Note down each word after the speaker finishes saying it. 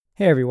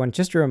Hey everyone,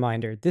 just a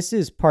reminder, this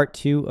is part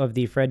 2 of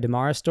the Fred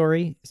Damara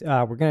story.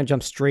 We're going to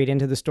jump straight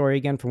into the story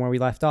again from where we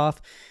left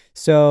off.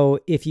 So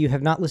if you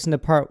have not listened to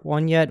part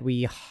 1 yet,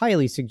 we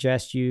highly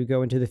suggest you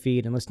go into the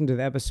feed and listen to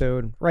the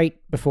episode right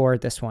before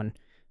this one.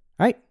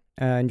 All right,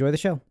 enjoy the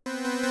show.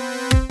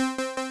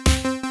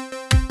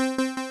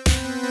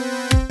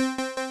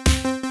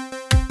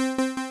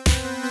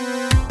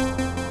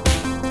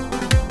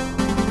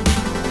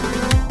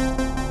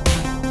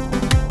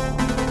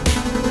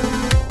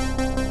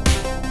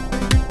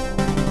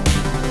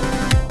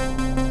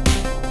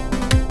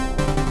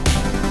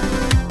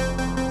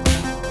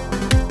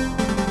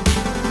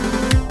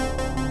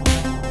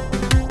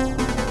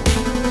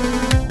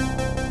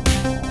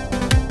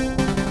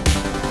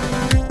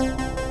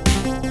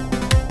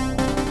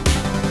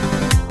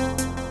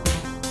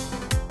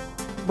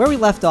 Where we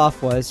left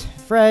off was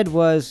Fred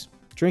was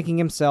drinking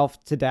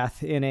himself to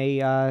death in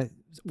a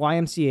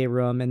YMCA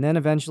room, and then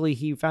eventually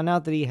he found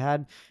out that he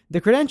had the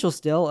credentials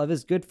still of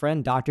his good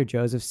friend Dr.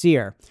 Joseph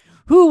Sear,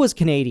 who was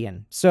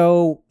Canadian.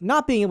 So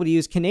not being able to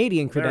use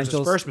Canadian credentials... There's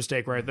his first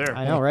mistake right there.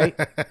 I know, right?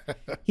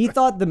 He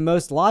thought the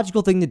most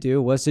logical thing to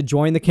do was to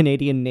join the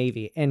Canadian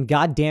Navy, and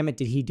god damn it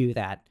did he do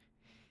that.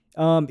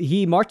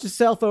 He marched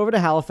himself over to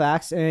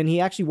Halifax, and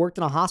he actually worked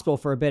in a hospital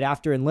for a bit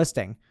after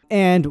enlisting.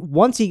 And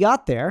once he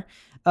got there...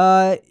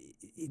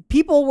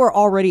 people were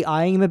already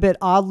eyeing him a bit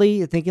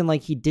oddly, thinking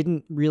like he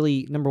didn't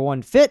really, number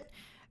one, fit,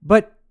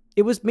 but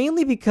it was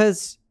mainly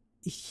because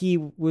he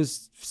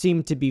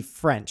seemed to be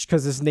French,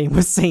 because his name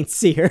was Saint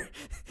Cyr.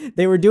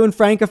 They were doing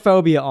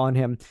Francophobia on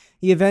him.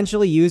 He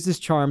eventually used his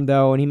charm,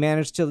 though, and he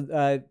managed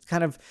to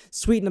kind of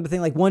sweeten up the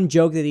thing, like one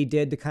joke that he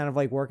did to kind of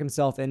like work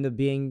himself into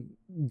being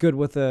good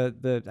with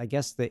the I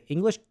guess, the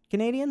English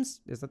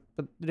Canadians? Is that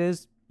what it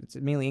is? It's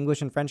mainly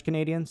English and French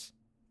Canadians?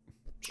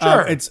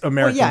 Sure, it's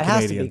American Well, yeah, it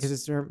has Canadians. to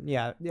be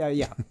because it's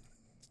yeah.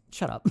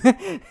 Shut up.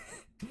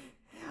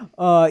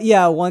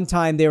 One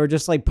time they were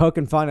just like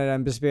poking fun at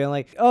him, just being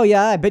like, "Oh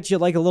yeah, I bet you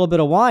like a little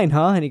bit of wine,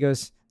 huh?" And he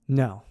goes,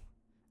 "No,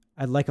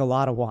 I'd like a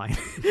lot of wine."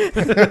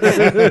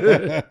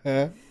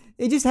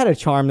 It just had a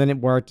charm, then it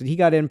worked. He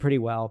got in pretty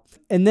well,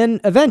 and then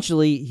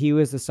eventually he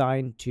was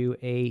assigned to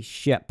a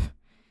ship.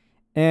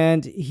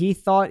 And he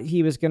thought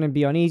he was going to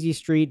be on Easy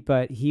Street,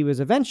 but he was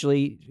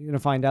eventually going to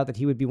find out that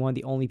he would be one of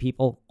the only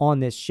people on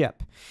this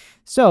ship.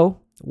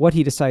 So what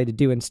he decided to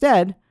do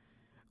instead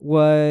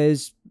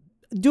was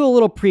do a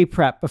little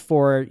pre-prep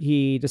before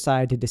he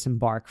decided to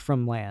disembark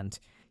from land.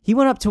 He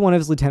went up to one of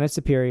his lieutenant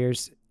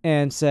superiors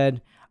and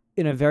said,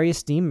 in a very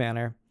esteemed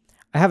manner,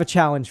 "I have a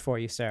challenge for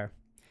you, sir.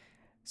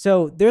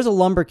 So there's a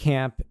lumber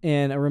camp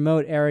in a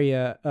remote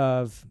area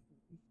of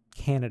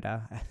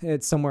Canada.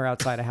 It's somewhere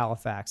outside of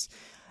Halifax.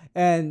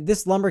 And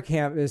this lumber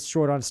camp is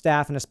short on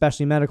staff, and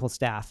especially medical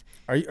staff."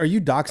 Are you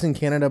doxing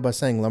Canada by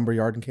saying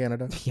lumberyard in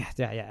Canada?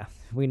 Yeah.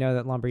 We know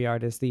that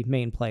lumberyard is the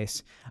main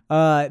place.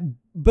 But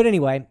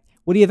anyway,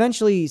 what he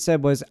eventually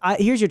said was,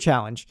 here's your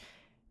challenge.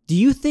 Do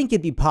you think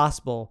it'd be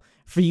possible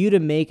for you to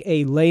make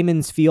a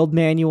layman's field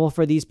manual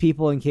for these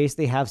people in case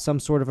they have some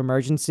sort of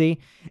emergency?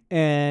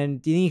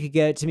 And do you think you could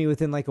get it to me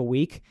within like a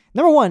week?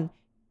 Number one,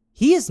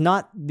 he is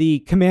not the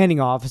commanding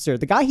officer.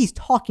 The guy he's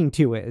talking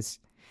to is.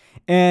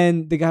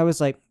 And the guy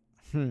was like,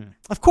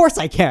 of course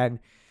I can.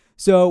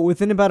 So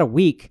within about a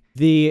week,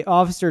 the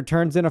officer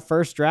turns in a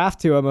first draft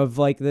to him of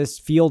like this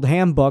field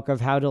handbook of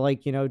how to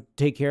like,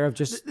 take care of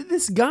just...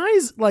 This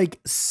guy's like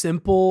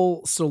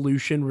simple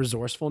solution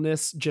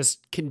resourcefulness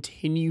just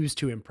continues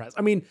to impress.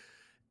 I mean,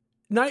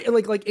 not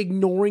like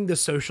ignoring the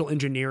social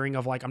engineering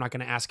of like, I'm not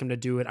going to ask him to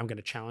do it. I'm going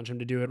to challenge him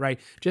to do it. Right.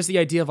 Just the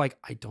idea of like,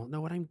 I don't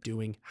know what I'm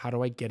doing. How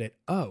do I get it?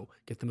 Oh,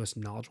 get the most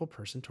knowledgeable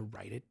person to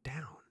write it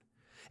down.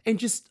 And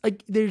just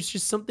like, there's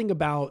just something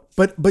about,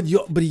 but you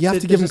have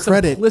to give him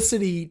credit.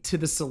 Simplicity to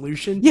the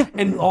solution, Yeah.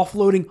 and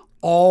offloading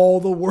all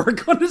the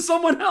work onto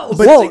someone else.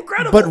 But, it's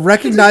incredible. But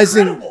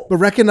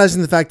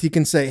recognizing the fact he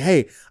can say,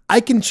 "Hey,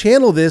 I can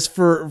channel this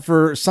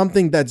for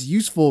something that's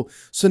useful."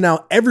 So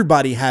now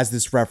everybody has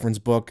this reference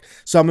book.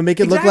 So I'm gonna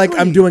make it look like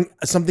I'm doing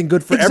something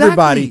good for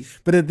everybody.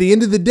 But at the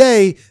end of the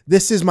day,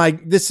 this is my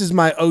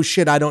oh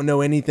shit, I don't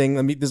know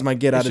anything. This is my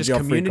get out of jail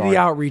free card. Community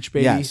outreach,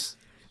 baby. Yes.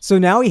 So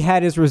now he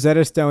had his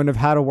Rosetta Stone of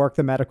how to work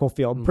the medical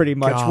field, pretty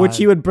much, which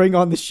he would bring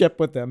on the ship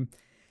with him.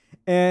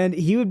 And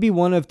he would be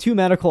one of 2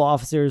 medical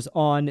officers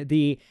on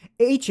the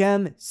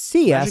HMCS.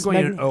 Imagine going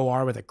in an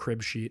OR with a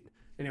crib sheet.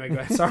 Anyway, go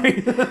ahead.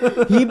 Sorry.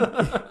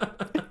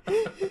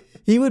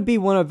 He would be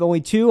one of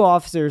only 2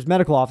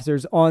 medical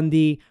officers, on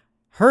the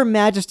Her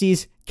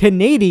Majesty's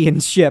Canadian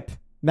ship,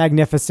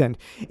 Magnificent.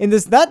 And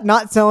does that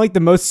not sound like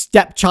the most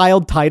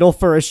stepchild title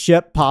for a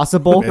ship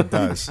possible? It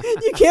does.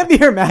 You can't be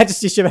Her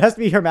Majesty's ship. It has to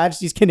be Her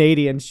Majesty's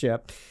Canadian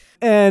ship.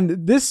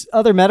 And this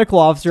other medical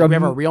officer... So we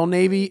have our real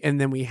Navy,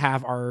 and then we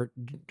have our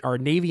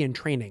Navy in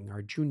training,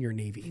 our junior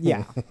Navy.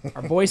 Yeah.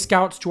 Our Boy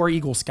Scouts to our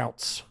Eagle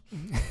Scouts.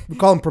 We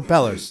call them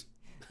propellers.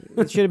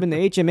 It should have been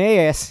the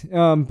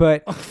HMAS,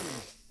 but...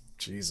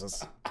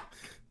 Jesus.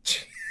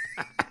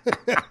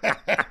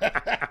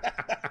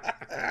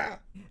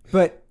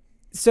 But...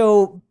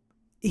 So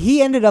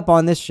he ended up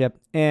on this ship,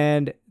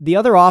 and the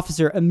other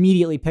officer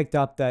immediately picked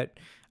up that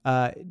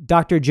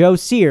Dr. Joe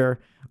Sear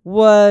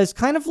was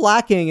kind of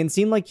lacking and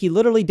seemed like he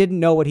literally didn't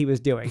know what he was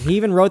doing. He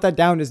even wrote that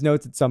down in his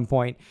notes at some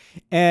point.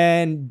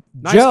 And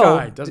Nice Joe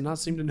guy does not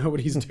seem to know what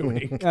he's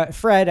doing.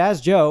 Fred, as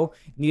Joe,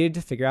 needed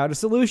to figure out a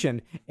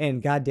solution. And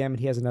God damn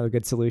it, he has another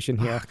good solution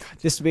here.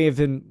 This may have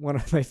been one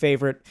of my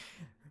favorite,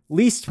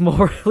 least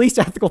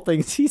ethical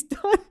things he's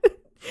done.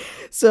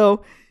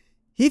 So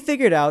he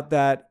figured out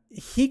that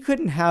he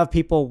couldn't have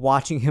people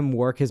watching him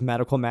work his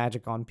medical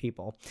magic on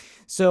people.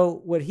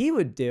 So what he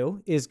would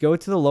do is go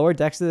to the lower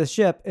decks of the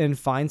ship and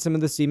find some of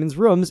the seamen's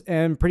rooms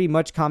and pretty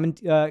much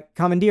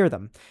commandeer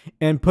them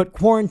and put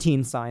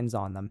quarantine signs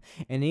on them.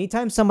 And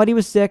anytime somebody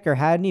was sick or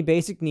had any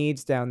basic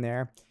needs down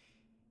there,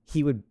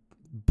 he would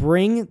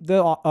bring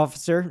the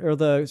officer or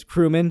the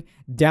crewman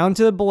down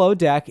to the below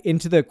deck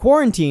into the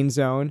quarantine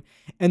zone,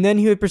 and then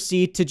he would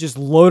proceed to just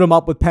load them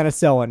up with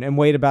penicillin and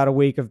wait about a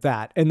week of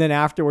that. And then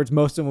afterwards,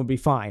 most of them would be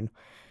fine.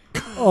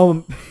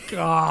 God.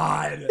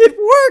 It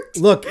worked.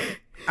 Look,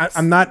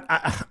 I'm not.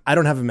 I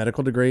don't have a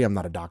medical degree. I'm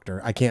not a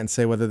doctor. I can't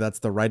say whether that's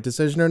the right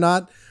decision or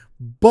not.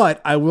 But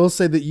I will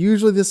say that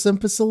usually the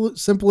simplest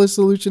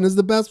solution is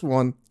the best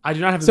one. I do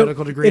not have a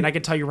medical degree, and I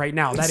can tell you right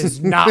now that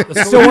is not the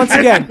solution. So once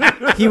again,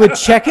 he would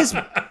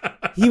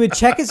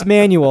check his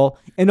manual,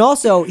 and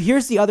also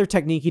here's the other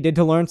technique he did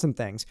to learn some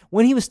things.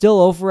 When he was still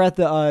over at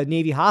the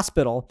Navy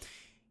hospital,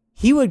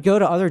 he would go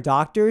to other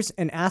doctors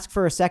and ask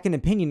for a second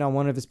opinion on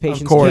one of his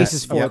patients'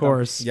 cases for them. Of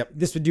course. Yep.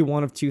 This would do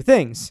one of two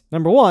things.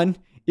 Number one,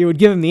 it would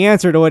give him the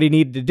answer to what he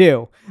needed to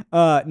do.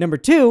 Number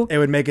two, It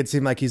would make it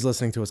seem like he's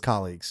listening to his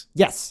colleagues.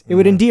 yes, it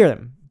would endear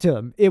them to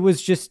him. It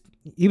was just,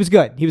 he was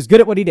good. He was good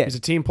at what he did. He's a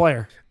team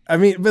player. I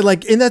mean, but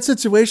like in that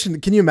situation,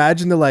 can you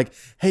imagine they're like,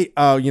 hey,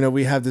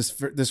 we have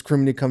this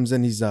crewman who comes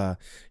in, he's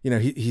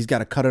he's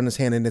got a cut on his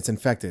hand and it's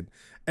infected.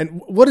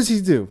 And what does he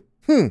do?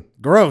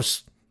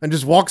 Gross. And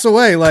just walks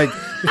away like,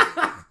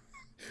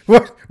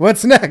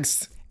 what's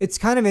next? It's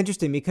kind of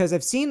interesting because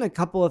I've seen a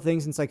couple of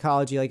things in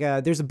psychology. Like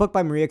there's a book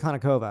by Maria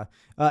Konnikova.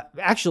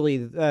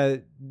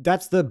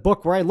 That's the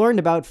book where I learned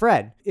about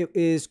Fred. It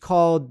is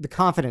called The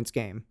Confidence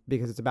Game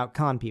because it's about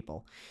con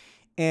people.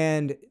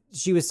 And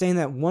she was saying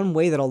that one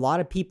way that a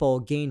lot of people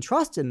gain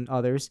trust in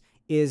others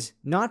is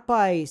not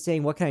by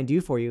saying, what can I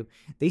do for you?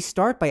 They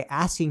start by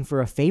asking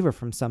for a favor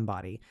from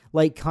somebody,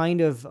 like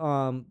kind of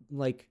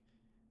like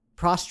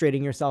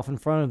prostrating yourself in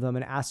front of them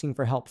and asking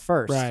for help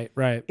first.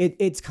 Right.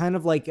 It's kind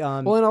of like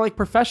Well, in a like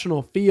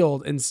professional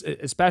field, and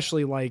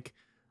especially like,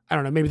 I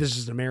don't know, maybe this is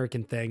just an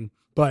American thing,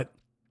 but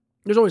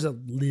there's always a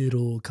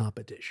little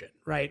competition,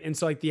 right? And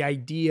so like the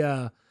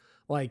idea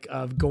like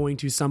of going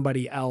to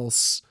somebody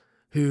else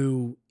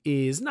who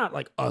is not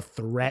like a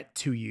threat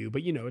to you,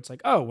 but it's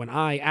like, oh, when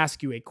I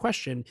ask you a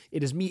question,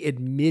 it is me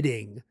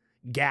admitting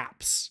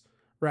gaps,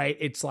 right?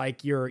 It's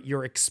like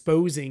you're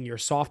exposing your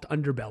soft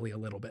underbelly a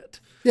little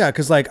bit. Yeah,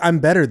 because like I'm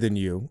better than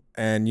you,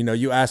 and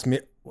you asked me.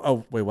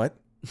 Oh wait, what?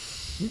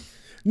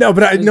 No,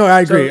 but I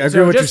agree. I agree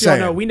with what you're saying.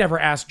 No, we never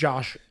asked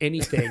Josh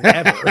anything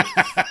ever.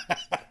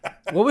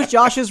 what was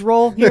Josh's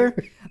role here?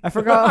 I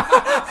forgot.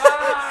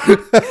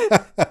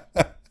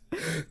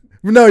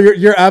 No,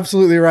 you're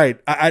absolutely right.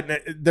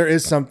 There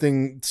is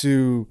something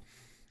to.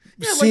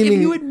 Yeah, like if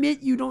you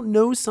admit you don't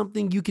know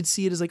something, you could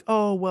see it as like,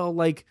 oh, well,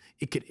 like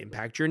it could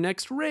impact your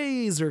next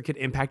raise or it could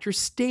impact your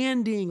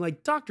standing.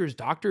 Like doctors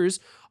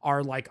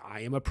are like,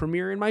 I am a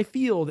premier in my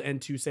field. And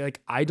to say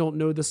like, I don't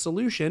know the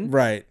solution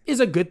right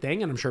is a good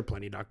thing. And I'm sure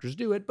plenty of doctors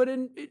do it. But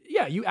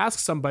you ask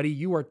somebody,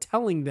 you are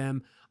telling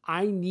them,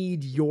 I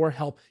need your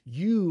help.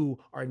 You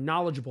are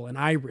knowledgeable and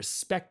I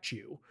respect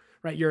you.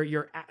 Right,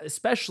 you're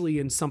especially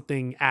in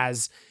something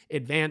as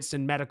advanced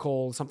in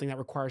medical, something that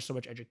requires so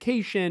much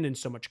education and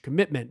so much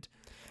commitment.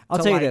 I'll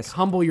tell you this: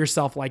 humble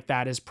yourself like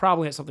that is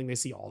probably not something they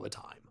see all the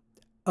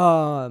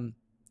time.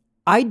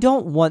 I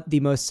don't want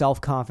the most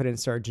self-confident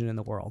surgeon in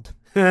the world.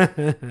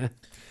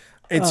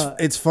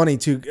 It's funny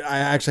too. I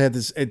actually had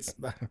this.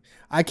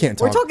 I can't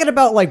talk. We're talking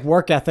about like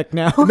work ethic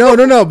now.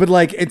 No, but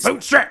like it's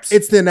bootstraps.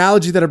 It's the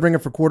analogy that I bring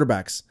up for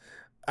quarterbacks.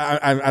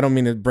 I don't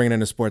mean to bring it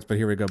into sports, but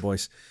here we go,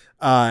 boys.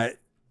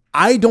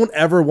 I don't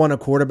ever want a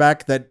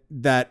quarterback that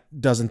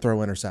doesn't throw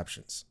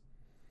interceptions.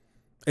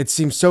 It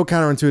seems so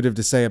counterintuitive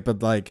to say it,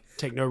 but like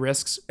take no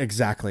risks.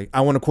 Exactly.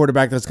 I want a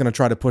quarterback that's going to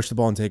try to push the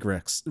ball and take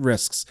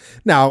risks.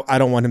 Now, I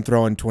don't want him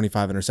throwing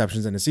 25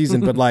 interceptions in a season,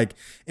 but like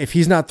if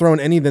he's not throwing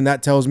any, then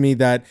that tells me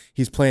that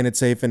he's playing it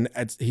safe and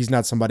he's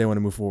not somebody I want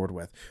to move forward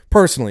with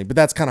personally. But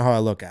that's kind of how I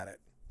look at it.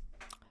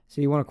 So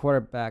you want a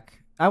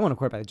quarterback? I want a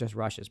quarterback that just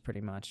rushes,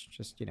 pretty much.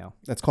 Just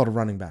That's called a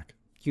running back.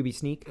 QB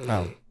sneak.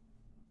 Oh.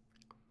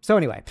 So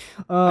anyway,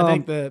 I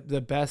think the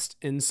best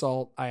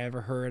insult I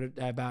ever heard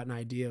about an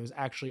idea was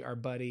actually our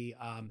buddy,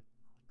 who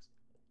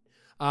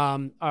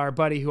I'm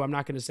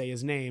not going to say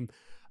his name,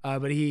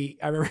 but I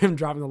remember him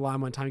dropping the line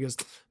one time. He goes,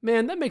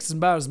 "Man, that makes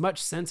about as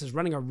much sense as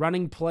running a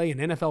running play in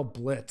NFL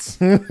blitz."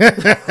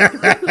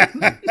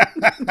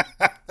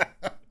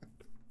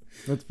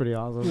 That's pretty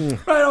awesome.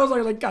 Right? I was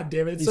like, God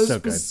damn it, it's He's so so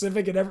good.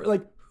 specific and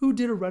like, Who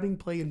did a running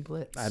play in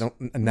Blitz? I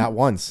don't, not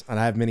once, and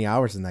I have many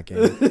hours in that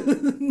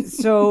game.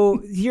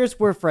 So here's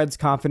where Fred's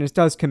confidence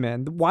does come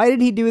in. Why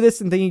did he do this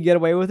and think he'd get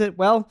away with it?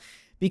 Well,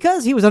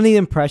 because he was under the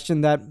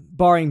impression that,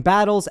 barring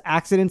battles,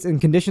 accidents,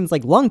 and conditions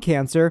like lung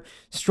cancer,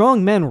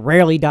 strong men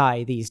rarely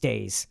die these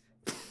days.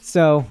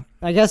 So,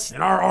 I guess...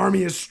 And our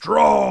army is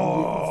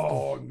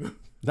strong!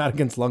 Not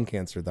against lung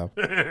cancer, though.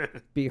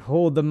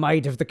 Behold the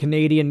might of the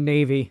Canadian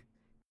Navy.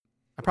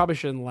 I probably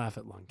shouldn't laugh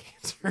at lung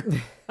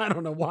cancer. I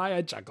don't know why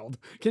I chuckled.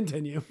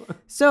 Continue.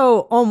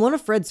 So, on one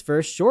of Fred's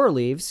first shore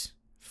leaves,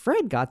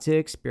 Fred got to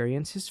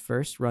experience his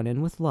first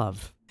run-in with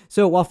love.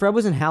 So while Fred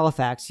was in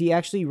Halifax, he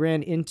actually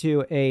ran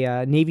into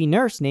a Navy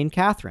nurse named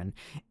Catherine.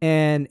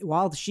 And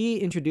while she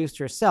introduced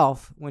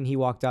herself when he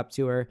walked up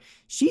to her,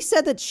 she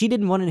said that she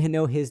didn't want to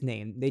know his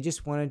name. They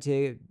just wanted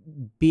to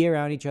be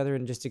around each other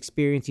and just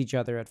experience each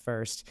other at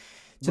first.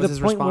 To Was the his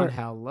point response,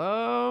 where,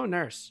 hello,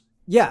 nurse?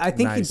 yeah, I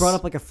think he Nice. brought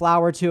up like a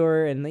flower to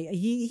her, and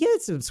he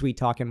had some sweet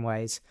talking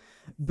ways.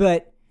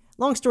 But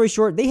long story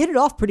short, they hit it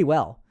off pretty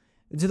well,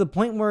 to the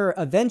point where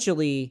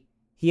eventually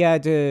he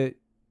had to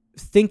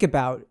think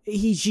about,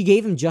 she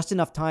gave him just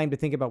enough time to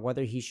think about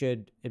whether he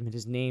should admit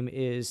his name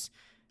is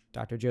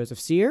Dr. Joseph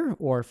Sear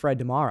or Fred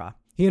Damara.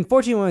 He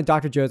unfortunately went with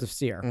Dr. Joseph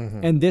Sear,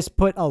 and this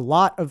put a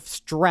lot of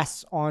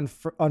stress on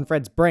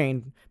Fred's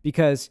brain,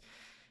 because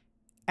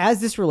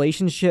as this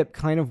relationship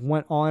kind of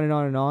went on and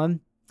on and on,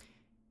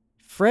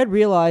 Fred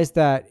realized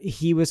that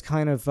he was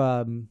kind of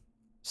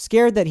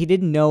scared that he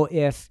didn't know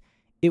if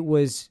it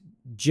was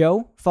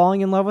Joe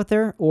falling in love with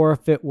her or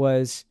if it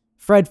was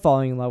Fred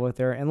falling in love with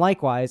her, and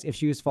likewise, if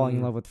she was falling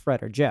in love with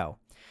Fred or Joe.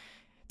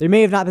 There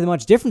may have not been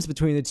much difference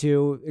between the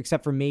two,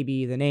 except for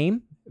maybe the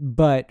name,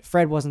 but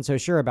Fred wasn't so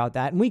sure about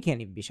that, and we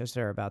can't even be so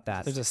sure about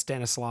that. There's a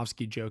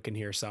Stanislavski joke in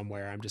here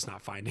somewhere. I'm just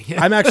not finding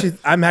it.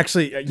 I'm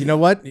actually, you know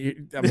what?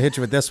 I'm gonna hit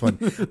you with this one.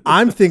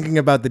 I'm thinking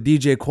about the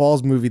DJ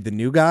Qualls movie, The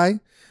New Guy,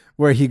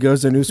 where he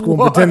goes to new school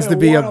and pretends to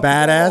be a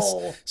badass.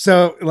 ball.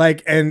 So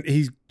like, and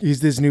he's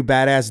this new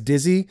badass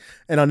Dizzy,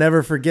 and I'll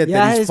never forget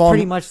yeah, that it's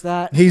pretty much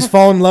that. he's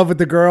fallen in love with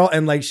the girl,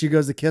 and like she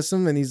goes to kiss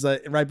him, and he's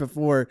like, right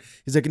before,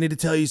 he's like, I need to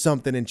tell you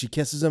something, and she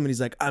kisses him, and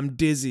he's like, I'm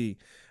dizzy,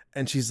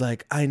 and she's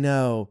like, I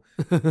know,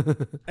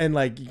 and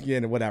like, you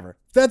know, whatever.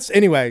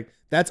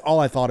 That's all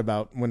I thought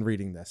about when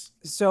reading this.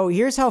 So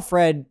here's how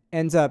Fred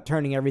ends up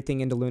turning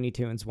everything into Looney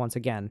Tunes once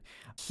again.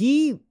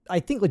 He, I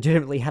think,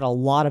 legitimately had a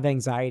lot of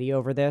anxiety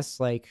over this.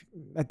 Like,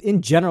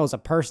 in general, as a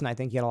person, I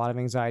think he had a lot of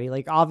anxiety.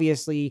 Like,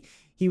 obviously,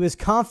 he was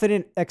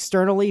confident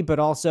externally, but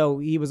also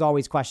he was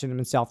always questioning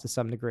himself to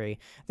some degree.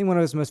 I think one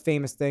of his most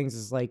famous things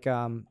is like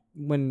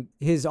when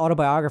his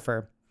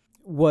autobiographer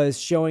was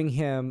showing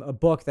him a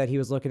book that he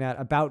was looking at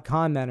about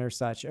con men or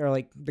such, or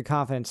like the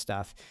confidence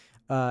stuff.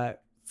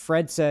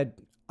 Fred said,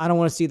 I don't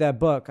want to see that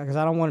book because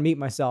I don't want to meet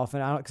myself,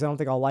 and because I don't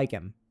think I'll like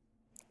him.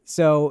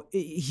 So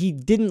he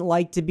didn't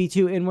like to be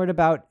too inward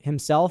about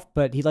himself,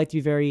 but he liked to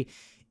be very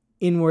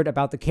inward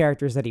about the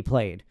characters that he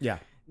played. Yeah.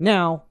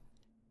 Now,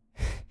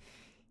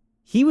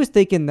 he was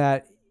thinking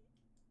that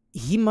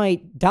he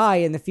might die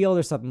in the field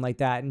or something like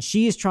that, and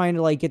she is trying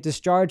to like get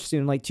discharged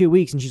soon, like 2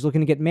 weeks, and she's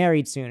looking to get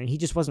married soon, and he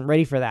just wasn't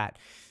ready for that.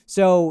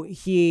 So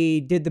he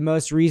did the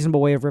most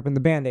reasonable way of ripping the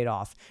Band-Aid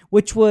off,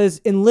 which was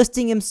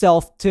enlisting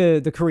himself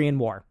to the Korean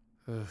War.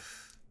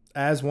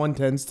 As one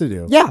tends to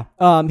do. Yeah.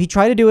 He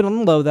tried to do it on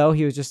the low, though.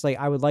 He was just like,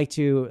 I would like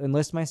to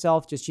enlist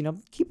myself. Just,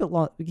 keep it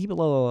low.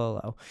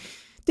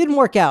 Didn't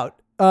work out.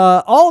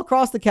 All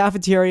across the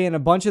cafeteria and a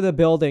bunch of the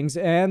buildings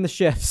and the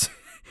shifts,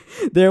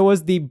 there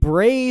was the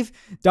brave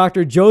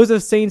Dr.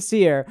 Joseph St.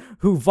 Cyr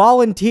who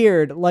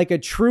volunteered like a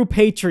true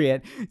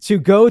patriot to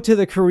go to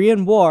the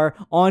Korean War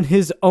on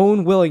his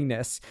own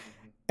willingness.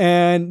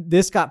 And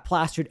this got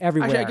plastered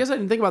everywhere. Actually, I guess I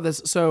didn't think about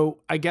this. So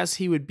I guess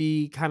he would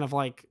be kind of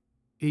like,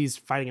 he's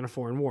fighting in a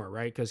foreign war,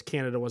 right? Because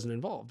Canada wasn't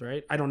involved,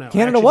 right? I don't know.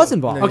 Canada was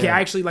involved. Okay, Yeah.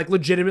 I actually, like,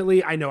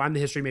 legitimately, I know I'm the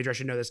history major. I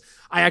should know this.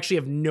 I actually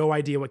have no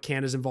idea what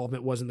Canada's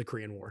involvement was in the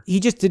Korean War. He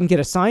just didn't get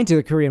assigned to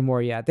the Korean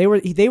War yet. They were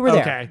there.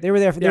 Okay. They were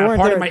there. They Yeah, weren't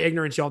part there. of my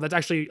ignorance, y'all. That's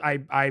actually,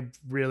 I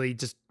really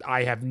just,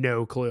 I have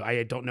no clue.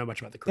 I don't know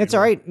much about the Korean It's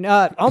War. all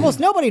right. Almost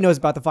nobody knows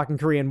about the fucking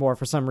Korean War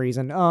for some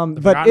reason. But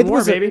Forgotten it War,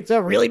 was baby. it's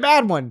a really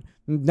bad one.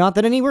 Not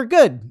that any were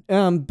good.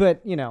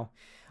 But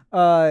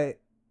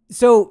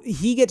so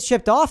he gets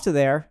shipped off to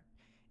there,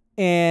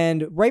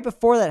 and right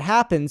before that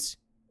happens,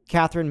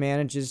 Catherine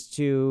manages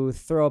to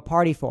throw a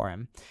party for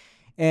him.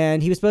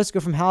 And he was supposed to go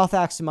from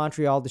Halifax to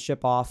Montreal to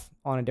ship off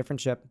on a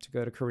different ship to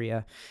go to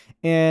Korea.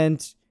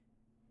 And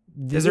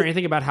Is there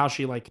anything about how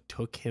she, like,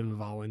 took him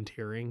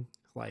volunteering?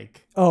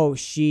 Like, oh,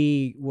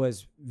 she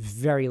was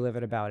very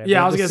livid about it. yeah,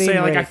 But I was the gonna say,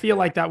 same like, rate- I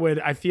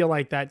feel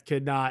like that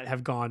could not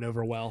have gone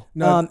over well.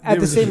 At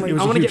the same rate-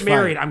 I want to get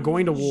married. I'm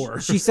going to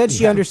war. She said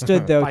she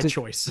understood, though. By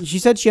choice. She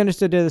said she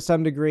understood to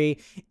some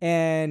degree,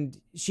 and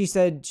she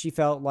said she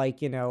felt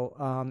like,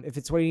 if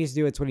it's what he needs to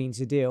do, it's what he needs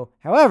to do.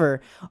 However,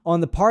 on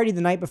the party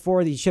the night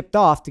before he shipped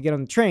off to get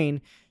on the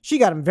train, she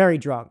got him very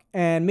drunk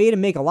and made him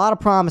make a lot of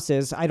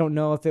promises. I don't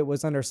know if it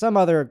was under some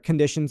other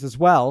conditions as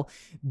well,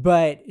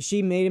 but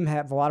she made him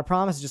have a lot of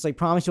promises, just like,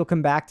 promise you'll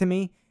come back to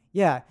me.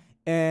 Yeah.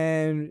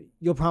 And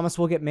you'll promise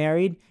we'll get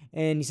married?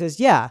 And he says,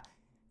 yeah.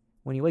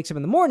 When he wakes up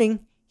in the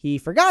morning, he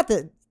forgot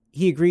that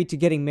he agreed to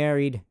getting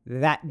married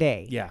that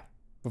day. Yeah,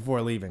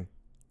 before leaving.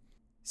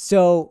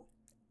 So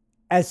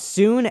as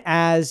soon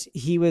as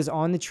he was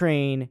on the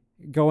train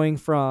going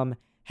from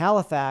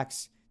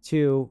Halifax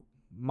to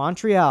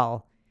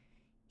Montreal,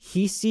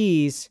 he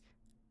sees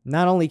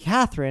not only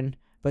Catherine,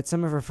 but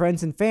some of her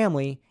friends and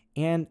family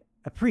and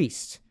a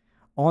priest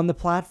on the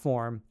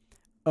platform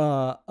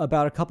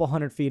about a couple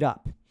 100 feet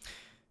up.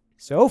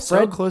 So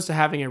So close to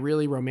having a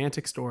really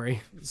romantic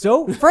story.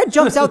 So Fred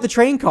jumps out the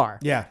train car.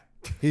 Yeah,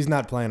 he's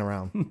not playing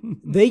around.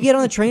 They get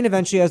on the train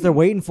eventually as they're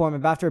waiting for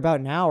him after about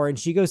an hour, and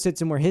she goes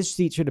sits in where his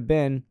seat should have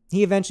been.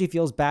 He eventually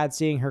feels bad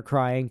seeing her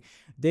crying.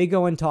 They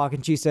go and talk,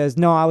 and she says,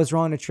 no, I was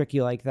wrong to trick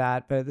you like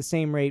that, but at the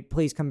same rate,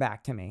 please come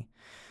back to me.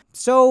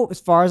 So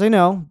as far as I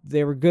know,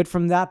 they were good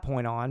from that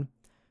point on.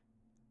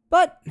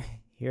 But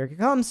here it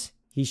comes.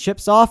 He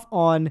ships off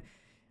on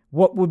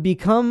what would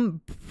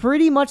become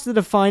pretty much the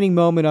defining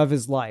moment of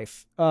his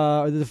life,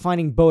 or the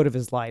defining boat of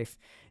his life.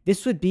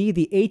 This would be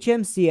the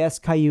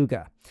HMCS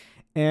Cayuga.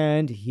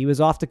 And he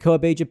was off to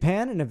Kobe,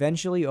 Japan, and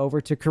eventually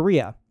over to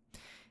Korea.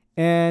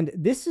 And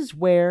this is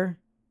where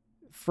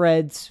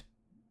Fred's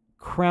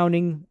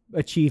crowning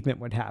achievement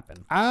would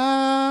happen.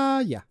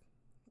 Yeah.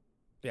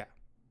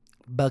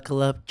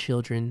 Buckle up,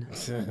 children.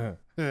 So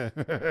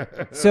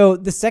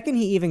the second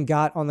he even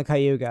got on the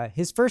Cayuga,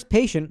 his first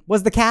patient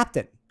was the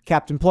captain,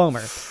 Captain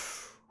Plomer,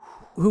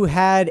 who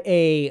had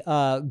a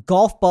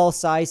golf ball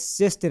sized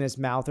cyst in his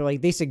mouth, or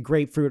like they said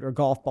grapefruit or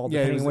golf ball,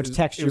 depending on which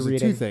text you're reading.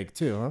 It was a toothache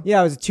too, huh?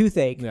 Yeah, it was a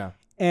toothache. Yeah.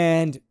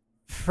 And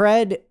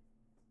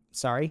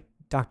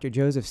Dr.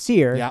 Joseph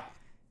Sear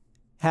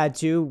had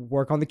to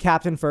work on the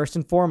captain first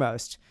and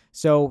foremost.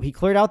 So he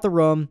cleared out the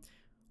room,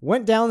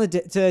 went down to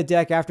the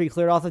deck after he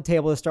cleared off the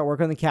table to start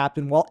working on the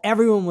captain while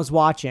everyone was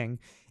watching.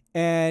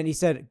 And he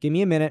said, give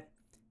me a minute.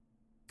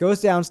 Goes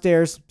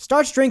downstairs,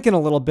 starts drinking a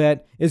little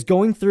bit, is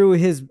going through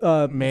his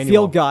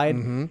field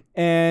guide,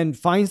 and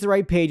finds the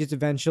right pages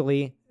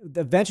eventually.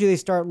 Eventually, they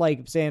start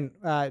like saying,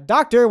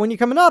 doctor, when you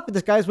coming up?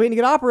 This guy's waiting to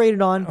get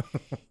operated on.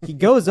 He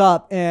goes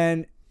up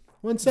and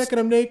 1 second,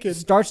 I'm naked.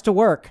 Starts to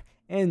work.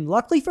 And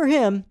luckily for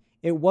him,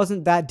 it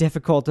wasn't that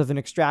difficult of an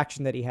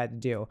extraction that he had to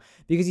do,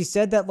 because he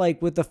said that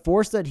like with the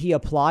force that he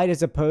applied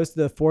as opposed to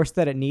the force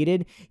that it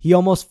needed, he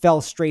almost fell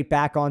straight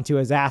back onto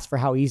his ass for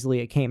how easily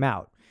it came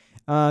out.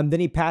 Then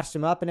he patched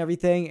him up and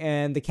everything,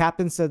 and the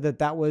captain said that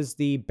that was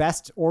the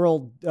best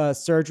oral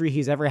surgery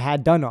he's ever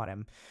had done on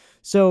him.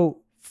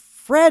 So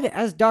Fred,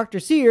 as Dr.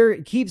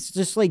 Sear, keeps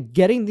just like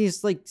getting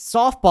these like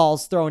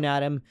softballs thrown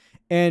at him,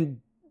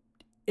 and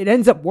it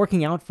ends up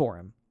working out for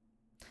him.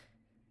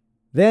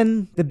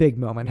 Then the big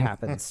moment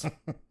happens.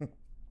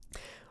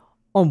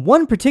 On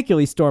one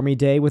particularly stormy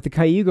day, with the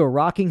Cayuga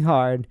rocking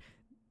hard,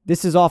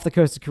 this is off the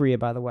coast of Korea,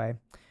 by the way,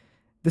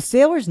 the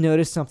sailors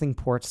noticed something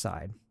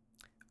portside.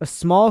 A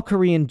small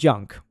Korean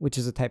junk, which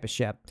is a type of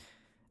ship,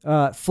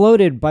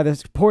 floated by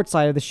the port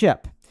side of the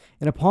ship.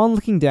 And upon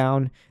looking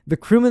down, the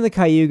crewmen of the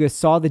Cayuga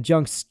saw the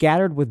junk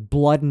scattered with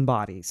blood and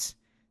bodies.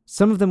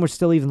 Some of them were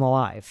still even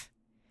alive.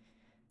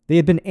 They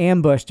had been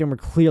ambushed and were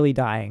clearly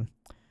dying.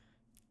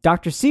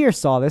 Dr. Sear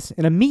saw this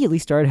and immediately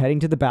started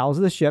heading to the bowels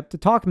of the ship to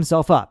talk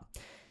himself up.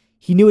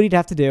 He knew what he'd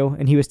have to do,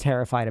 and he was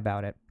terrified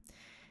about it.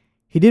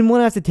 He didn't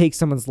want to have to take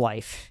someone's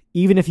life,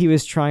 even if he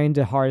was trying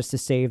the hardest to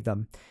save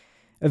them.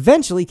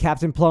 Eventually,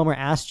 Captain Plomer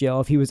asked Joe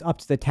if he was up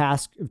to the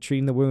task of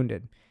treating the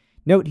wounded.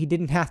 Note, he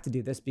didn't have to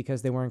do this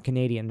because they weren't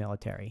Canadian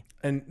military.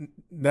 And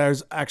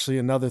there's actually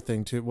another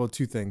thing too. Well,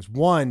 two things.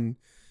 One,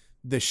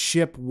 the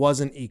ship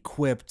wasn't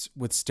equipped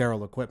with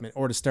sterile equipment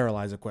or to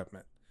sterilize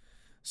equipment.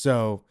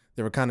 So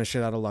they were kind of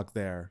shit out of luck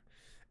there.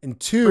 And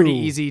two, pretty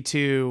easy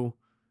to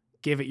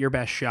give it your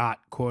best shot,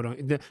 quote.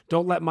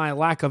 Don't let my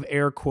lack of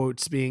air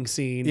quotes being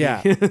seen.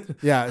 Yeah.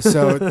 Yeah.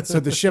 So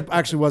the ship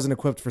actually wasn't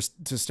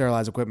equipped to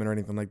sterilize equipment or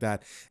anything like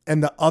that.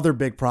 And the other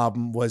big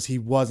problem was he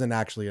wasn't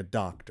actually a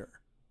doctor.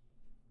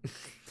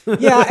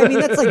 Yeah, I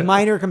mean, that's like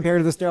minor compared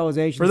to the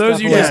sterilization. For those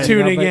of you just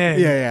tuning in,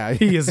 yeah,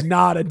 he is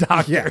not a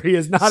doctor. Yeah. He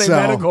is not a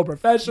medical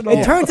professional.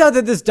 It turns out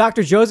that this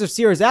Dr. Joseph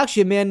Sear is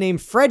actually a man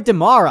named Fred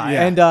Demara,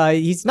 and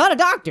he's not a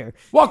doctor.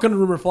 Welcome to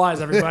Rumor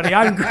Flies, everybody.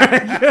 I'm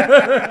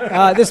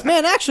Greg. This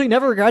man actually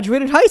never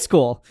graduated high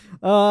school,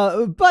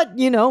 but,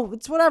 you know,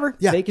 it's whatever.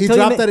 Yeah, Fake he till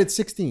dropped that at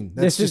 16.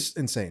 That's just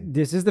insane.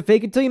 This is the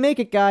fake it till you make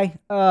it guy.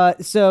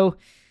 So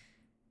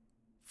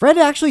Fred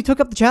actually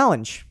took up the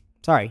challenge.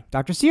 Sorry,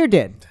 Dr. Sear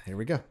did. Here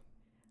we go.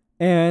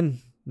 And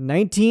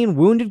 19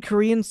 wounded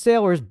Korean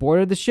sailors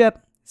boarded the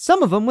ship,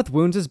 some of them with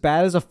wounds as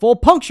bad as a full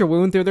puncture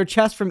wound through their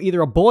chest from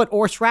either a bullet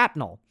or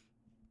shrapnel.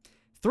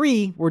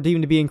 3 were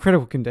deemed to be in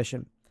critical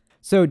condition.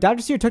 So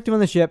Dr. Sear took them on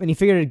the ship, and he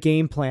figured out a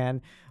game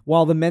plan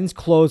while the men's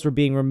clothes were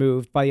being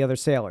removed by the other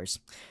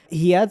sailors.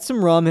 He had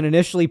some rum and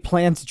initially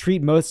planned to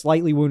treat most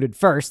slightly wounded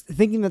first,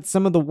 thinking that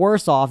some of the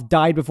worse off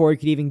died before he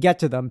could even get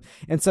to them,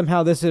 and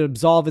somehow this would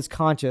absolve his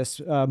conscience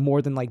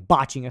more than like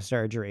botching a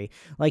surgery.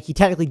 Like he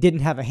technically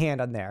didn't have a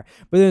hand on there.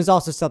 But there's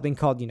also something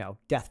called,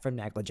 death from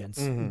negligence.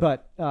 Mm-hmm.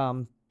 But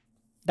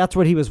That's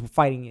what he was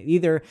fighting.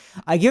 Either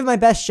I give it my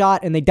best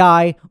shot and they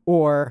die,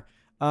 or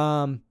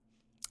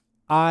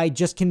I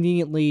just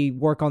conveniently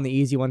work on the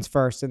easy ones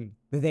first and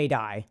they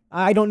die.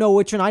 I don't know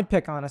which one I'd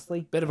pick,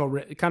 honestly. Bit of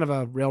a kind of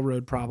a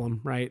railroad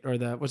problem, right? Or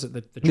the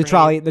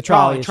trolley? The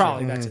trolley.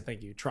 Trolley. That's it.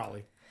 Thank you.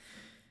 Trolley.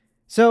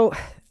 So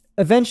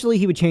eventually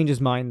he would change his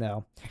mind,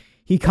 though.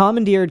 He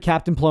commandeered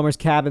Captain Plomer's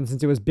cabin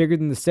since it was bigger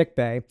than the sick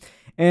bay,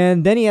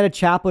 and then he had a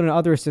chaplain and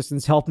other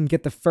assistants help him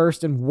get the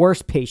first and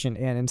worst patient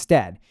in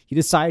instead. He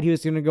decided he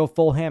was going to go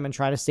full ham and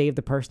try to save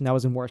the person that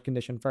was in worse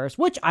condition first,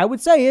 which I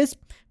would say is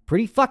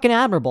pretty fucking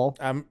admirable.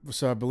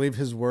 So I believe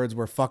his words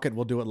were, "Fuck it,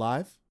 we'll do it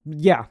live."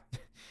 Yeah.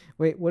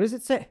 Wait, what does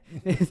it say?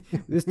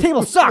 This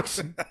table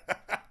sucks!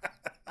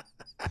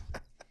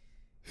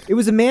 It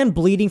was a man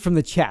bleeding from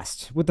the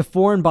chest, with the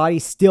foreign body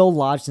still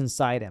lodged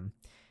inside him.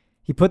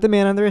 He put the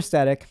man under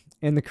anesthetic,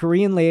 and the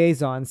Korean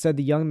liaison said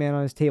the young man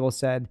on his table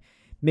said,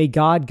 "May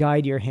God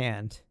guide your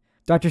hand."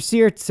 Dr.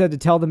 Sear said to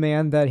tell the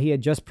man that he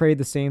had just prayed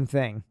the same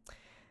thing.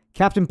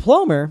 Captain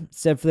Plomer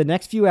said for the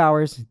next few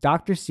hours,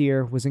 Dr.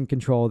 Sear was in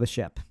control of the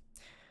ship.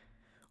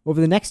 Over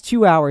the next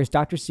 2 hours,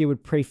 Dr. Sear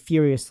would pray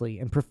furiously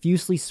and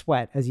profusely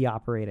sweat as he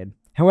operated.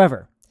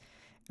 However,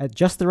 at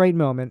just the right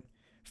moment,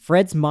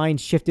 Fred's mind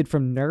shifted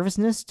from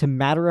nervousness to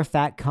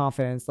matter-of-fact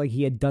confidence like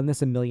he had done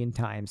this a million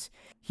times.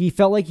 He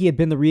felt like he had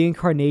been the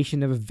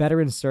reincarnation of a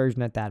veteran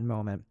surgeon at that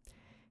moment.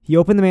 He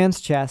opened the man's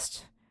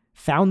chest,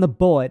 found the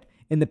bullet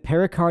in the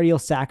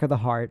pericardial sac of the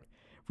heart,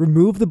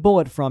 removed the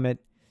bullet from it,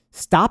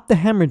 stopped the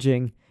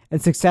hemorrhaging,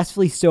 and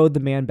successfully sewed the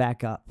man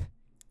back up.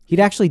 He'd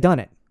actually done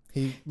it.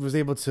 He was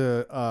able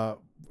to,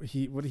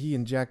 he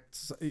inject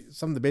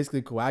something that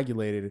basically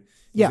coagulated.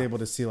 He was able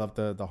to seal up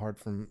the heart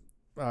from,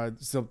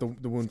 seal up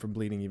the wound from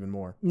bleeding even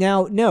more.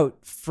 Now, note,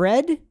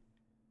 Fred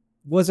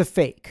was a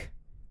fake,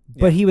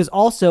 but he was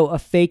also a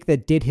fake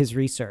that did his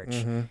research.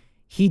 Mm-hmm.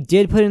 He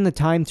did put in the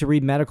time to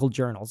read medical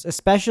journals,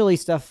 especially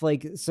stuff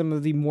like some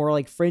of the more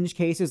like fringe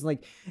cases,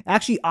 like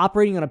actually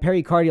operating on a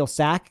pericardial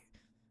sac,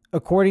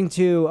 according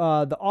to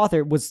the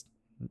author, was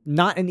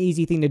not an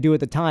easy thing to do at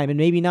the time, and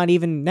maybe not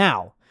even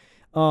now.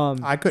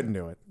 I couldn't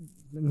do it.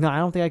 No, I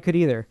don't think I could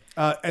either.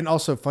 And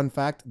also, fun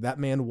fact, that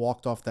man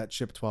walked off that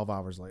ship 12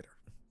 hours later.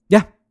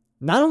 Yeah.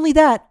 Not only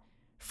that,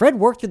 Fred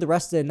worked through the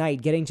rest of the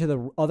night getting to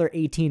the other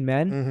 18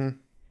 men,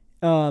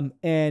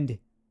 and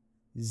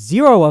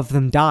 0 of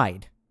them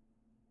died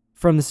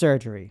from the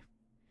surgery.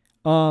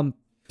 But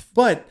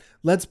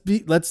I'm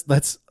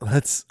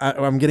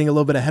getting a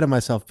little bit ahead of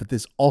myself, but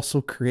this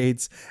also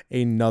creates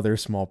another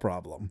small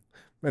problem.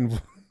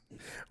 And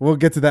we'll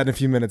get to that in a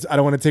few minutes. I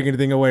don't want to take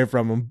anything away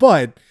from him,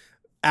 but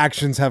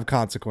actions have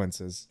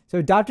consequences.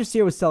 So Dr.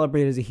 Sear was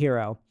celebrated as a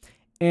hero.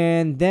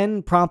 And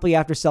then promptly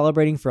after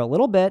celebrating for a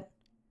little bit,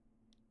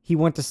 he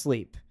went to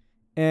sleep.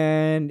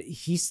 And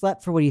he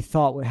slept for what he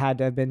thought had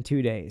to have been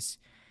 2 days.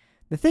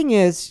 The thing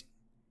is,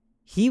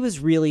 he was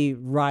really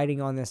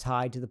riding on this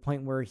high to the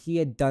point where he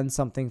had done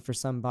something for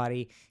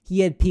somebody. He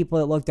had people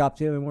that looked up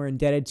to him and were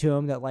indebted to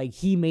him, that like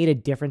he made a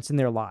difference in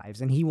their lives.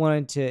 And he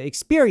wanted to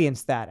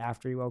experience that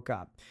after he woke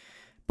up.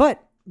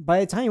 But by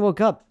the time he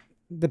woke up,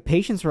 the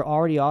patients were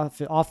already off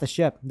the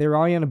ship. They were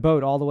already on a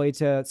boat all the way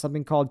to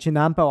something called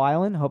Chinampo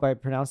Island. Hope I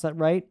pronounced that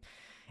right.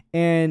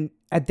 And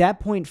at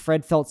that point,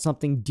 Fred felt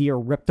something dear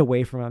ripped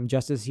away from him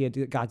just as he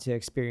had got to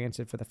experience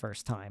it for the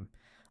first time.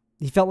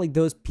 He felt like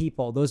those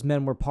people, those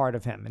men were part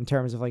of him in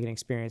terms of like an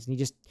experience. And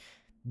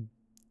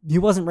he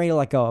wasn't ready to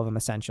let go of them,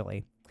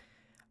 essentially.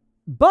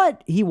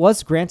 But he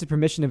was granted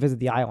permission to visit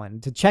the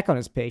island to check on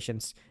his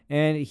patients.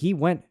 And he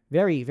went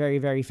very, very,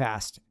 very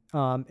fast.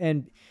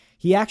 And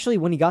he actually,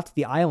 when he got to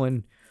the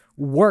island,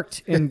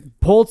 worked and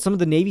pulled some of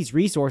the Navy's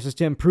resources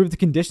to improve the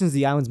conditions of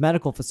the island's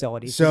medical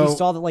facilities. So he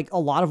saw that like a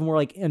lot of them were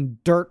like in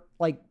dirt,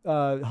 like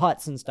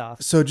huts and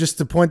stuff. So just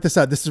to point this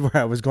out, this is where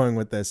I was going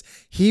with this.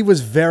 He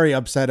was very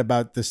upset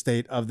about the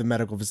state of the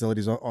medical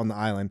facilities on the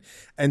island.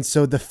 And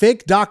so the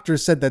fake doctor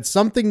said that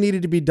something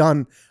needed to be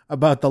done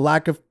about the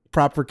lack of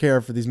proper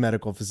care for these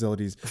medical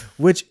facilities,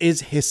 which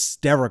is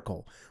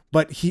hysterical.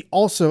 But he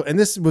also, and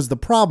this was the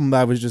problem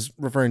that I was just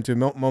referring to a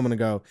moment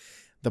ago,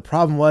 the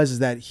problem was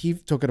that he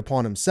took it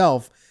upon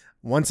himself.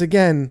 Once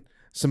again,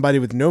 somebody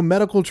with no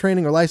medical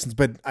training or license,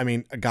 but I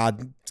mean,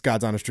 God's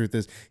honest truth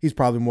is he's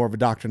probably more of a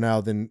doctor now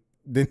than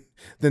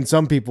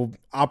some people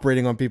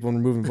operating on people and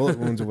removing bullet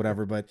wounds or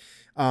whatever. But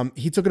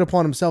he took it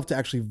upon himself to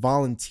actually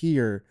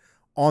volunteer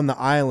on the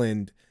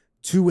island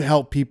to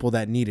help people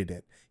that needed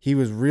it. He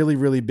was really,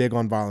 really big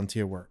on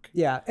volunteer work.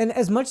 Yeah, and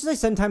as much as I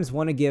sometimes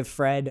want to give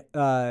Fred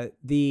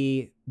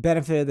the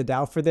benefit of the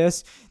doubt for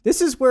this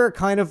is where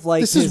kind of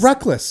like this is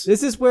reckless.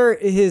 This is where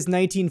his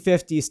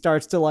 1950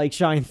 starts to like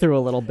shine through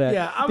a little bit.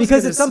 Yeah,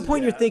 because at some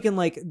point you're thinking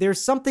like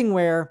there's something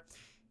where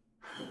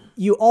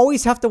you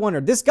always have to wonder.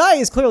 This guy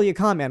is clearly a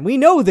con man. We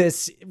know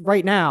this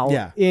right now.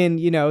 Yeah. In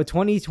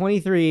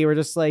 2023, we're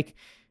just like,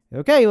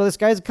 okay, well this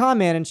guy's a con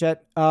man and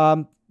shit.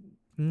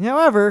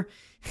 However.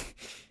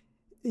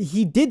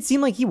 He did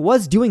seem like he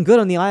was doing good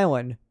on the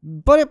island,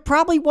 but it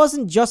probably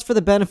wasn't just for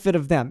the benefit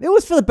of them. It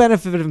was for the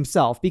benefit of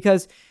himself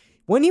because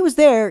When he was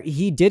there,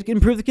 he did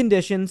improve the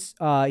conditions.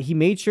 He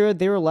made sure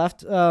they were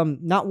left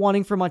not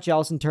wanting for much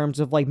else in terms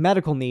of like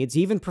medical needs.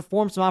 He even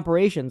performed some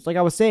operations. Like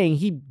I was saying,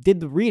 he did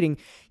the reading.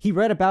 He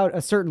read about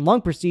a certain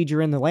lung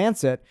procedure in the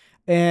Lancet,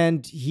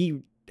 and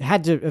he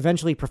had to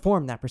eventually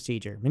perform that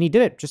procedure, and he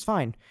did it just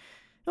fine.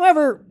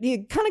 However, he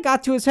kind of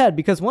got to his head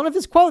because one of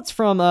his quotes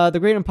from The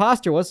Great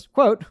Imposter was,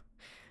 quote,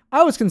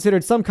 "I was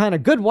considered some kind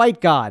of good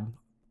white god,"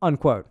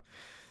 unquote.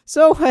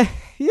 So,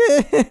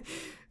 yeah.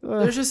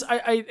 There's just,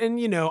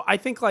 I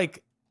think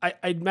like, I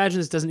imagine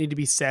this doesn't need to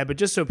be said, but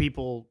just so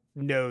people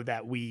know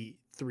that we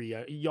three,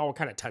 y'all were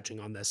kind of touching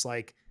on this,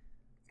 like,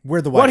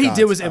 We're the white what he gods.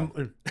 did was,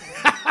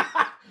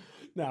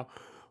 no,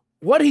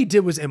 what he did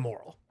was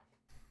immoral.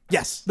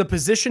 Yes. The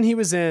position he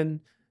was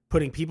in,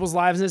 putting people's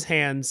lives in his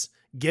hands,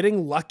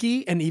 getting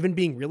lucky, and even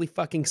being really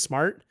fucking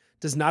smart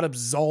does not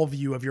absolve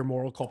you of your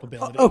moral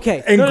culpability.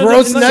 Okay. And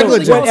gross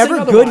negligence.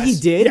 Whatever good he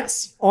did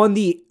Yes. on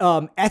the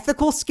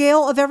ethical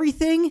scale of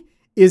everything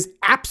is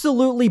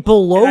absolutely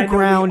below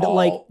ground,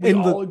 We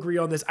all agree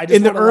on this. I just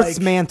in the wanna, Earth's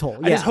mantle.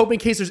 I just hope in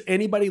case there's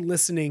anybody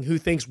listening who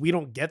thinks we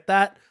don't get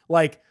that,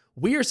 like,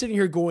 we are sitting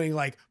here going,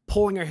 like,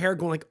 pulling our hair,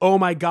 going like, oh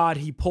my God,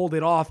 he pulled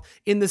it off,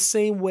 in the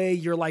same way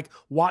you're like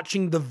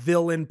watching the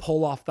villain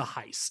pull off the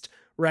heist,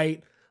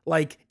 right?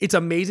 Like, it's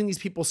amazing these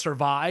people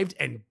survived,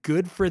 and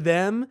good for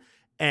them.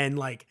 And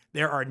like,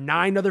 there are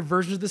 9 other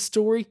versions of the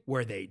story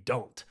where they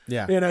don't.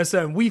 Yeah.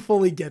 So we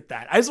fully get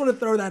that. I just want to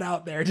throw that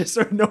out there just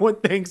so no one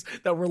thinks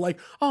that we're like,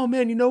 oh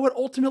man, you know what?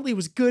 Ultimately it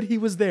was good he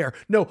was there.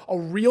 No, a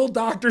real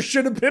doctor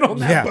should have been on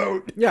that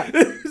boat. Yeah.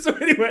 So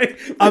anyway,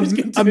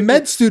 A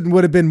med student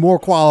would have been more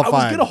I qualified.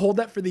 was going to hold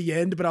that for the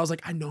end, but I was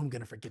like, I know I'm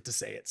going to forget to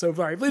say it. So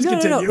sorry, please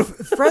continue. No.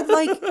 Fred,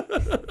 like,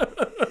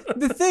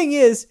 the thing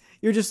is,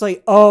 you're just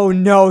like, oh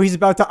no, he's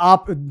about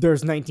to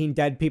there's 19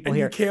 dead people And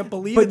here. you can't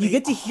believe But it. you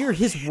get to hear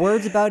his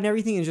words about it and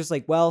everything, and it's just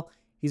like, well,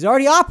 he's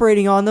already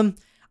operating on them.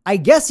 I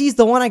guess he's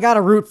the one I got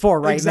to root for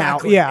right now.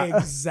 Yeah.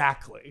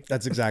 Exactly.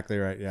 That's exactly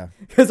right. Yeah.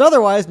 Because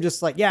otherwise, I'm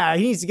just like, yeah,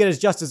 he needs to get his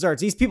just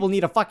desserts. These people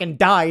need to fucking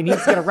die, and he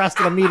needs to get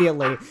arrested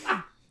immediately.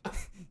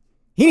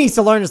 He needs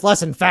to learn his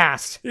lesson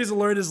fast. He needs to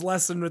learn his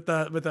lesson with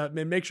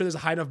and make sure there's a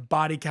high enough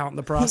body count in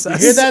the process.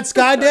 You hear that,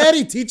 Sky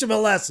Daddy? Teach him a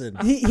lesson.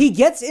 He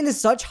gets into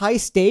such high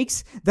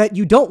stakes that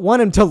you don't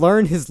want him to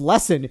learn his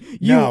lesson.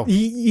 No.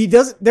 He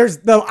doesn't. There's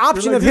the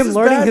option like, of this him is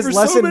learning bad his for so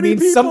lesson many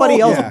means people. somebody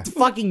else Yeah.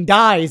 fucking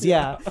dies.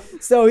 Yeah.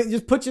 So it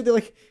just puts you there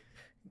like,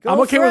 go I'm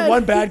okay with Fred.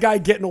 one bad guy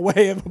getting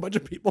away if a bunch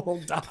of people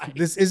will die.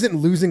 This isn't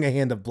losing a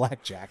hand of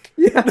blackjack.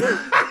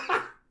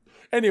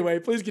 Anyway,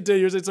 please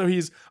continue. So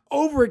he's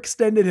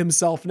overextended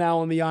himself now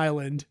on the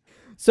island.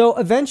 So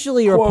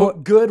eventually,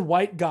 Quote, good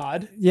white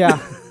god. Yeah.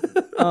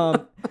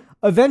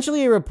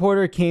 Eventually, a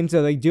reporter came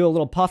to like do a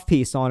little puff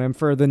piece on him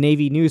for the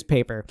Navy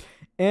newspaper,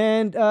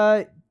 and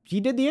he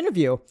did the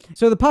interview.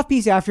 So the puff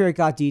piece, after it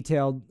got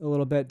detailed a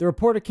little bit, the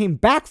reporter came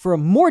back for a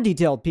more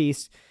detailed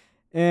piece.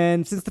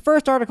 And since the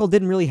first article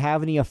didn't really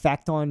have any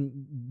effect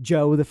on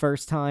Joe the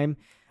first time,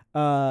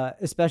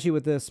 especially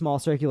with the small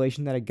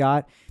circulation that it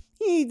got,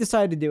 he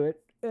decided to do it,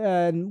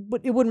 and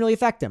it wouldn't really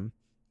affect him.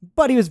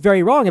 But he was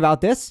very wrong about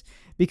this,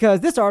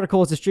 because this article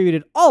was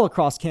distributed all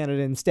across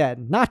Canada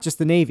instead, not just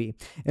the Navy.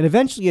 And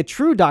eventually a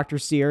true Dr.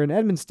 Sear in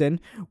Edmundston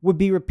would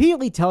be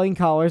repeatedly telling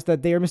callers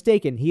that they are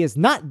mistaken. He is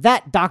not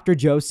that Dr.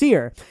 Joe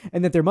Sear,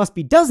 and that there must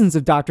be dozens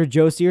of Dr.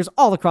 Joe Sears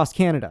all across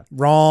Canada.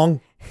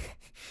 Wrong.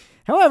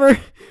 However,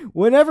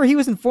 whenever he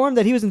was informed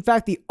that he was in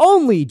fact the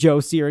only Joe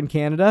Sear in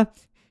Canada,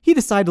 he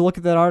decided to look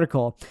at that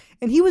article.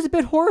 And he was a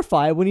bit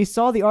horrified when he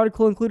saw the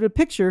article included a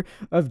picture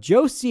of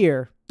Joe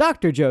Sear,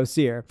 Dr. Joe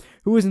Sear,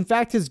 who was in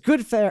fact his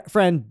good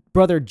friend,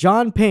 brother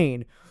John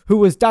Payne, who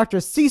was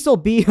Dr. Cecil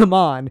B.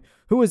 Haman,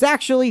 who was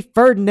actually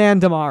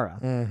Ferdinand Damara.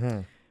 Mm-hmm.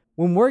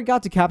 When word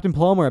got to Captain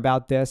Plomer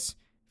about this,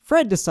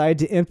 Fred decided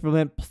to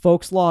implement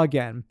folk's law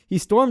again. He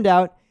stormed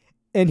out,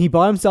 and he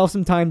bought himself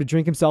some time to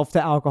drink himself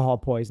to alcohol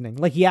poisoning.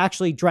 Like, he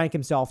actually drank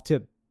himself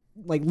to,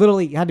 like,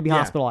 literally had to be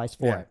hospitalized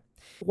for it.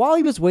 While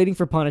he was waiting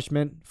for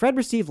punishment, Fred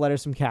received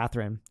letters from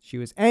Catherine. She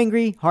was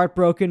angry,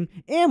 heartbroken,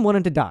 and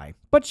wanted to die.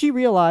 But she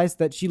realized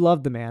that she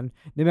loved the man,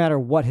 no matter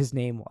what his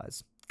name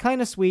was. Kind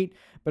of sweet,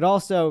 but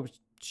also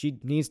she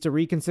needs to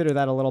reconsider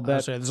that a little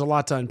bit. There's a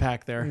lot to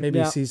unpack there. Maybe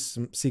Yeah.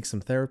 seek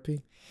some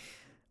therapy.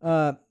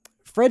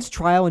 Fred's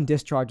trial and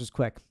discharge was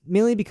quick,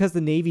 mainly because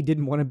the Navy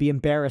didn't want to be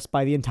embarrassed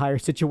by the entire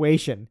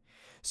situation.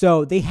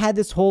 So they had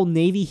this whole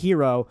Navy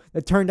hero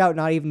that turned out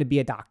not even to be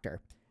a doctor.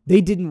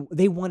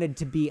 They wanted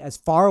to be as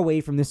far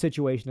away from this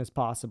situation as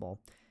possible.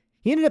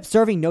 He ended up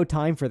serving no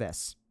time for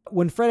this.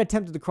 When Fred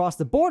attempted to cross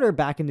the border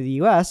back into the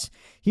U.S.,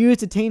 he was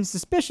detained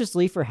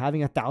suspiciously for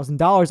having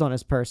 $1,000 on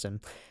his person.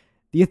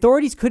 The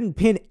authorities couldn't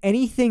pin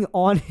anything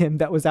on him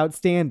that was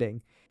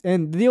outstanding.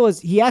 And the deal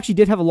is, he actually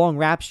did have a long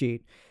rap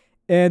sheet.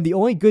 And the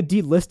only good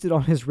deed listed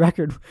on his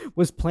record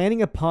was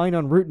planting a pine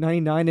on Route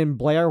 99 in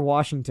Blair,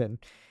 Washington.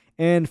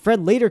 And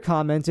Fred later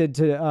commented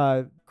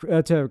to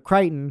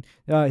Crichton,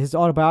 his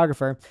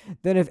autobiographer,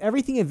 that if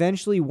everything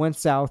eventually went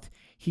south,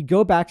 he'd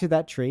go back to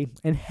that tree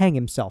and hang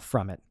himself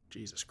from it.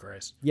 Jesus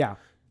Christ. Yeah.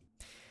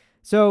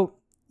 So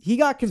he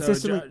got So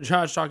consistently.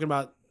 Josh talking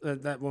about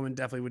that woman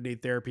definitely would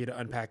need therapy to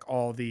unpack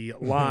all the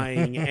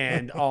lying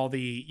and all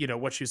the,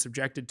 what she was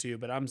subjected to.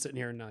 But I'm sitting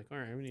here and like, all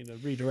right, we need to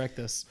redirect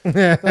this.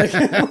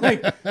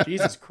 like,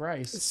 Jesus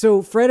Christ.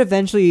 So Fred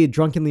eventually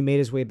drunkenly made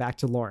his way back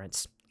to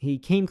Lawrence. He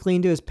came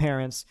clean to his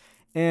parents,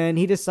 and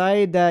he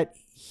decided that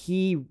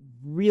he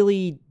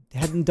really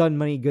hadn't done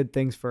many good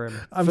things for him.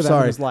 I'm for them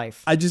sorry. in his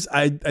life. I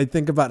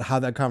think about how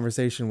that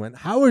conversation went.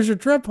 How was your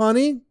trip,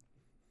 honey?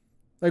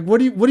 Like, what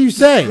do you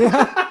say?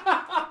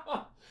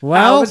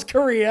 How was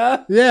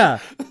Korea? Yeah.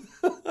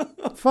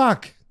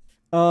 Fuck.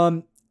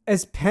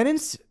 As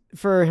penance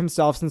for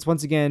himself, since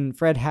once again,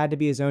 Fred had to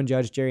be his own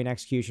judge, jury, and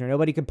executioner.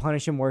 Nobody could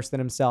punish him worse than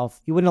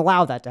himself. He wouldn't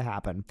allow that to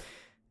happen.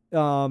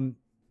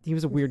 He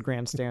was a weird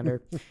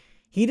grandstander.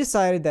 He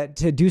decided that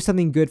to do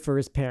something good for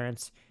his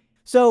parents.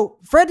 So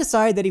Fred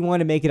decided that he wanted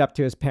to make it up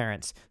to his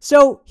parents.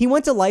 So he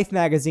went to Life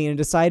magazine and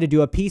decided to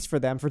do a piece for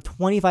them for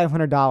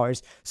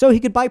 $2,500 so he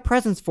could buy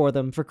presents for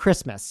them for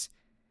Christmas.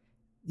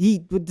 He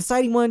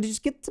decided he wanted to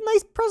just get some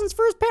nice presents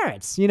for his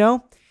parents,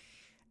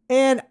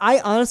 And I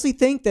honestly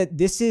think that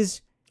this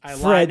is I lied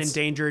and Fred's.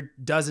 endangered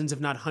dozens, if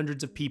not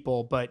hundreds of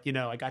people, but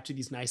I got you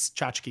these nice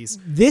tchotchkes.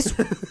 This,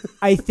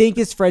 I think,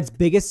 is Fred's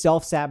biggest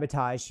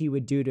self-sabotage he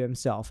would do to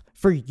himself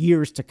for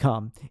years to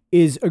come,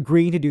 is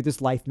agreeing to do this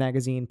Life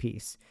magazine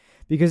piece.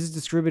 Because it's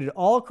distributed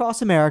all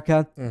across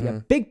America. You have a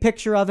big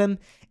picture of him,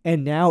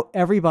 and now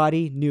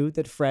everybody knew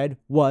that Fred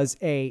was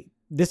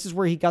this is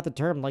where he got the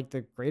term, like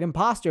the great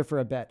imposter for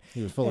a bit.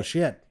 He was full of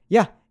shit.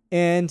 Yeah,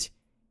 and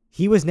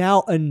he was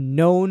now a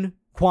known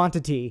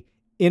quantity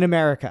in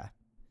America.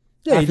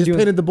 Yeah, he just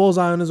painted the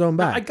bullseye on his own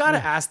back. I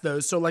gotta ask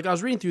those. So I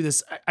was reading through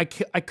this, I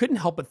couldn't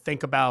help but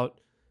think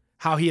about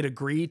how he had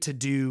agreed to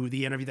do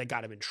the interview that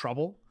got him in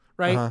trouble,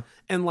 right? Uh-huh.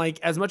 And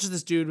as much as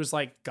this dude was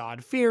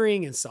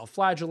God-fearing and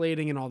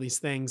self-flagellating and all these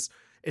things,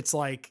 it's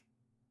like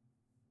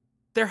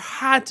there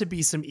had to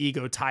be some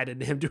ego tied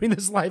into him doing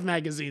this Life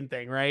magazine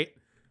thing, right?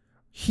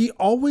 He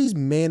always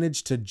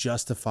managed to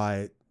justify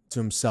it to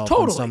himself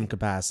in some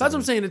capacity. That's what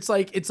I'm saying.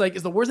 It's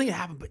the worst thing that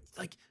happened, but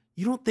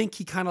you don't think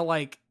he kind of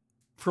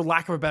for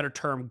lack of a better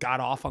term, got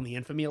off on the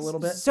infamy a little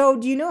bit? So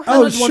do you know how? I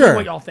was wondering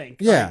what y'all think.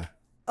 Yeah.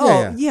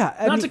 Yeah.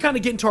 Not to kind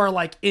of get into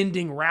our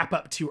ending wrap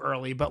up too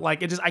early, but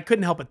I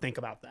couldn't help but think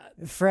about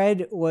that.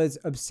 Fred was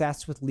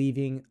obsessed with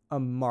leaving a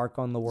mark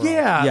on the world.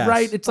 Yeah, Yes.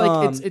 right. It's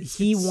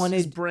wanted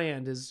his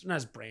brand is not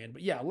his brand,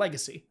 but yeah,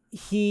 legacy.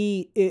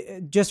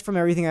 Just from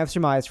everything I've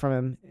surmised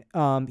from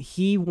him,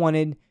 he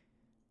wanted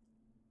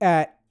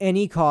at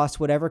any cost,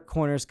 whatever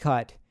corners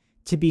cut,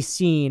 to be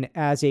seen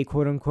as a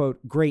quote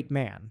unquote great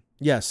man.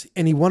 Yes,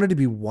 and he wanted to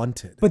be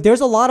wanted. But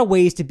there's a lot of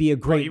ways to be a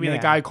great man. You mean the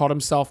guy who called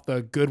himself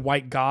the good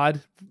white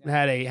god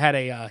had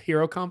a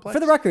hero complex?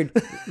 For the record,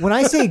 when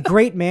I say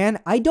great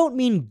man, I don't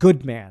mean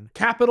good man.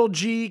 Capital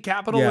G,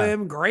 capital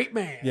M, great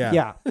man.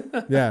 Yeah.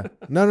 Yeah.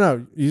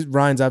 No.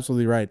 Ryan's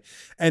absolutely right.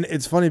 And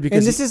it's funny because...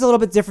 And this is a little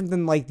bit different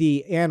than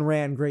the Ayn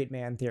Rand great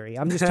man theory.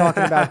 I'm just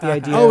talking about the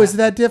idea. Oh, is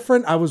that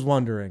different? I was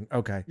wondering.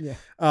 Okay. Yeah.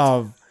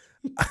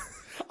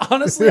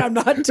 Honestly, I'm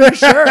not too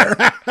sure.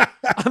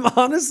 I'm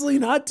honestly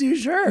not too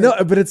sure. No,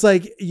 but it's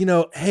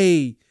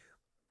hey,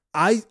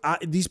 I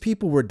these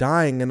people were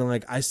dying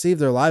and I saved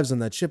their lives on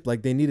that ship.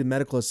 They needed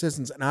medical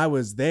assistance and I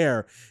was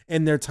there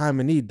in their time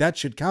of need. That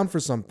should count for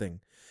something.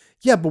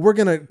 Yeah, but we're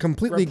going to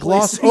completely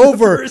gloss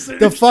over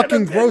the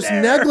fucking gross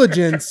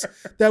negligence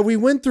that we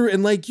went through.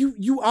 And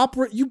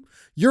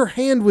your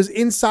hand was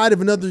inside of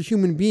another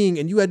human being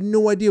and you had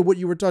no idea what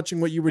you were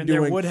touching, what you were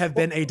doing. There would have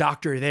been a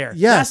doctor there.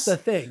 Yes.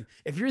 That's the thing.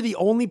 If you're the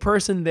only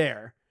person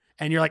there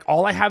and you're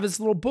all I have is this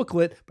little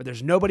booklet, but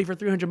there's nobody for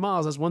 300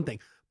 miles, that's one thing.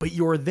 But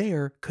you're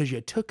there because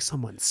you took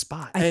someone's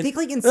spot. I think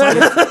inside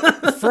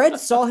of Fred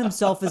saw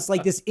himself as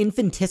this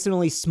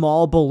infinitesimally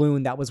small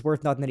balloon that was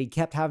worth nothing that he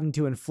kept having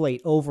to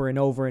inflate over and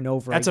over and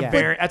over again.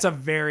 That's a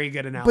very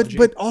good analogy.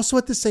 But also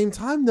at the same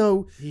time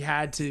though, he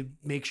had to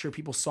make sure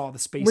people saw the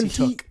space he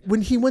took.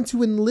 When he went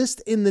to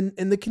enlist in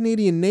the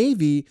Canadian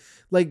Navy,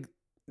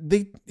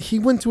 he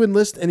went to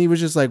enlist and he was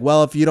just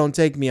well, if you don't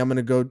take me, I'm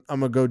gonna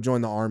go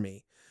join the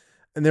army.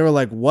 And they were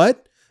like,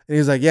 what? And he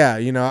was like, yeah,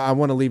 I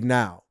want to leave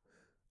now.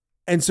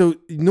 And so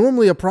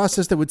normally a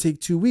process that would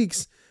take 2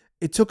 weeks,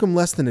 it took him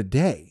less than a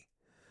day.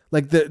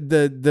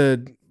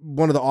 The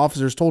one of the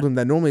officers told him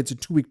that normally it's a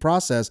 2-week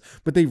process,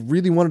 but they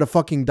really wanted a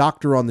fucking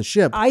doctor on the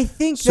ship. I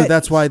think so.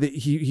 That's why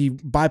he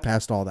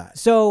bypassed all that.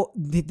 So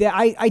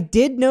I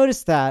did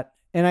notice that,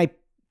 and I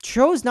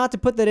chose not to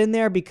put that in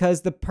there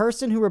because the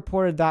person who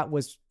reported that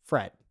was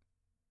Fred.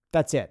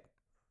 That's it.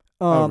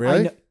 Oh,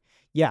 really?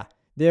 Yeah.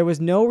 There was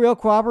no real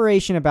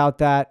corroboration about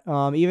that.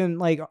 Even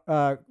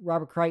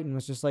Robert Crichton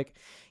was just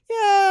yeah,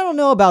 I don't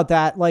know about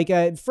that.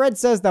 Fred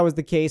says that was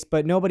the case,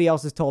 but nobody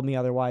else has told me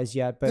otherwise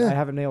yet. But I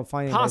haven't been able to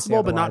find anything.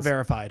 Possible, but not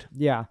verified.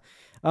 Yeah.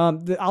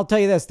 I'll tell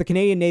you this: the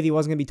Canadian Navy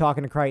wasn't going to be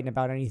talking to Crichton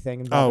about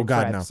anything. Oh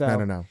God, Fred, no,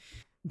 so. no.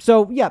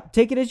 So yeah,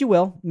 take it as you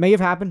will. May have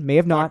happened, may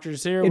have not. Dr.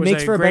 Sear It was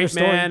makes a for a better great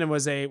story. man and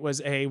was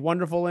a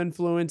wonderful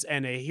influence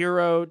and a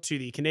hero to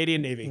the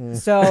Canadian Navy.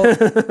 So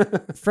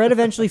Fred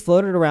eventually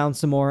floated around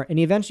some more, and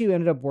he eventually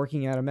ended up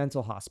working at a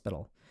mental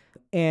hospital.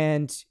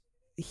 And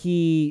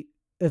he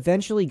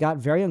eventually got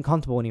very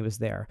uncomfortable when he was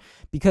there,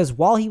 because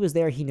while he was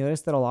there, he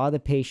noticed that a lot of the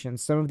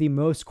patients, some of the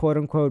most quote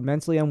unquote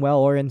mentally unwell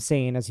or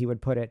insane, as he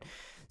would put it,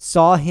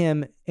 saw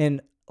him and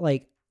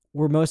like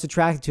were most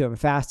attracted to him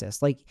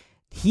fastest. Like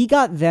he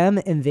got them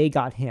and they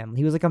got him.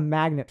 He was like a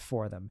magnet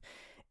for them.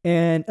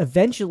 And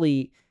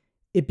eventually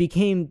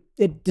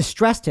it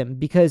distressed him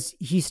because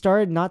he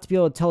started not to be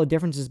able to tell the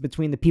differences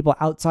between the people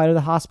outside of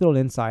the hospital and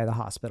inside of the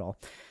hospital.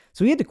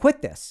 So he had to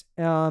quit this.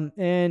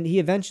 And he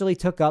eventually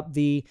took up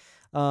the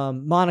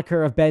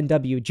moniker of Ben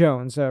W.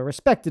 Jones, a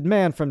respected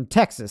man from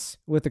Texas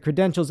with the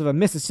credentials of a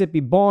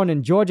Mississippi-born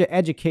and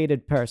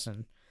Georgia-educated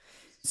person.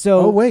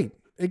 So, Oh, wait.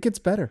 It gets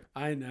better.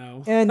 I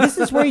know. and this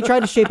is where he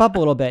tried to shape up a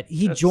little bit.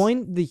 He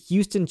joined the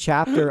Houston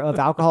chapter of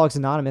Alcoholics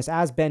Anonymous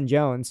as Ben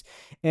Jones,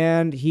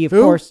 and he, of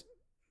Who? course,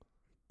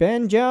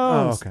 Ben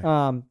Jones.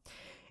 Oh, okay.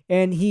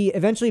 And he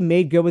eventually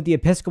made good with the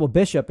Episcopal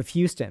Bishop of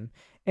Houston,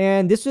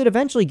 and this would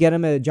eventually get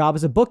him a job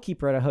as a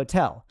bookkeeper at a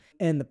hotel.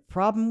 And the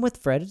problem with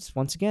Fred is,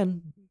 once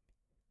again,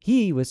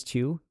 he was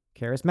too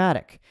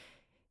charismatic.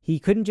 He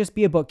couldn't just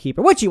be a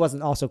bookkeeper, which he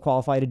wasn't also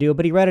qualified to do,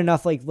 but he read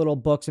enough like little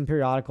books and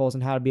periodicals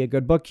on how to be a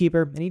good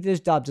bookkeeper, and he did his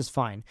job just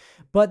fine.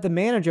 But the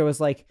manager was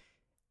like,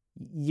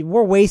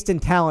 we're wasting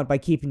talent by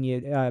keeping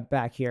you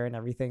back here and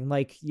everything.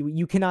 Like,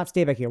 you cannot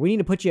stay back here. We need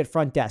to put you at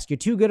front desk. You're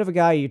too good of a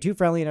guy. You're too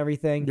friendly and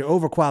everything. You're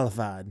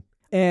overqualified.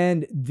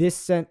 And this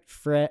sent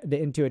Fred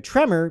into a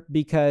tremor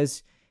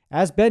because,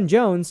 as Ben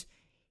Jones,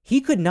 he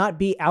could not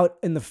be out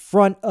in the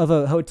front of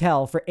a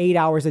hotel for 8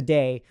 hours a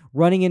day,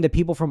 running into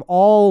people from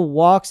all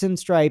walks and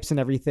stripes and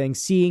everything,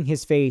 seeing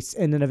his face,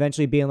 and then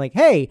eventually being like,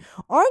 hey,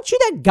 aren't you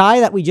that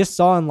guy that we just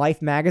saw in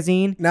Life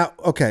magazine? Now,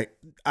 okay,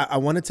 I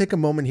want to take a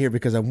moment here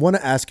because I want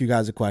to ask you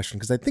guys a question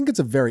because I think it's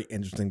a very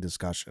interesting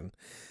discussion.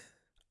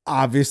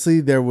 Obviously,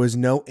 there was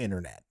no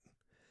internet.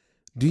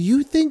 Do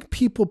you think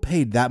people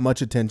paid that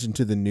much attention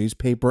to the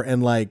newspaper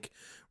and like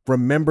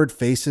remembered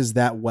faces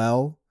that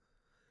well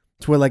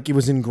to where like it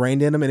was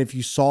ingrained in them? And if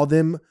you saw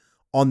them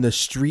on the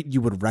street,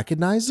 you would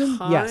recognize them?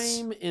 Yes.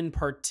 Time in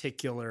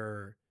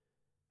particular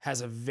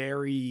has a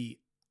very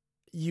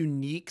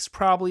unique's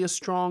probably a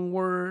strong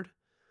word,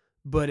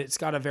 but it's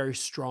got a very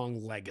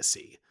strong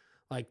legacy.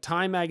 Like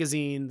Time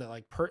magazine,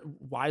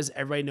 why does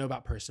everybody know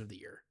about Person of the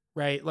Year?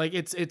 Right? Like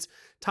it's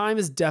Time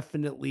is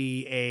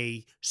definitely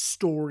a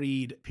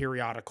storied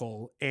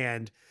periodical,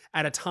 and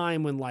at a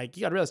time when like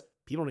you gotta realize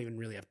people don't even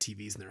really have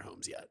TVs in their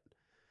homes yet.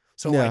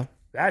 So Yeah. like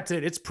that's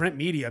it. It's print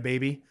media,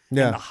 baby.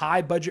 Yeah. And the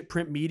high budget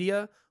print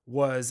media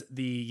was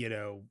the,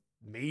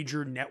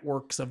 major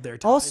networks of their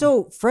time.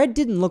 Also, Fred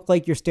didn't look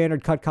like your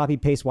standard cut, copy,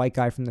 paste white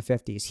guy from the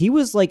 50s. He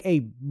was like a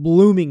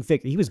blooming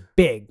figure. He was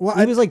big. Well,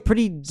 he was like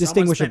pretty Someone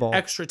distinguishable.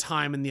 spent extra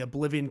time in the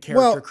Oblivion character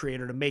Well-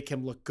 creator to make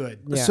him look good.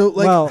 Yeah. So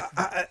like Well-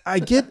 I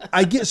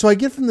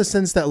get from the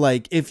sense that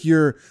like if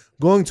you're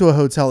going to a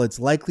hotel, it's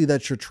likely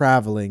that you're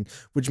traveling,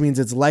 which means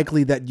it's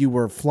likely that you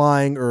were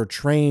flying or a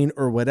train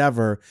or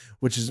whatever,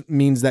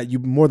 means that you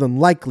more than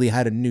likely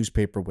had a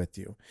newspaper with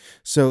you.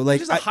 So like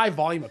There's a high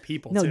volume of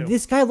people No, too.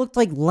 this guy looked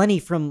like Lenny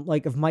from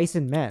like of Mice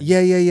and Men.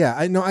 yeah.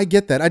 I know, I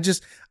get that. I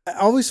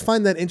always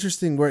find that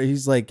interesting where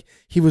he's like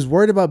he was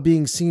worried about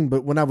being seen,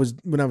 but when I was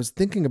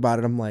thinking about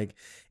it, I'm like,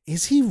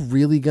 is he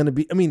really gonna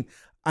be? I mean,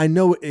 I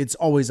know it's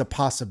always a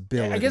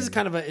possibility. I guess it's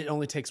kind of it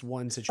only takes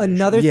one situation.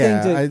 Another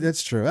yeah, thing to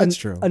that's true. That's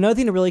true. Another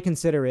thing to really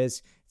consider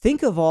is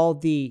think of all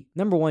the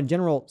number one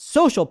general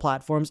social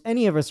platforms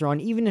any of us are on,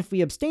 even if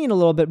we abstain a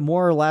little bit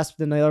more or less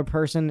than the other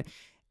person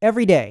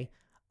every day.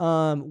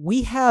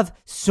 We have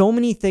so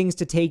many things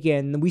to take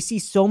in. We see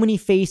so many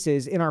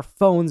faces in our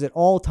phones at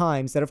all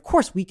times that, of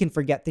course, we can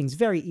forget things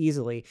very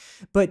easily.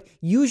 But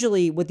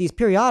usually with these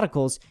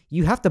periodicals,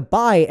 you have to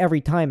buy every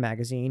Time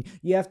magazine.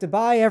 You have to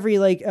buy every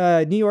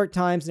New York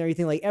Times and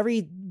everything. Like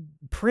every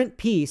print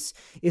piece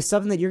is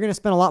something that you're going to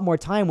spend a lot more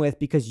time with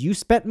because you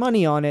spent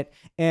money on it.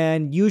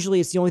 And usually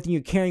it's the only thing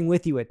you're carrying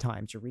with you at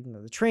times. You're reading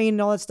on the train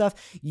and all that stuff.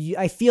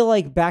 I feel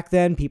like back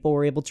then people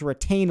were able to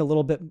retain a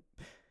little bit.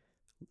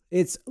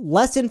 It's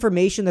less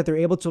information that they're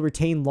able to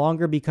retain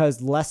longer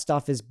because less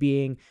stuff is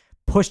being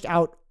pushed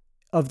out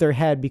of their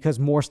head because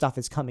more stuff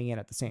is coming in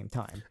at the same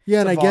time.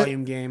 Yeah, It's and a I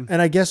volume game.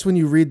 And I guess when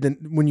you read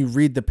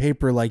the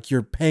paper, like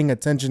you're paying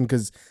attention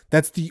because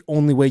that's the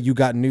only way you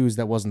got news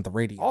that wasn't the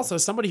radio. Also,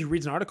 somebody who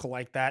reads an article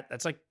like that,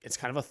 that's like it's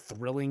kind of a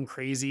thrilling,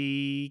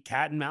 crazy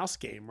cat and mouse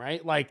game,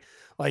 right? Like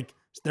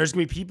there's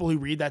gonna be people who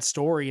read that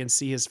story and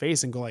see his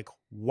face and go like,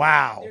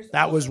 "Wow,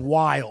 that was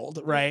wild,"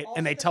 right?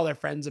 And they tell their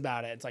friends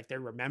about it. It's like they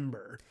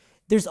remember.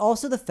 There's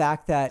also the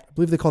fact that I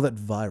believe they call that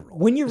viral.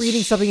 when you're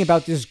reading something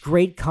about this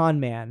great con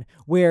man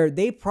where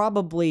they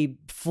probably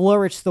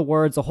flourished the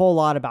words a whole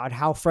lot about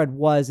how Fred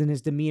was and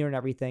his demeanor and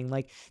everything.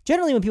 Like,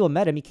 generally when people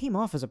met him, he came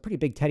off as a pretty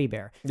big teddy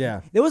bear.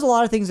 Yeah. There was a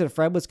lot of things that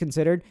Fred was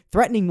considered.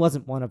 Threatening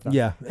wasn't one of them.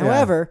 Yeah.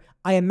 However,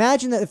 I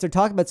imagine that if they're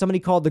talking about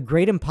somebody called the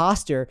Great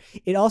Imposter,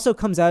 it also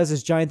comes out as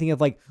this giant thing of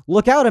like,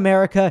 look out,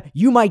 America,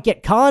 you might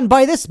get conned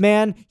by this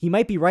man. He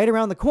might be right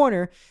around the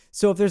corner.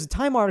 So if there's a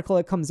Time article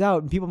that comes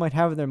out and people might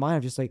have in their mind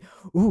of just like,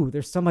 ooh,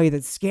 there's somebody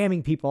that's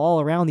scamming people all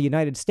around the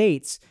United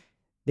States,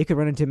 they could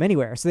run into him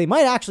anywhere. So they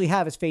might actually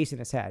have his face in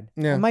his head.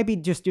 Yeah. I might be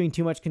just doing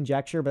too much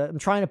conjecture, but I'm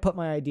trying to put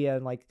my idea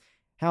in like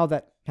how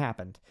that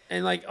happened.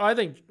 And like, I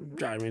mean,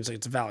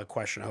 it's a valid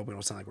question. I hope we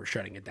don't sound like we're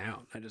shutting it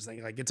down. I just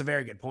think like it's a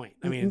very good point.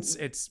 I mean,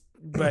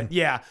 but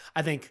yeah,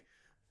 I think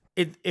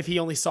if he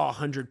only saw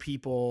 100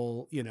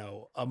 people,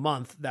 a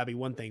month, that'd be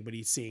one thing. But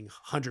he's seeing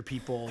 100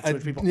 people,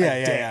 200 people a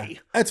day. Yeah.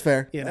 That's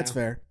fair. You That's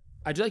know? fair.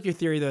 I do like your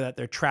theory though that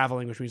they're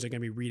traveling, which means they're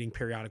going to be reading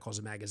periodicals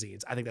and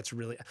magazines. I think that's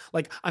really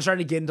like I'm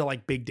starting to get into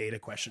like big data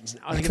questions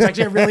now. I think it's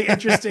actually a really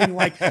interesting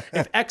like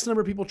if X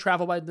number of people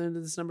travel by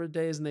this number of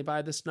days and they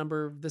buy this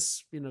number,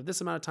 this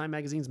amount of time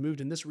magazines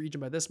moved in this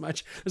region by this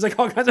much. There's like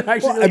all kinds of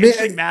actually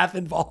interesting math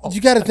involved.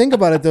 You got to think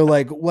about it though,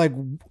 like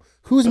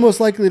who's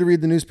most likely to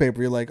read the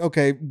newspaper? You're like,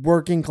 okay,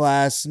 working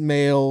class,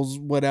 males,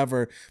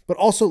 whatever, but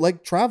also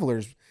like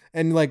travelers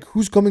and like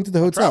who's coming to the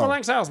hotel?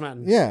 Traveling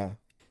salesman. Yeah.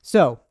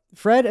 So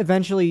Fred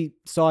eventually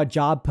saw a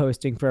job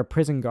posting for a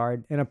prison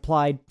guard and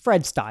applied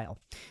Fred style,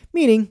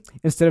 meaning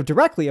instead of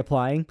directly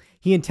applying,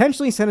 he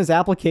intentionally sent his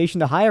application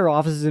to higher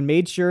offices and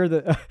made sure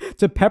that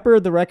to pepper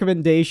the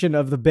recommendation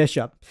of the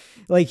bishop.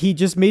 Like he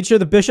just made sure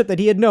the bishop that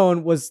he had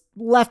known was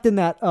left in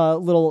that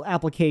little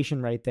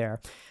application right there.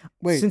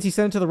 Wait. Since he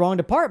sent it to the wrong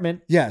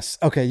department. Yes.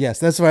 Okay. Yes.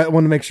 That's why I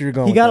want to make sure you're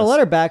going. He with got a this.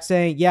 letter back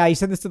saying, yeah, he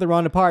sent this to the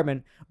wrong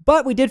department,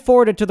 but we did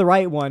forward it to the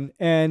right one.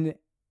 And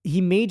he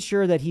made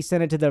sure that he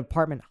sent it to the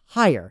department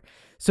higher.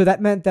 So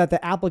that meant that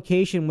the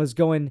application was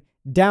going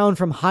down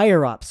from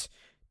higher ups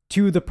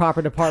to the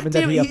proper department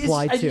that he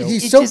applied to.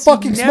 He's so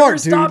fucking smart,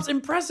 dude. Stops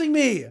impressing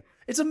me.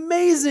 It's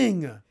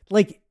amazing.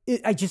 Like, you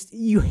just like,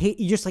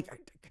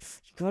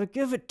 you gotta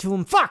give it to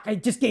him. Fuck, I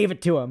just gave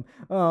it to him.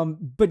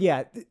 But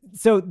yeah,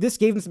 so this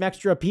gave him some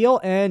extra appeal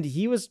and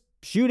he was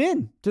shooed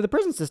in to the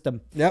prison system.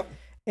 Yep.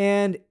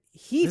 And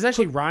this is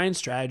actually Ryan's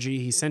strategy.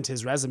 He sent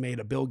his resume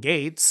to Bill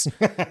Gates,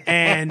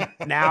 and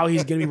now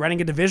he's going to be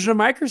running a division of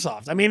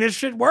Microsoft. I mean, this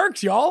shit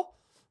works, y'all.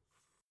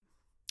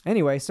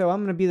 Anyway, so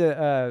I'm going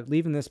to be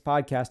leaving this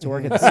podcast to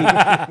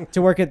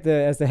work at the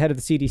as the head of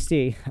the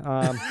CDC.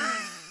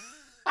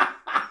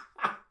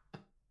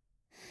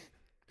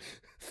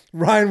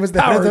 Ryan was the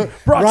Powered, head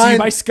of brought to you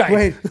by Skype.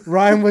 Wait,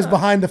 Ryan was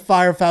behind the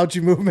Fire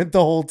Fauci movement the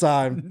whole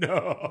time.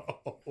 No,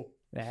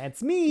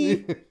 That's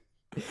me.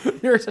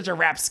 You're such a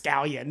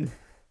rapscallion.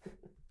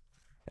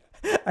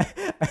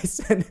 I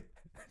sent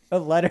a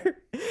letter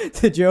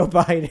to Joe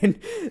Biden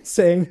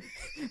saying,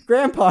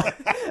 Grandpa,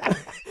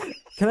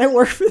 can I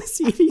work for the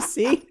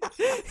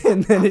CDC?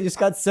 And then it just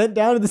got sent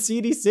down to the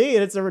CDC,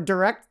 and it's a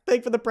direct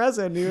thing for the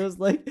president. He was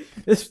like,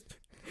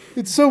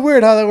 it's so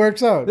weird how that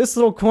works out. This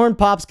little corn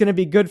pop's going to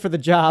be good for the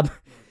job.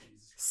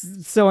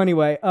 So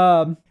anyway,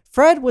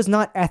 Fred was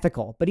not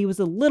ethical, but he was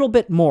a little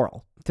bit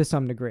moral to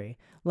some degree.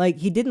 Like,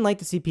 he didn't like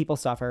to see people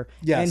suffer,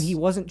 and he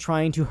wasn't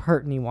trying to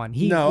hurt anyone.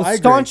 He was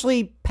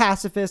staunchly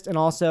pacifist, and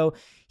also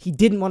he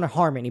didn't want to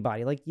harm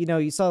anybody. Like,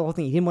 you saw the whole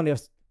thing. He didn't want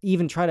to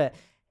even try to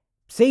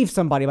save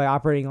somebody by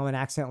operating on them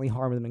and accidentally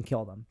harm them and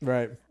kill them.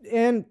 Right.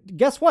 And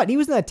guess what? He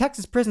was in the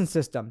Texas prison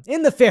system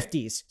in the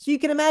 50s. So you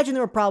can imagine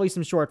there were probably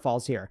some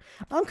shortfalls here.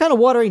 I'm kind of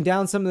watering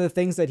down some of the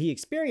things that he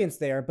experienced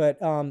there, but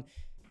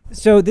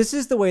so this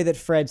is the way that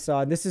Fred saw,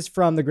 and this is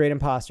from The Great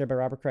Imposter by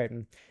Robert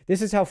Crichton.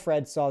 This is how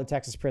Fred saw the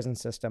Texas prison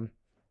system.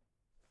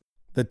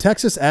 The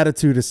Texas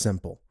attitude is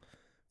simple.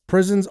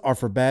 Prisons are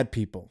for bad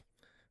people.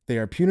 They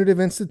are punitive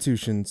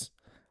institutions,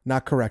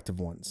 not corrective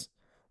ones.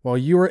 While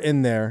you are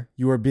in there,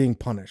 you are being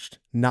punished,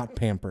 not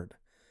pampered.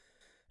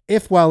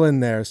 If while in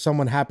there,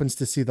 someone happens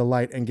to see the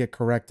light and get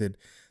corrected,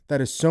 that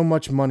is so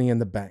much money in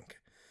the bank.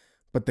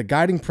 But the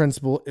guiding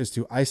principle is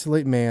to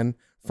isolate man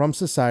from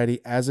society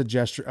as a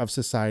gesture of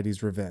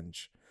society's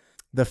revenge.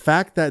 The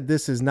fact that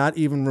this is not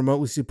even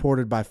remotely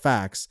supported by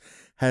facts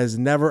has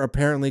never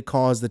apparently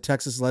caused the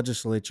Texas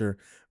legislature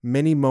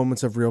many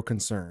moments of real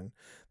concern.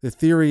 The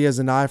theory is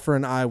an eye for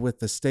an eye, with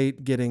the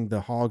state getting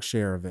the hog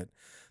share of it.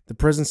 The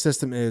prison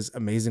system is,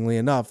 amazingly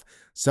enough,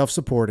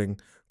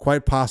 self-supporting,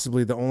 quite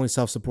possibly the only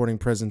self-supporting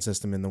prison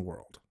system in the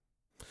world.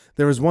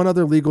 There is one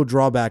other legal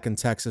drawback in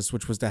Texas,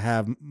 which was to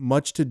have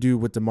much to do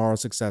with the moral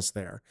success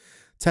there.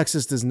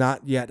 Texas does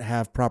not yet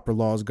have proper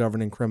laws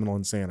governing criminal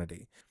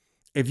insanity.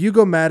 If you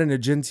go mad in a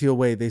genteel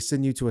way, they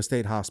send you to a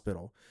state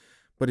hospital.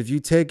 But if you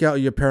take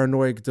out your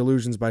paranoid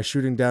delusions by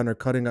shooting down or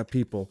cutting up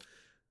people,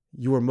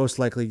 you are most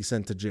likely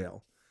sent to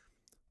jail.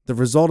 The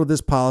result of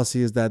this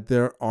policy is that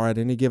there are at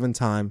any given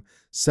time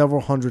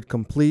several hundred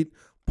complete,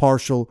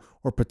 partial,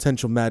 or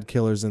potential mad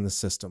killers in the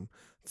system,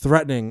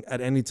 threatening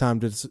at any time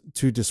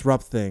to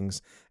disrupt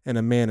things in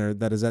a manner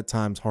that is at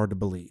times hard to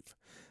believe.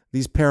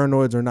 These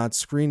paranoids are not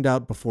screened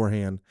out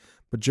beforehand,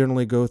 but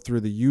generally go through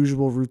the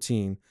usual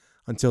routine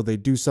until they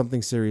do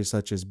something serious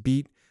such as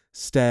beat,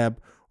 stab,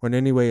 or in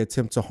any way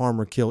attempt to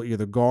harm or kill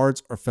either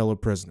guards or fellow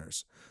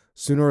prisoners.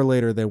 Sooner or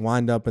later, they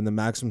wind up in the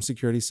maximum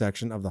security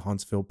section of the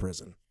Huntsville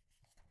prison.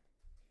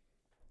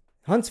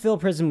 Huntsville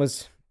prison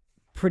was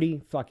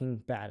pretty fucking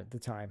bad at the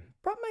time.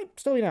 Probably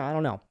still now, I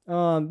don't know.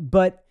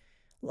 But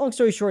long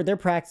story short, their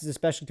practices,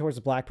 especially towards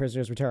the black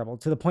prisoners, were terrible,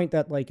 to the point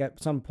that like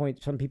at some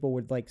point, some people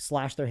would like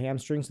slash their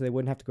hamstrings so they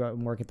wouldn't have to go out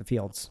and work at the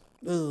fields.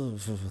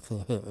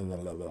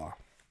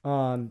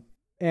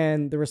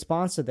 And the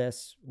response to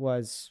this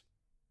was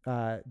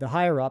the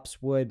higher ups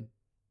would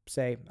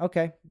say,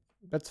 okay,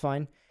 that's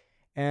fine.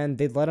 And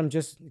they'd let them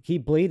just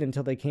keep bleeding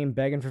until they came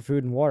begging for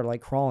food and water,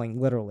 like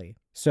crawling, literally.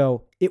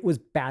 So it was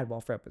bad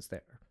while Fred was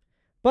there.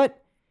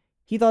 But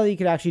he thought he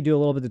could actually do a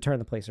little bit to turn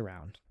the place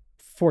around,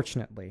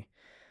 fortunately.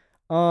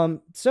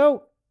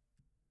 So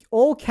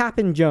old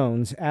Captain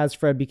Jones, as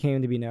Fred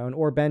became to be known,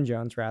 or Ben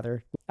Jones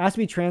rather, asked to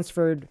be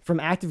transferred from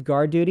active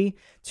guard duty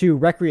to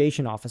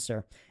recreation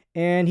officer.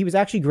 And he was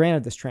actually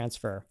granted this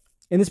transfer.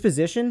 In this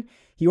position,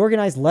 he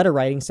organized letter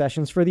writing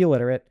sessions for the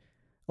illiterate,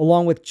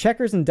 along with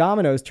checkers and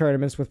dominoes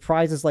tournaments with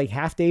prizes like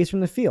half days from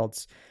the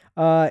fields.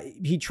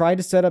 He tried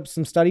to set up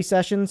some study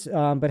sessions,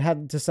 but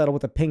had to settle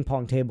with a ping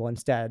pong table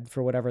instead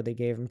for whatever they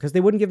gave him, because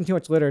they wouldn't give him too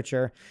much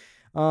literature.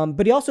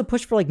 But he also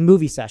pushed for like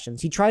movie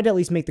sessions. He tried to at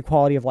least make the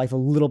quality of life a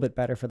little bit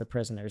better for the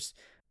prisoners.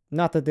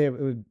 Not that it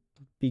would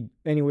be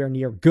anywhere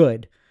near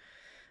good.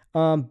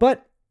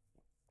 But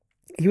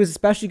he was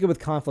especially good with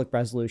conflict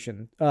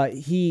resolution.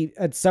 He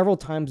at several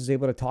times was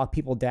able to talk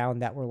people down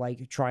that were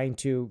like trying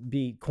to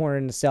be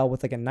cornered in a cell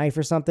with like a knife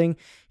or something.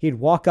 He'd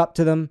walk up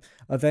to them,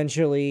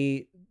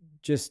 eventually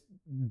just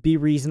be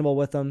reasonable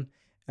with them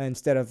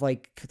instead of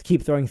like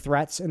keep throwing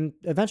threats, and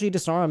eventually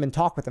disarm them and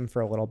talk with them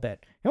for a little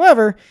bit.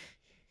 However,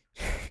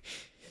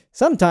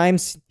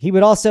 sometimes he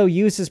would also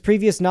use his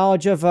previous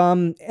knowledge of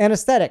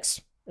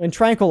anesthetics and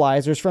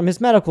tranquilizers from his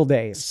medical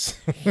days.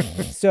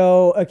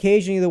 So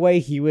occasionally the way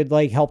he would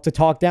like help to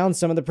talk down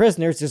some of the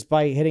prisoners just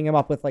by hitting them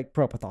up with like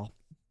propofol.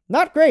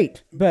 Not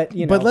great, but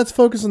you know. But let's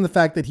focus on the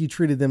fact that he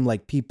treated them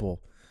like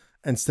people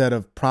instead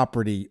of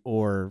property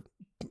or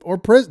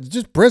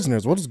just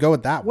prisoners. We'll just go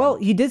with that one. Well,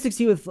 he did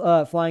succeed with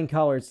flying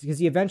colors because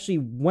he eventually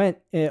went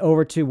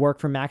over to work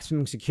for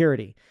maximum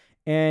security,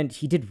 and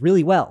he did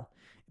really well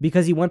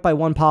because he went by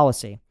one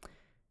policy.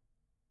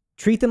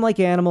 Treat them like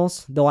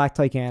animals, they'll act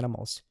like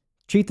animals.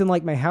 Treat them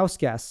like my house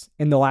guests,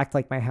 and they'll act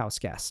like my house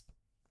guests.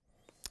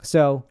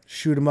 So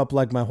shoot them up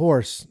like my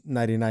horse,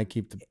 nighty-night,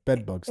 keep the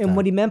bed bugs down. And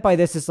what he meant by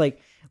this is like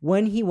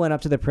when he went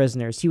up to the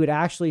prisoners, he would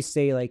actually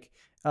say like,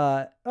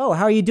 oh,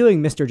 how are you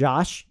doing, Mr.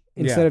 Josh?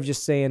 Instead of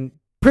just saying,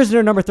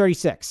 prisoner number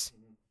 36.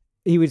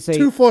 He would say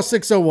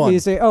 24601. He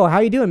would say, oh, how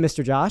you doing,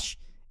 Mr. Josh?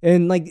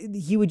 And like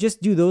he would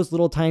just do those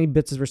little tiny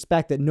bits of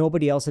respect that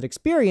nobody else had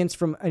experienced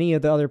from any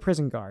of the other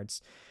prison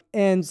guards.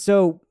 And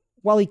so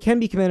while he can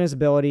be commended his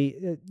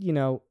ability,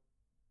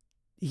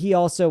 he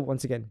also,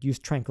 once again,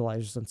 used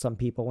tranquilizers on some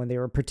people when they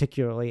were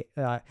particularly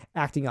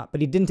acting up.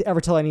 But he didn't ever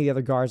tell any of the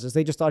other guards this.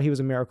 They just thought he was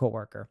a miracle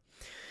worker.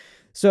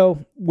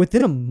 So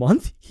within a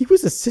month, he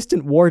was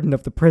assistant warden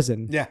of the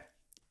prison. Yeah.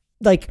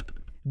 Like,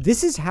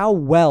 this is how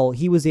well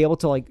he was able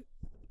to like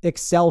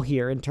excel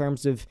here in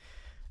terms of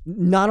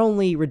not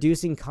only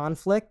reducing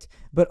conflict,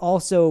 but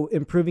also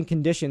improving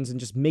conditions and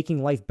just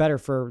making life better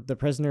for the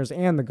prisoners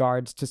and the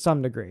guards to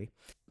some degree.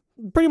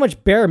 Pretty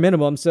much bare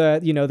minimum. So,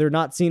 they're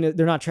not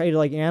treated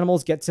like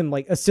animals, gets him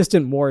like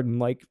assistant warden.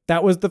 Like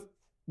that was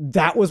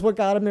what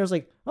got him there. Was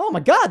like, oh my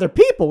God, they're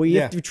people.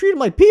 If you treat them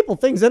like people,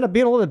 things end up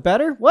being a little bit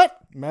better. What?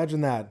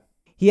 Imagine that.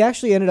 He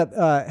actually ended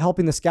up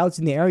helping the scouts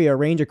in the area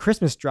arrange a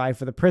Christmas drive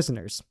for the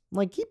prisoners.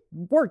 Like he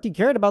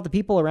cared about the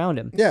people around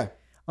him. Yeah.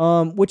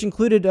 Which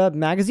included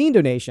magazine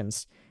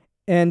donations.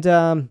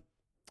 And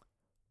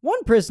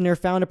one prisoner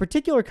found a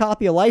particular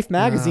copy of Life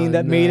magazine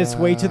that made its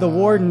way to the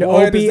warden,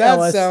 Boy, O.B. does that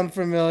Ellis. sound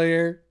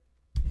familiar?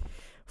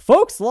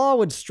 Folks' law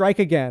would strike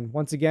again.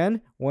 Once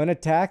again, when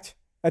attacked,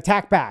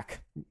 attack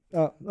back.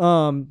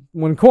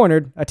 When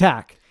cornered,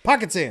 attack.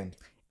 Pocket sand.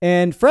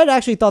 And Fred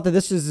actually thought that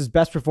this was his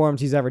best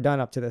performance he's ever done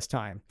up to this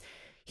time.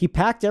 He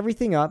packed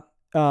everything up.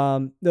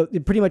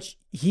 Pretty much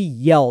he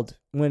yelled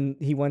when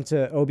he went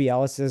to O.B.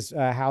 Ellis's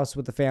house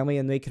with the family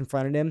and they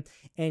confronted him.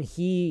 And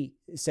he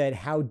said,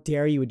 how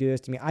dare you would do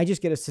this to me? I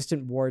just get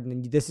assistant warden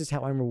and this is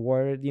how I'm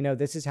rewarded.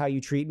 This is how you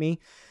treat me.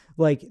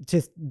 Like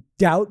to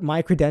doubt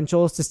my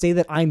credentials, to say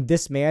that I'm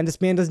this man.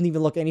 This man doesn't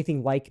even look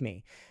anything like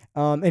me.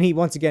 And he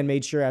once again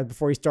made sure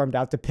before he stormed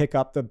out to pick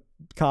up the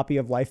copy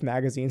of Life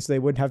magazine so they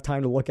wouldn't have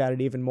time to look at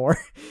it even more.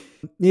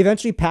 He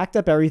eventually packed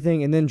up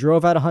everything and then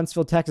drove out of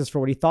Huntsville, Texas for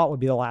what he thought would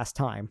be the last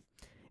time.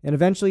 And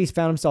eventually he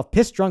found himself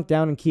pissed drunk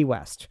down in Key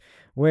West,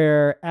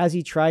 where as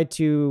he tried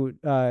to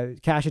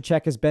cash a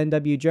check as Ben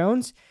W.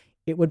 Jones,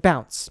 it would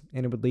bounce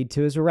and it would lead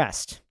to his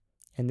arrest.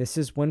 And this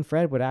is when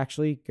Fred would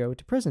actually go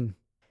to prison.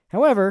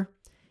 However,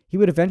 he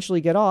would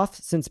eventually get off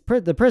since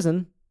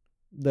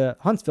the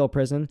Huntsville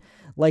prison,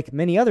 like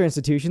many other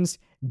institutions,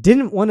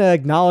 didn't want to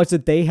acknowledge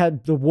that they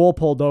had the wool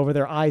pulled over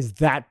their eyes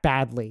that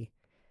badly.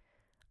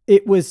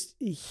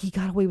 he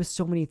got away with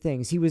so many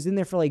things. He was in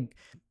there for like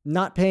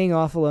not paying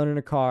off a loan in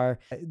a car,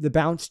 the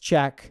bounce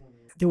check.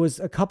 There was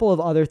a couple of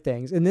other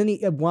things. And then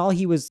while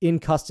he was in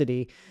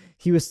custody,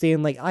 he was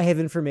saying like, I have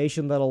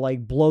information that'll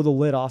like blow the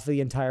lid off of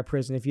the entire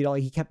prison. If you don't,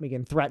 he kept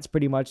making threats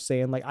pretty much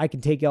saying like, I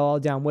can take it all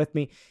down with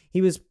me.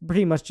 He was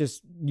pretty much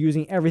just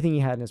using everything he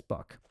had in his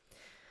book.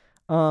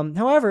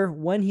 However,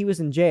 when he was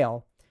in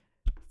jail,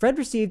 Fred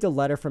received a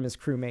letter from his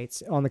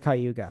crewmates on the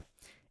Cayuga.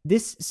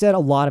 This said a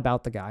lot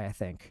about the guy, I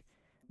think.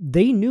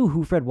 They knew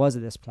who Fred was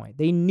at this point.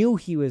 They knew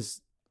he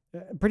was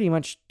pretty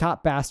much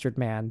top bastard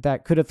man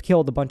that could have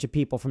killed a bunch of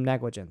people from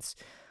negligence.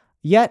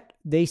 Yet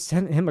they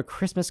sent him a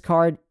Christmas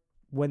card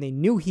when they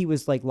knew he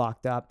was like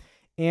locked up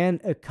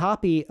and a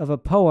copy of a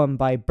poem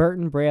by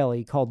Burton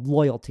Braley called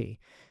Loyalty.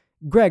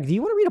 Greg, do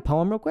you want to read a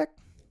poem real quick?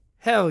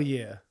 Hell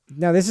yeah.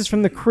 Now, this is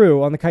from the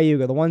crew on the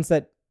Cayuga, the ones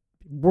that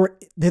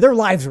their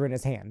lives were in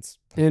his hands.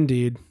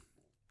 Indeed.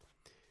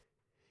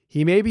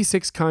 He may be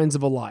 6 kinds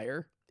of a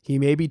liar. He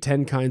may be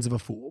 10 kinds of a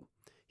fool.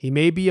 He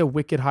may be a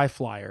wicked high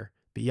flyer,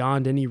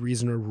 beyond any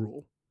reason or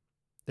rule.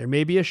 There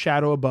may be a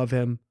shadow above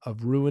him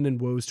of ruin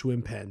and woes to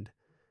impend,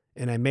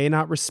 and I may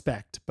not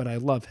respect, but I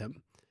love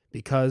him,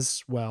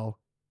 because, well,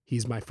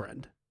 he's my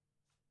friend.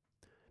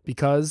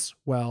 Because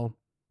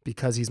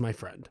he's my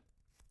friend.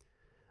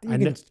 You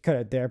can cut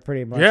it there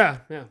pretty much. Yeah.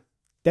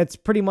 That's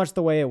pretty much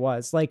the way it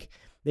was. Like,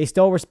 they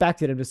still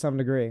respected him to some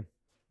degree.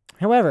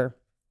 However,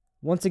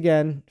 once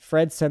again,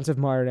 Fred's sense of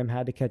martyrdom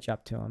had to catch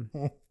up to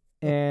him.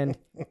 And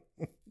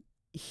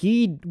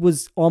he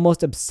was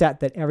almost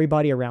upset that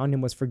everybody around him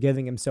was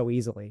forgiving him so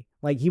easily.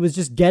 Like, he was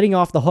just getting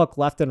off the hook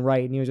left and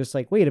right. And he was just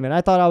like, wait a minute,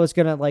 I thought I was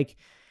going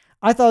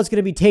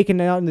to be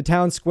taken out in the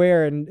town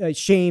square and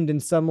shamed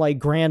in some like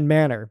grand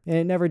manner. And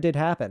it never did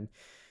happen.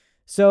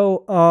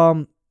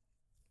 So,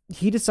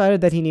 he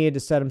decided that he needed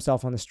to set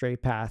himself on the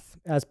straight path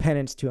as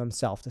penance to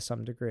himself to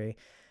some degree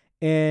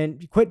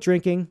and quit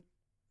drinking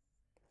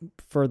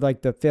for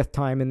like the 5th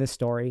time in this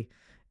story.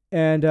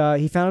 And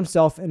he found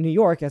himself in New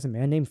York as a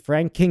man named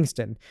Frank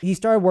Kingston. He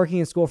started working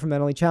in school for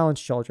mentally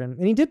challenged children,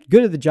 and he did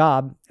good at the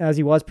job, as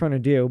he was prone to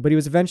do, but he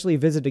was eventually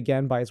visited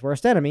again by his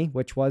worst enemy,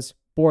 which was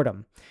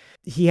boredom.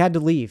 He had to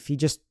leave.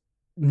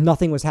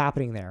 Nothing was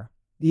happening there.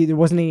 There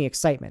wasn't any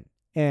excitement.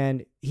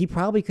 And he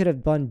probably could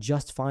have done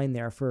just fine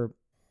there for...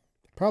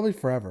 Probably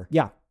forever.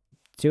 Yeah,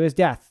 to his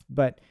death,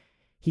 but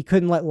he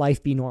couldn't let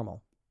life be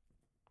normal.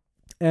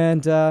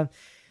 And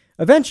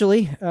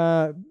eventually,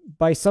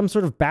 by some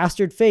sort of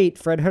bastard fate,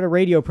 Fred heard a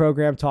radio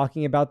program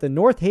talking about the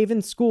North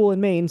Haven School in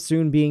Maine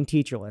soon being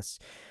teacherless.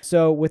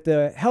 So with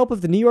the help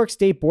of the New York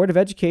State Board of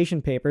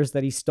Education papers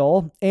that he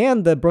stole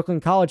and the Brooklyn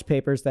College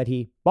papers that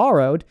he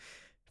borrowed,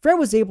 Fred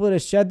was able to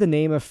shed the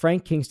name of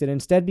Frank Kingston and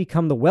instead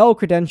become the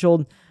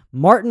well-credentialed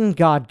Martin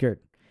Godgert.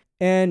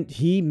 And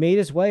he made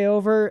his way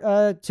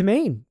over to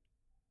Maine.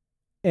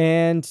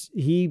 And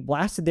he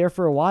lasted there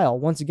for a while,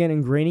 once again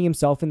ingraining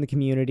himself in the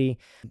community.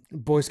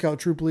 Boy Scout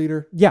troop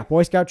leader. Yeah,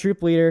 Boy Scout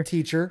troop leader.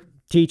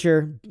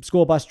 Teacher,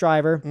 school bus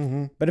driver.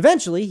 Mm-hmm. But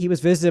eventually, he was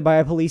visited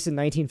by police in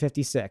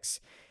 1956.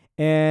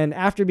 And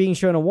after being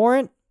shown a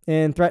warrant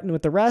and threatened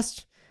with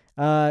arrest,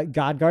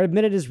 Godgard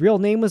admitted his real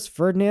name was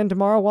Ferdinand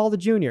Demaro Walda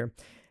Jr.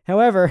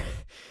 However,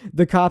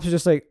 the cops are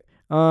just like,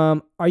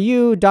 are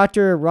you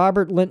Dr.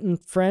 Robert Linton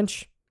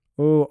French?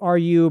 Oh, are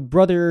you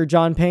Brother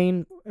John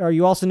Payne? Are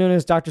you also known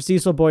as Dr.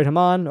 Cecil Boyd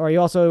Haman? Are you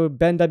also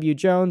Ben W.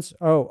 Jones?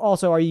 Oh,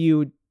 also, are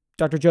you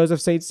Dr.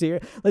 Joseph St. Cyr?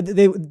 Like,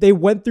 they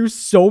went through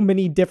so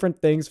many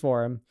different things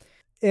for him.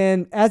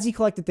 And as he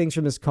collected things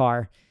from his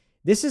car,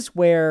 this is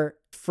where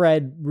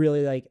Fred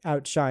really like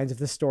outshines if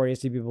this story is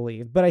to be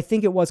believed. But I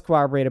think it was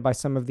corroborated by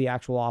some of the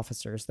actual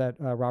officers that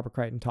Robert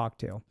Crichton talked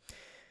to.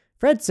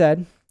 Fred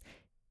said,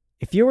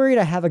 if you're worried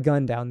I have a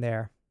gun down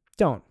there,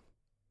 don't.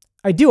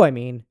 I do,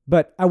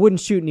 but I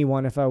wouldn't shoot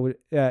anyone if I would,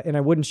 and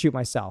I wouldn't shoot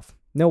myself.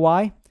 Know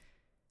why?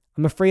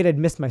 I'm afraid I'd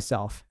miss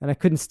myself, and I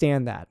couldn't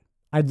stand that.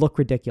 I'd look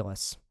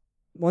ridiculous.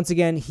 Once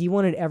again, he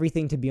wanted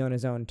everything to be on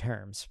his own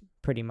terms,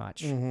 pretty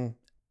much. Mm-hmm.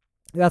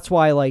 That's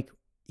why, like,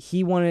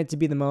 he wanted it to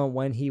be the moment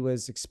when he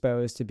was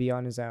exposed to be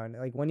on his own.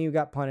 Like, when he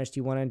got punished,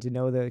 he wanted to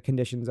know the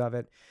conditions of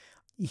it.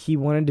 He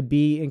wanted to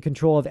be in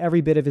control of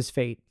every bit of his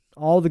fate,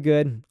 all the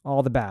good,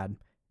 all the bad,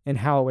 and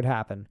how it would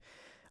happen.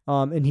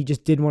 And he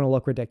just didn't want to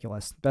look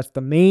ridiculous. That's the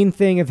main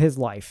thing of his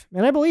life.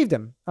 And I believed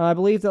him. I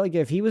believed that like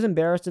if he was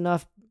embarrassed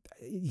enough,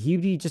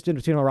 he'd be just in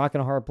between a rock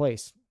and a hard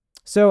place.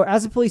 So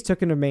as the police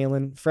took him to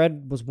Mainland,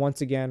 Fred was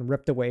once again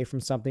ripped away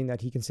from something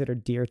that he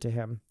considered dear to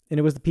him. And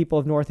it was the people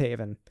of North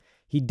Haven.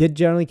 He did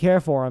generally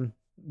care for them,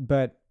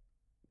 but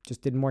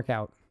just didn't work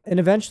out. And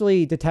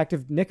eventually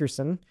Detective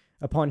Nickerson,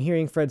 upon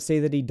hearing Fred say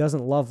that he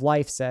doesn't love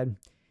life, said,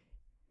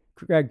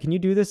 Greg, can you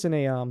do this in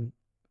a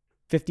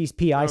 50s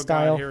PI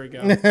style? God, here we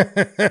go.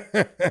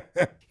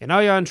 You know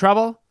you're in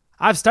trouble?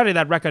 I've studied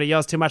that record of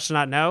yours too much to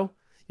not know.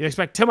 You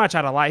expect too much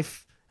out of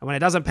life, and when it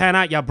doesn't pan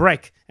out, you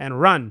break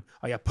and run,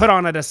 or you put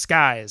on a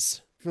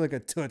disguise. I feel like a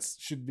toots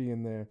should be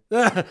in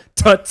there.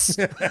 Toots.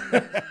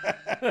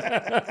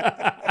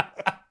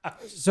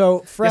 So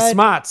Fred... You're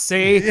smart,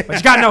 see? But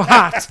you got no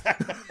heart.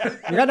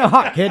 You got no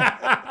heart, kid.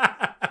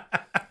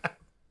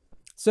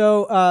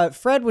 So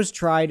Fred was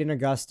tried in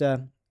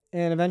Augusta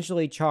and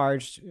eventually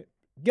charged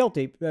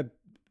guilty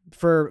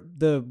for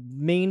the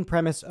main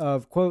premise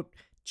of, quote,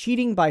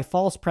 cheating by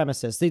false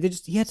premises.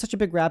 He had such a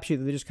big rap sheet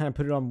that they just kind of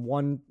put it on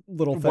one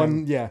little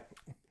thing. Yeah.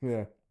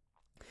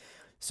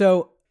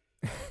 So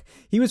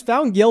he was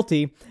found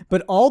guilty,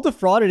 but all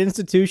defrauded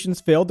institutions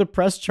failed to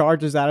press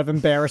charges out of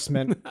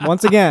embarrassment.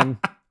 Once again.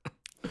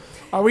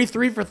 Are we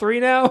 3 for 3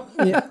 now?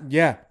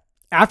 Yeah.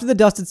 After the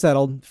dust had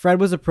settled, Fred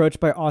was approached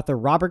by author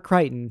Robert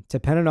Crichton to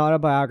pen an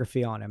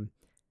autobiography on him.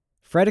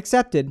 Fred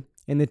accepted,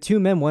 and the two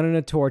men went on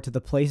a tour to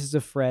the places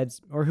of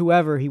Fred's, or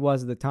whoever he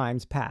was at the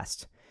time's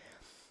past.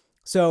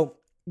 So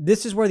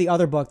this is where the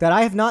other book that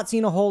I have not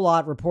seen a whole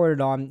lot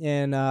reported on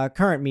in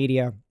current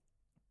media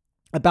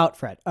about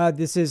Fred.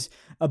 This is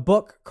a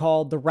book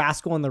called The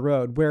Rascal on the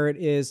Road, where it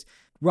is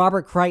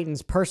Robert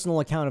Crichton's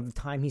personal account of the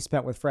time he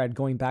spent with Fred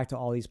going back to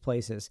all these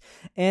places.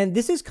 And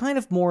this is kind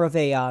of more of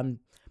a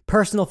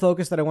personal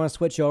focus that I want to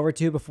switch over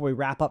to before we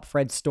wrap up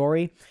Fred's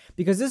story,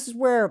 because this is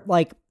where,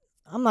 like,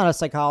 I'm not a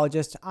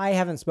psychologist. I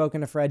haven't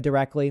spoken to Fred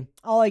directly.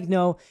 All I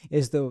know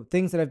is the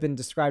things that have been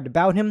described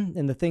about him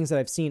and the things that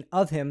I've seen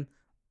of him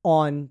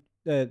on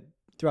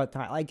throughout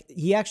time. Like,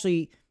 he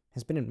actually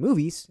has been in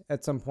movies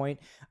at some point.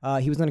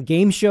 He was on a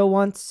game show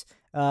once.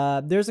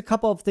 There's a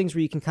couple of things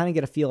where you can kind of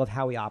get a feel of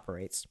how he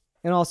operates.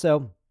 And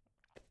also,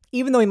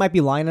 even though he might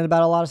be lying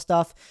about a lot of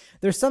stuff,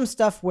 there's some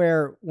stuff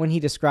where when he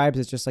describes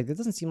it's just like, that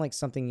doesn't seem like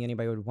something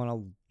anybody would want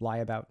to lie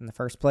about in the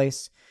first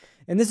place.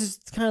 And this is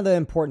kind of the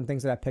important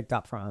things that I picked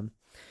up from him.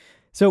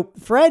 So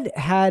Fred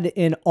had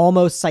an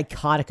almost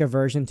psychotic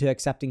aversion to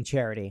accepting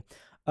charity.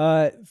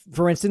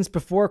 For instance,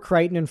 before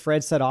Crichton and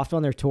Fred set off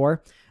on their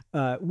tour,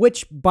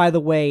 which, by the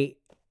way,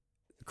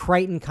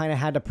 Crichton kind of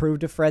had to prove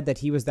to Fred that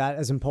he was that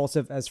as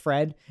impulsive as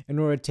Fred in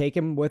order to take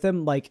him with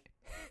him. Like,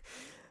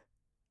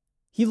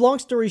 long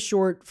story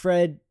short,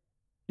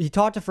 he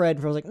talked to Fred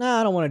and Fred was like, nah,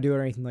 I don't want to do it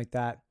or anything like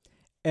that.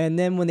 And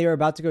then when they were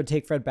about to go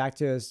take Fred back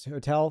to his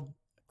hotel,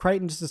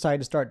 Crichton just decided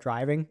to start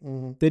driving.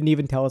 Mm-hmm. Didn't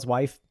even tell his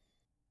wife,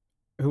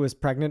 who was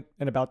pregnant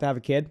and about to have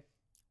a kid,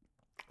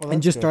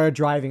 and just started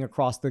driving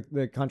across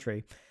the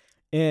country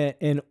in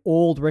an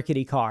old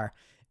rickety car.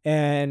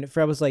 And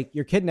Fred was like,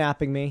 you're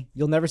kidnapping me.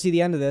 You'll never see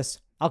the end of this.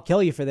 I'll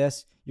kill you for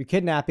this. You're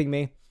kidnapping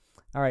me.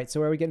 All right, so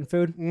where are we getting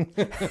food?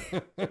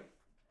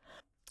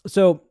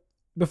 So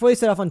before they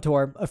set off on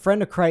tour, a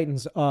friend of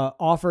Crichton's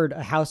offered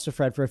a house to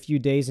Fred for a few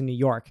days in New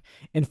York,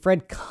 and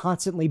Fred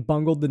constantly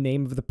bungled the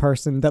name of the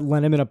person that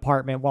lent him an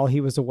apartment while he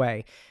was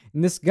away.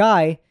 And this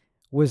guy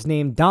was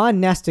named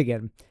Don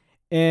Nestigan,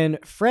 and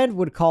Fred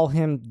would call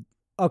him,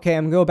 okay,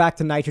 I'm going to go back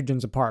to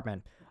Nitrogen's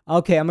apartment.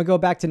 Okay, I'm going to go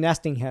back to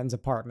Nesting Hen's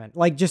apartment.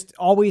 Like, just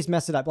always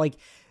mess it up. Like,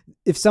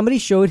 if somebody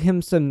showed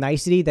him some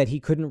nicety that he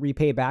couldn't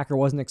repay back or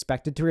wasn't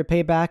expected to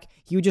repay back,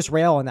 he would just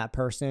rail on that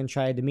person and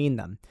try to demean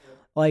them.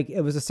 Like,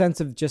 it was a sense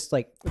of just,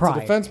 like, pride. It's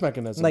a defense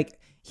mechanism. Like,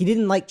 he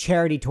didn't like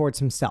charity towards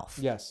himself.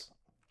 Yes.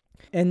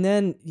 And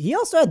then he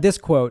also had this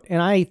quote,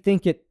 and I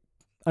think it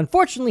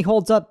unfortunately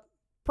holds up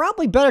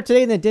probably better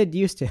today than it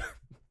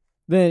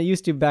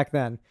used to back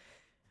then.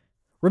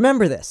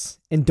 Remember this,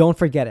 and don't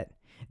forget it.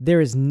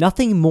 There is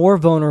nothing more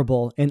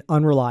vulnerable and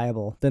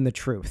unreliable than the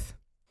truth.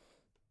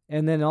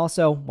 And then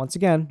also, once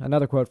again,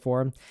 another quote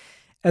for him.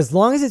 As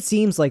long as it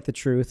seems like the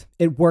truth,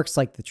 it works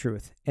like the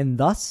truth, and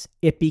thus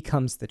it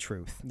becomes the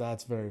truth.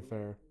 That's very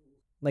fair.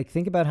 Like,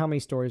 think about how many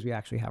stories we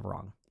actually have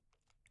wrong.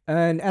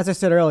 And as I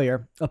said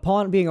earlier,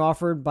 upon being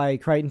offered by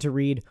Crichton to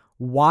read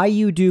Why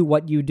You Do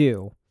What You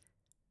Do,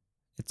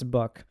 it's a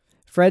book,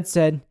 Fred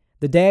said,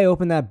 the day I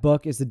open that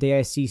book is the day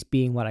I cease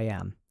being what I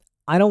am.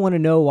 I don't want to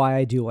know why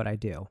I do what I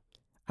do.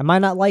 I might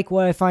not like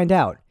what I find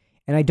out,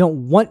 and I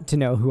don't want to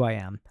know who I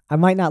am. I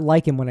might not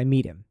like him when I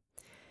meet him.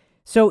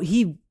 So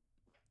he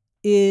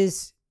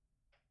is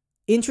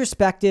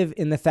introspective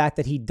in the fact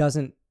that he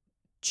doesn't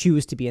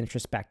choose to be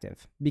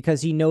introspective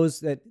because he knows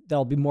that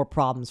there'll be more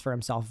problems for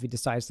himself if he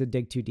decides to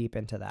dig too deep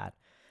into that.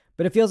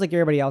 But it feels like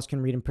everybody else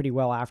can read him pretty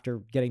well after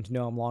getting to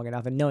know him long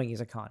enough and knowing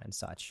he's a con and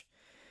such.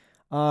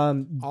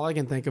 All I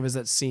can think of is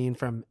that scene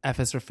from F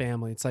is for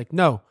Family. It's like,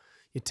 no,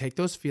 you take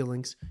those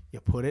feelings, you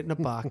put it in a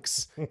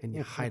box, and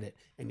you hide it,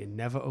 and you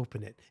never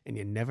open it, and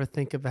you never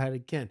think about it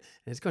again.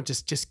 And it's going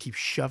to just keep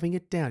shoving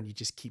it down. You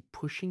just keep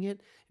pushing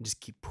it and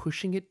just keep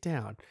pushing it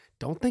down.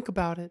 Don't think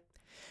about it.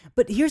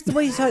 But here's the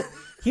ways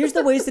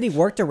that he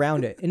worked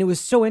around it, and it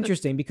was so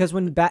interesting because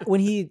when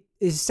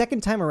his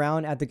second time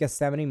around at the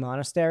Gethsemane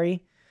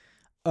Monastery,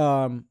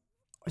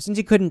 since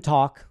he couldn't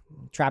talk,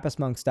 Trappist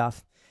monk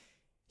stuff,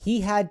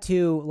 he had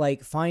to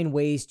like find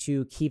ways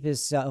to keep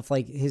himself,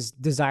 like his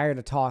desire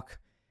to talk,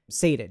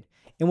 sated.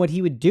 And what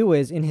he would do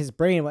is in his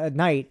brain at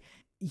night,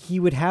 he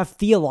would have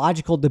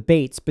theological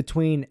debates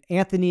between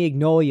Anthony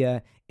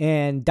Ignolia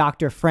and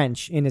Dr.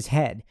 French in his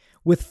head,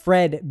 with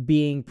Fred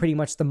being pretty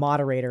much the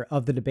moderator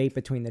of the debate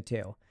between the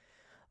two.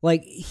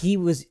 Like he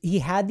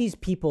had these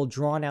people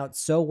drawn out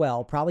so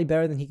well, probably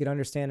better than he could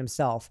understand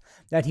himself,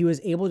 that he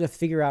was able to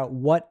figure out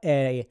what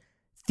a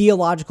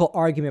theological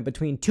argument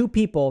between two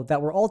people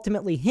that were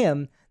ultimately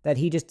him that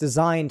he just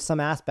designed some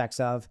aspects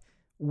of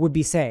would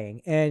be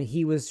saying. And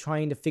he was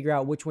trying to figure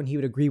out which one he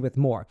would agree with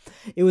more.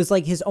 It was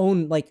like his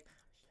own like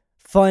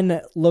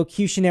fun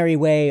locutionary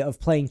way of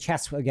playing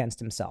chess against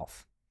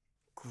himself.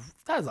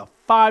 That is a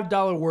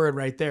 $5 word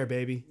right there,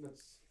 baby.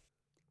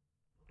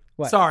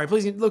 What? Sorry,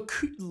 please.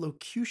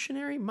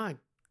 Locutionary? My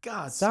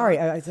God. Sorry.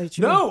 I thought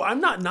you No, I'm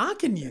not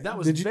knocking you. That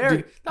was Did you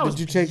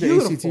take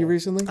beautiful. the ACT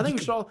recently? I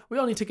think we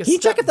all need to take a Can you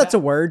check if that's a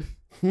word?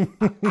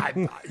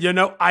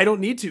 I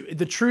don't need to.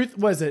 The truth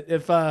was it.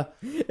 If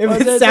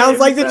it sounds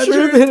like the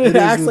truth, then it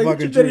acts like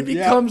the truth. Then it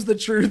becomes the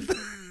truth.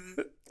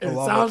 If it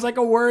sounds like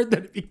a word,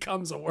 then it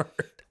becomes a word.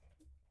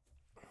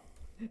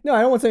 No,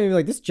 I don't want something to be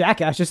like, this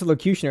jackass just a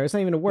locutioner. It's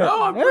not even a word.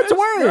 No, it's a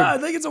word. Yeah, I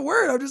think it's a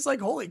word. I'm just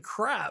like, holy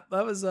crap.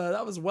 That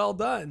was well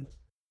done.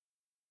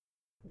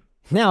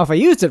 Now, if I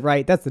used it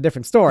right, that's a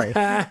different story.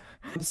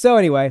 So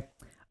anyway,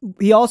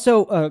 he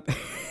also,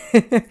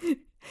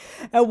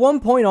 at one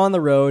point on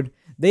the road,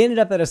 they ended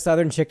up at a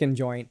Southern chicken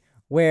joint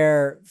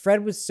where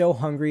Fred was so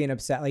hungry and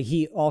upset. Like,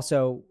 he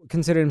also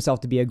considered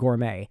himself to be a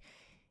gourmet.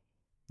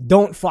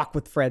 Don't fuck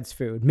with Fred's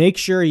food. Make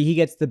sure he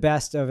gets the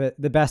best of it,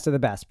 the best of the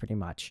best, pretty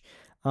much.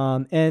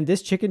 And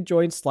this chicken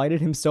joint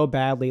slighted him so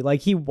badly.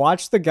 Like, he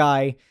watched the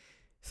guy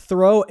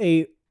throw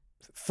a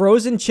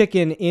frozen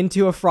chicken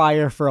into a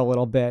fryer for a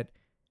little bit,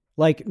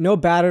 like no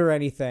batter or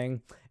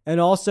anything. And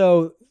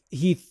also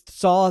he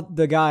saw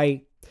the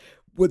guy,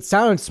 what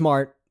sounded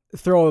smart,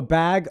 throw a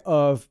bag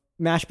of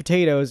mashed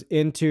potatoes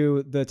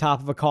into the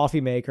top of a coffee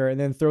maker and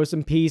then throw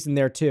some peas in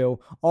there too.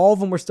 All of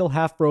them were still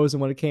half frozen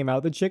when it came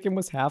out. The chicken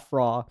was half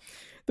raw.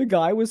 The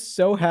guy was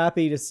so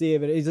happy to see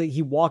it. It's like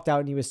he walked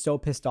out and he was so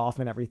pissed off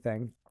and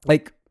everything.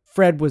 Like,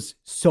 Fred was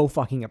so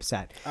fucking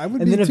upset. And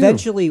then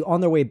eventually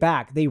on their way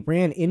back, they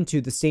ran into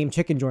the same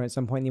chicken joint at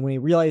some point. And when he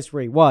realized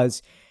where he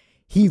was,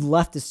 he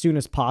left as soon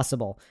as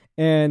possible.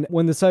 And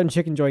when the Southern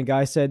chicken joint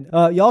guy said,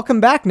 y'all come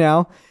back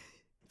now,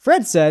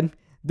 Fred said,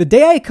 the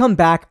day I come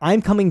back,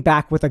 I'm coming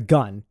back with a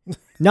gun.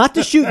 Not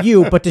to shoot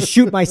you, but to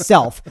shoot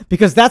myself.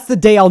 Because that's the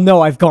day I'll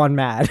know I've gone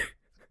mad.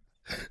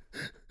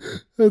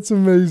 That's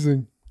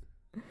amazing.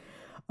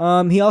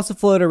 He also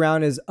floated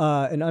around as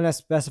an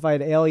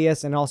unspecified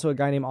alias and also a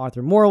guy named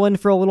Arthur Moreland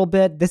for a little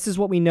bit. This is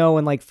what we know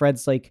in like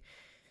Fred's like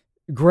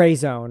gray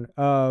zone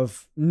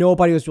of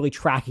nobody was really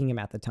tracking him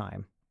at the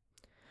time.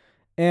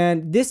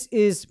 And this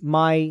is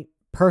my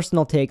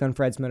personal take on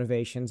Fred's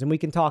motivations, and we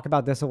can talk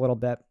about this a little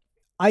bit.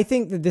 I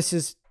think that this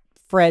is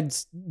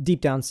Fred's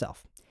deep down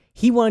self.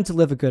 He wanted to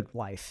live a good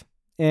life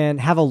and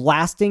have a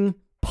lasting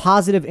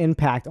positive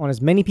impact on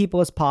as many people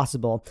as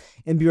possible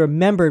and be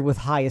remembered with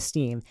high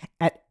esteem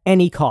at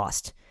any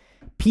cost.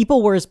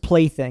 People were his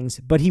playthings,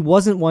 but he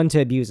wasn't one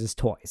to abuse his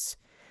toys.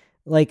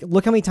 Like,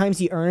 look how many times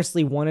he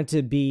earnestly wanted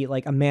to be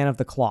like a man of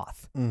the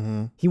cloth.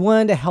 Mm-hmm. He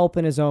wanted to help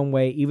in his own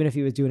way, even if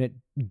he was doing it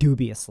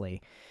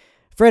dubiously.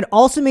 Fred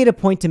also made a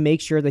point to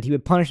make sure that he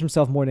would punish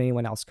himself more than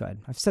anyone else could.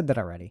 I've said that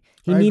already.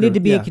 He needed to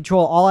be in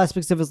control of all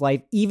aspects of his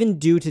life, even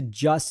due to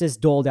justice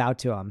doled out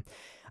to him.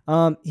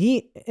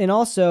 And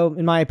also,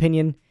 in my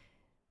opinion,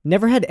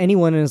 never had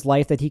anyone in his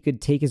life that he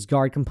could take his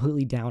guard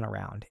completely down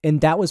around.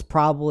 And that was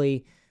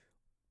probably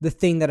the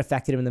thing that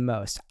affected him the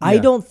most. Yeah. I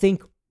don't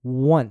think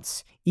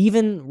once,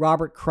 even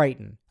Robert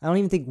Crichton, I don't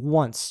even think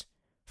once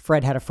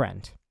Fred had a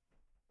friend.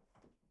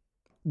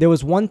 There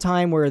was one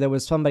time where there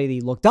was somebody that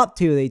he looked up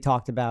to that he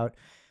talked about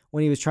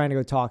when he was trying to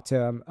go talk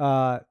to him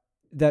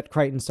that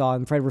Crichton saw,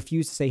 and Fred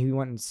refused to say who he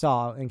went and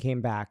saw and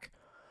came back.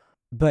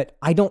 But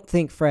I don't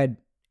think Fred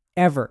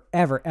ever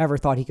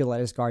thought he could let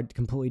his guard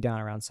completely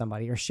down around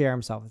somebody or share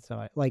himself with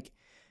somebody. Like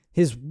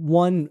his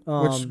one,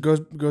 which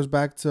goes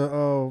back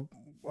to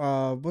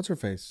what's her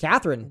face?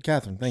 Catherine.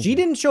 Thank you. She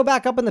didn't show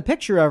back up in the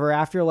picture of her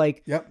after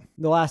like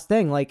the last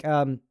thing. Like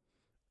and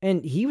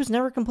he was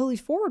never completely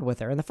forward with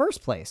her in the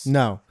first place.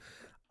 No,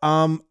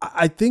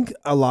 I think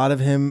a lot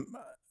of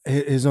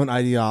his own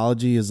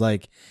ideology is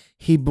like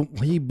he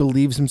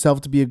believes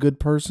himself to be a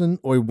good person,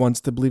 or he wants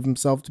to believe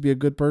himself to be a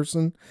good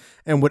person,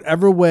 and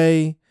whatever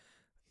way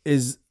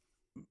is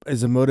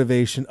a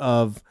motivation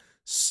of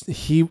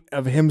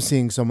him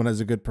seeing someone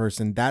as a good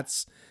person.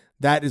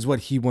 That is what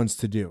he wants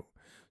to do.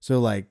 So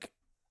like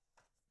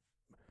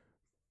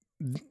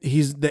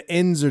the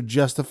ends are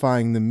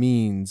justifying the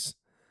means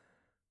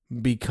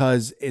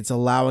because it's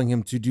allowing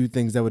him to do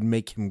things that would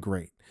make him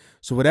great.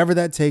 So whatever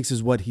that takes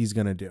is what he's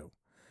going to do.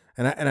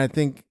 And I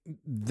think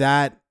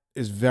that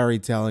is very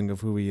telling of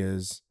who he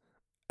is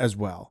as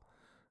well.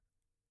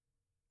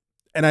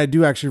 And I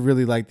do actually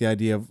really like the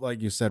idea of,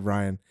 like you said,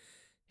 Ryan,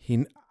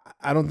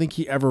 I don't think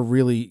he ever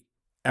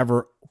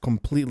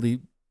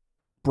completely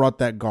brought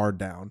that guard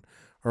down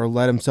or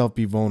let himself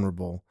be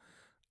vulnerable.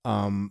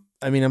 I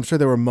mean, I'm sure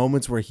there were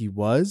moments where he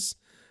was,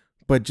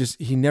 but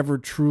just he never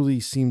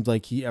truly seemed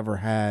like he ever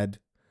had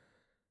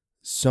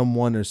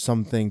someone or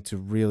something to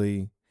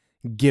really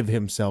give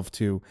himself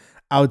to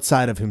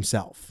outside of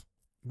himself,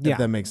 if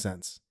that makes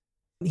sense.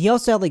 He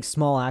also had like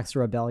small acts of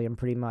rebellion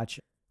pretty much.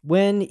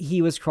 When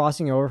he was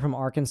crossing over from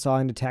Arkansas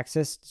into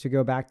Texas to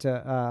go back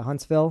to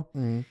Huntsville,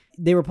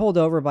 they were pulled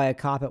over by a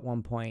cop at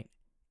one point,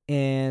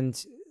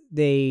 and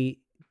they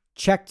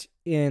checked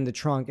in the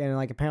trunk, and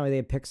like apparently they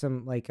had picked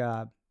some like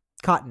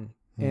cotton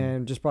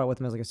and just brought it with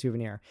them as like a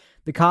souvenir.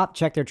 The cop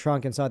checked their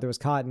trunk and saw there was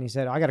cotton. He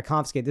said, "I got to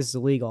confiscate. This is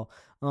illegal.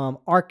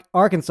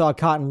 Arkansas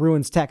cotton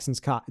ruins Texas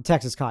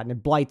cotton.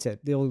 It blights it.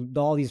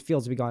 All these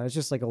fields will be gone." It's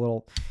just like a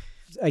little,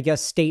 I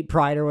guess, state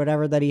pride or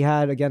whatever that he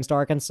had against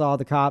Arkansas,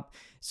 the cop.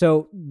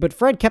 So, but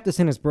Fred kept this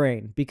in his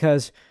brain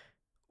because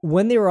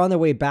when they were on their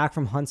way back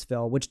from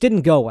Huntsville, which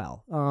didn't go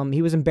well,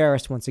 he was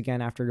embarrassed once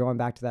again after going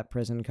back to that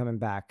prison and coming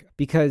back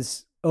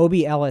because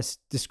Obie Ellis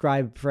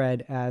described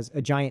Fred as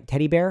a giant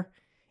teddy bear.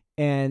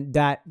 And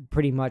that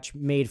pretty much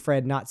made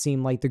Fred not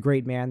seem like the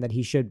great man that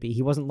he should be.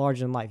 He wasn't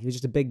larger than life. He was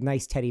just a big,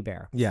 nice teddy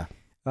bear. Yeah.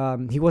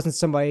 He wasn't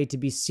somebody to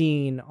be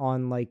seen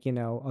on like,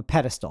 a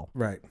pedestal.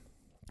 Right.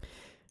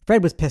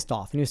 Fred was pissed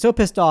off. And he was so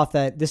pissed off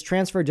that this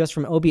transferred just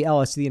from Obie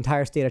Ellis to the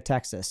entire state of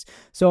Texas.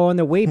 So on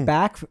the way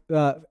back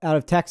out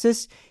of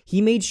Texas,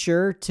 he made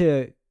sure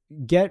to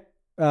get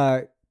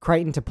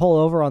Crichton to pull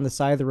over on the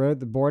side of the road,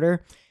 the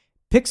border,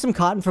 pick some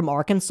cotton from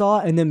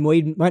Arkansas, and then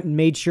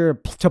made sure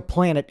to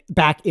plant it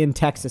back in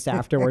Texas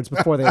afterwards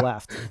before they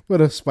left.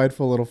 What a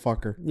spiteful little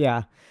fucker.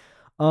 Yeah.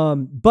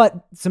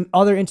 But some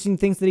other interesting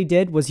things that he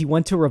did was he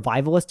went to a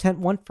revivalist tent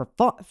one for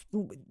fun.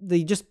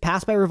 They just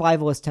passed by a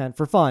revivalist tent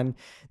for fun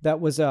that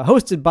was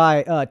hosted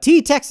by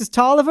T. Texas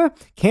Tolliver,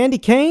 Candy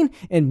Cane,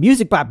 and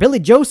music by Billy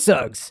Joe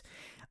Suggs.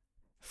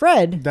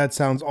 Fred. That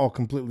sounds all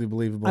completely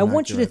believable. I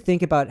want you to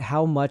think about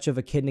how much of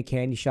a kid in a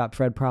candy shop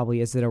Fred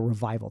probably is at a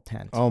revival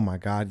tent. Oh my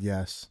God,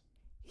 yes.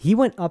 He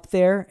went up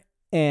there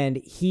and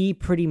he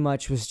pretty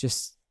much was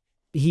just,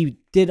 he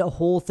did a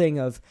whole thing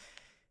of,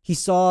 he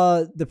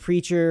saw the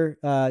preacher,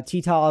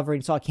 T. Tolliver,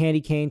 and he saw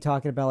Candy Cane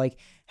talking about like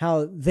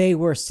how they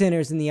were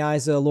sinners in the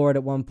eyes of the Lord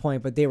at one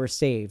point, but they were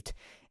saved.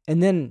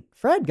 And then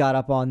Fred got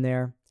up on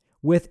there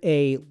with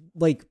a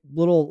like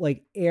little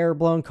like air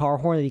blown car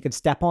horn that he could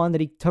step on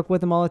that he took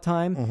with him all the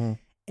time. Mm-hmm.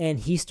 And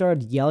he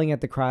started yelling at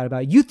the crowd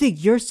about, "You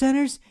think you're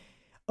sinners?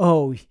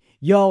 Oh,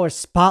 y'all are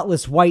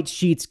spotless white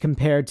sheets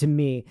compared to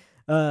me.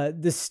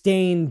 The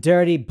stained,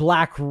 dirty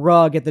black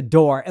rug at the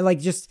door," and like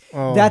just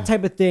that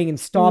type of thing, and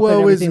stomping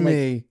Woe everything. is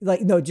me.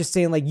 Like no, just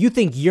saying like, "You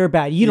think you're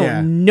bad? You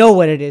don't know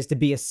what it is to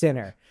be a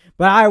sinner."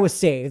 But I was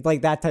saved,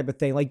 like that type of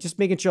thing. Like just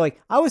making sure,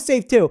 like I was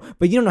saved too,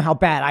 but you don't know how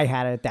bad I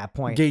had it at that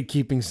point.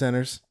 Gatekeeping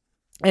centers.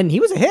 And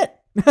he was a hit.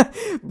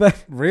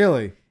 But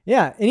really,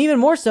 yeah, and even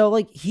more so,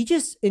 like he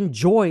just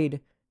enjoyed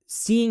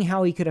seeing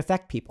how he could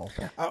affect people.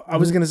 I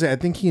was gonna say, I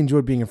think he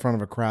enjoyed being in front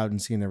of a crowd and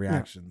seeing their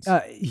reactions.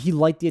 He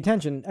liked the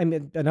attention. I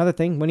mean, another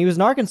thing, when he was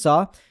in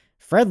Arkansas,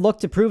 Fred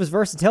looked to prove his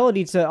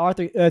versatility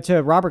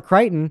to Robert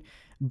Crichton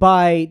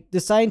by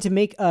deciding to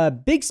make a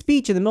big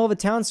speech in the middle of a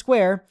town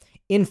square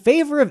in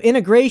favor of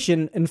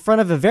integration in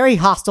front of a very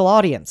hostile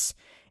audience.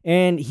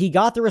 And he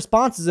got the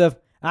responses of,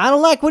 "I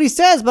don't like what he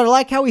says, but I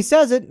like how he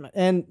says it."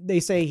 And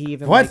they say he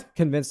even like,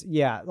 convinced,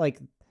 like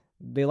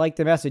they like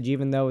the message,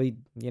 even though he,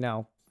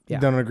 yeah.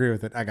 Don't agree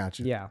with it. I got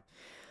you. Yeah.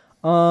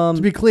 To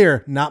be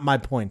clear, not my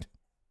point.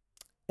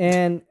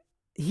 And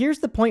here's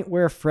the point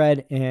where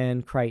Fred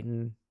and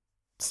Crichton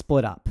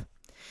split up.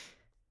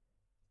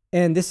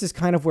 And this is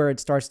kind of where it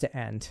starts to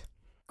end.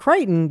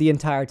 Crichton, the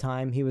entire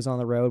time he was on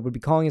the road, would be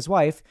calling his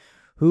wife,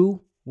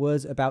 who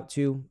was about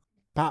to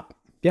pop.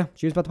 Yeah,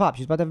 she was about to pop.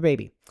 She was about to have a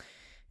baby.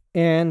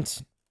 And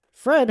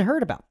Fred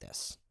heard about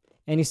this.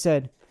 And he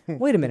said,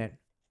 "Wait a minute.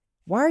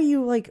 Why are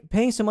you like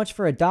paying so much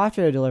for a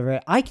doctor to deliver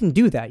it? I can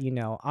do that,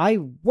 I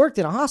worked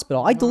in a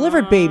hospital. I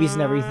delivered babies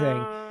and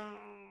everything."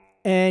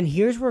 And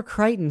here's where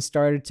Crichton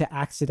started to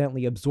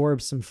accidentally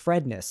absorb some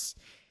Fredness.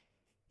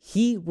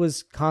 He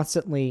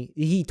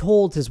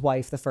told his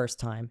wife the first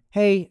time,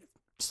 "Hey,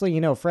 just so you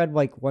know, Fred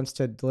like wants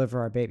to deliver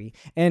our baby."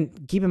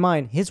 And keep in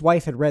mind, his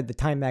wife had read the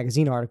Time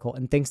magazine article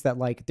and thinks that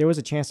like there was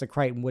a chance that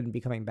Crichton wouldn't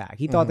be coming back.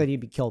 He thought that he'd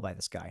be killed by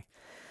this guy.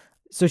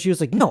 So she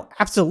was like, "No,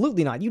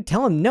 absolutely not. You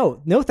tell him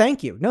no,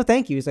 thank you. No,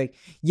 thank you." He's like,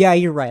 "Yeah,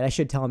 you're right. I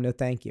should tell him no,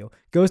 thank you."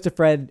 Goes to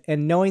Fred,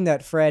 and knowing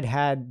that Fred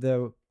had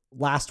the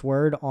last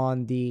word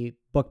on the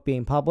book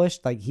being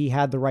published, like he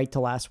had the right to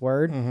last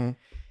word,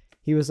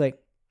 he was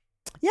like,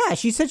 "Yeah,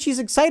 she said she's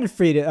excited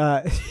for you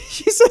to,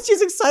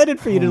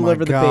 to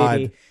deliver the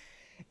baby."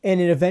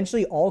 And it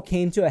eventually all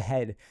came to a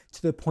head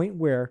to the point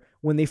where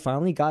when they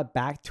finally got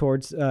back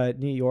towards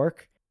New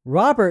York,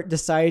 Robert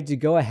decided to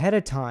go ahead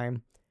of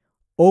time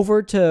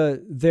over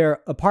to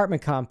their apartment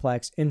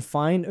complex and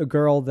find a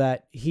girl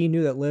that he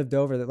knew that lived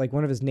over there, like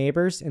one of his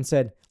neighbors, and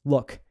said,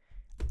 "Look,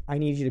 I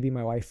need you to be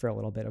my wife for a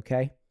little bit,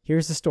 okay?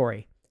 Here's the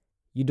story.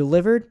 You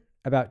delivered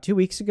about 2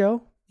 weeks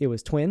ago. It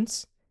was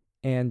twins,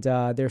 and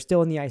they're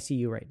still in the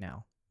ICU right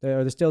now.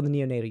 They're still in the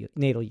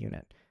neonatal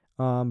unit.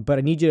 But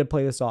I need you to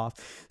play this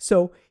off."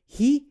 So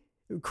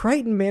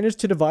Crichton managed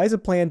to devise a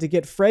plan to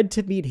get Fred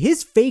to meet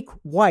his fake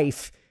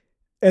wife,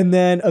 and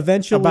then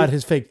eventually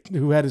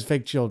who had his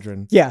fake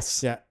children.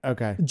 Yes. Yeah.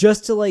 Okay.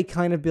 Just to like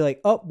kind of be like,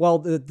 "Oh, well,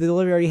 the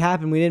delivery already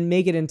happened. We didn't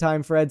make it in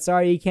time, Fred.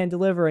 Sorry, you can't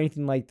deliver," or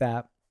anything like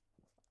that.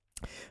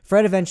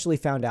 Fred eventually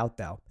found out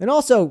though. And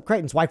also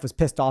Crichton's wife was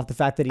pissed off the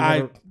fact that he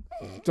never...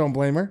 Don't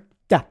blame her.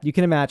 Yeah, you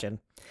can imagine.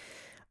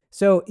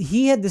 So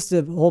he had this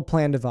whole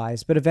plan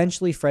devised, but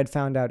eventually Fred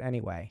found out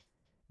anyway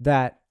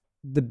that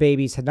the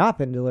babies had not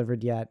been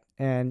delivered yet,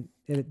 and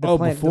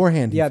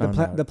beforehand,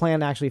 the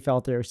plan actually fell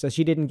through. So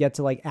she didn't get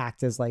to like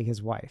act as like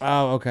his wife.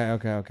 Oh,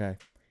 okay.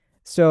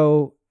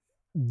 So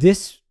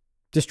this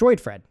destroyed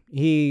Fred.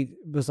 He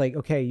was like,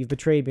 okay, you've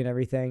betrayed me and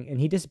everything. And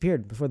he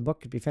disappeared before the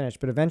book could be finished.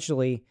 But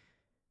eventually,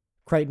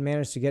 Crichton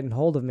managed to get in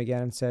hold of him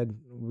again and said,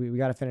 we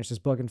got to finish this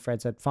book. And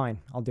Fred said, fine,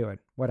 I'll do it.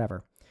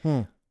 Whatever.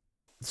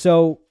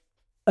 So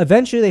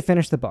eventually they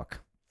finished the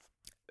book.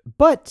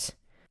 But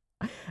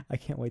I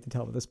can't wait to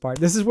tell about this part.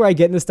 This is where I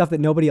get into stuff that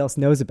nobody else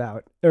knows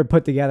about or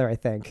put together, I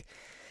think.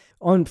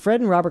 On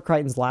Fred and Robert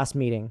Crichton's last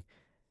meeting,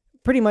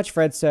 pretty much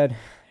Fred said,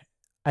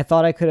 I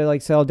thought I could have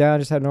like settled down,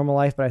 just had a normal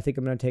life, but I think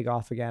I'm going to take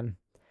off again.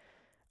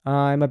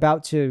 I'm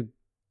about to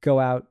go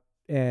out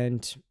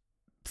and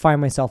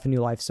find myself a new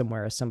life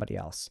somewhere as somebody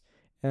else.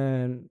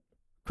 And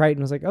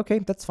Crichton was like, okay,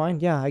 that's fine.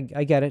 Yeah, I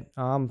get it.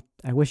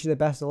 I wish you the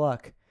best of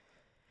luck.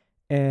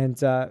 And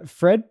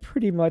Fred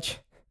pretty much,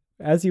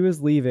 as he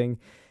was leaving,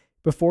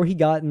 before he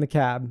got in the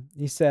cab,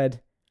 he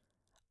said,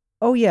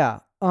 oh yeah,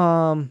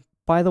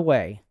 by the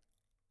way,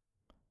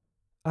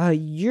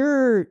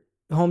 your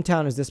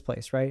hometown is this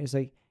place, right? He's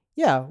like,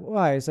 yeah,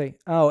 why? It's like,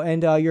 oh,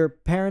 and your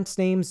parents'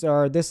 names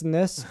are this and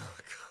this.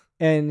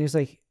 And he's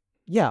like,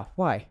 yeah,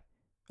 why?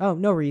 Oh,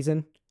 no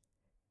reason.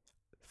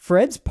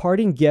 Fred's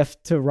parting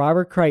gift to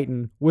Robert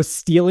Crichton was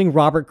stealing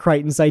Robert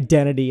Crichton's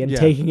identity and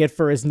taking it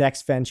for his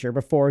next venture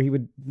before he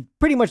would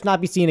pretty much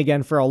not be seen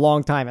again for a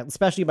long time,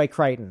 especially by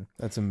Crichton.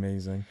 That's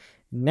amazing.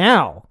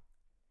 Now,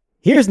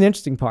 here's an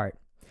interesting part.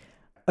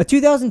 A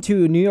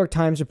 2002 New York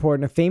Times report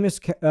and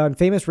a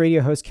famous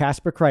radio host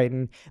Casper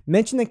Crichton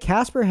mentioned that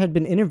Casper had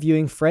been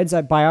interviewing Fred's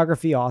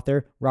biography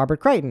author,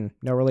 Robert Crichton,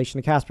 no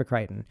relation to Casper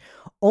Crichton,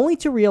 only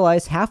to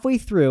realize halfway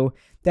through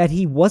that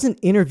he wasn't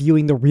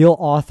interviewing the real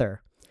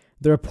author.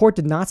 The report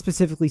did not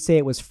specifically say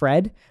it was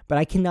Fred, but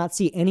I cannot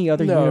see any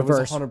other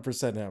universe. No, it was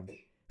 100% him.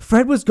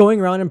 Fred was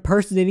going around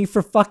impersonating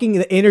for fucking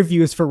the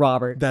interviews for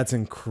Robert. That's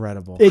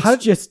incredible.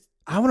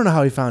 I want to know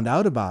how he found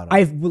out about it.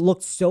 I've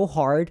looked so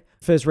hard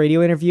for this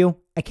radio interview.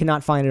 I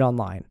cannot find it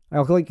online.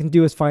 All I can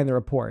do is find the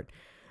report.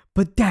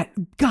 But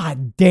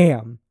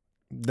goddamn.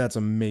 That's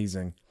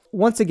amazing.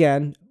 Once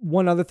again,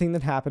 one other thing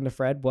that happened to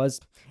Fred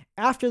was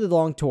after the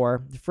long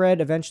tour,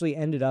 Fred eventually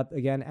ended up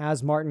again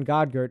as Martin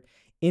Godgert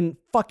in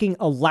fucking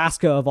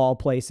Alaska of all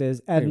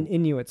places at an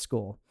Inuit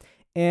school.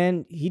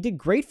 And he did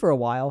great for a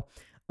while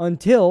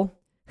until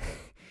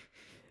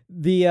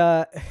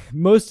the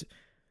most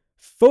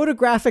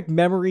photographic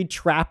memory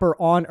trapper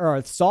on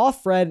earth saw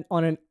Fred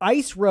on an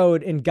ice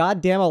road in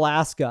goddamn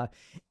Alaska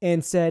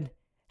and said,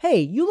 hey,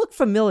 you look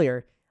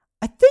familiar.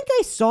 I think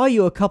I saw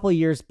you a couple of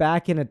years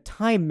back in a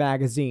Time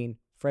magazine.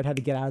 Fred had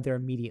to get out of there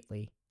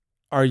immediately.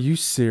 Are you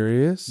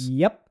serious?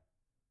 Yep.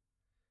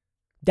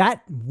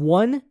 That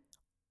one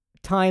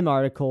Time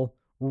article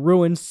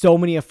ruined so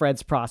many of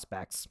Fred's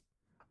prospects.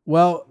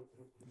 Well,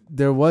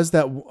 there was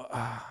that.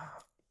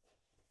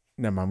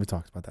 Never mind. We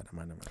talked about that.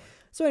 Never mind.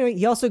 So anyway,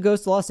 he also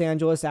goes to Los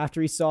Angeles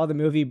after he saw the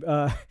movie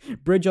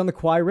Bridge on the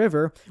Kwai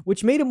River,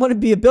 which made him want to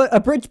be a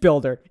bridge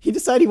builder. He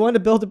decided he wanted to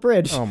build a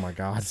bridge. Oh my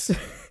God.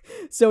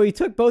 So he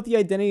took both the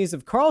identities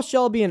of Carl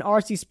Shelby and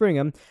R.C.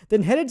 Springham,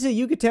 then headed to the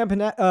Yucatan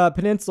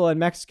Peninsula in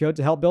Mexico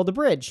to help build a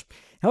bridge.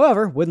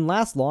 However, wouldn't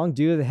last long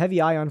due to the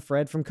heavy eye on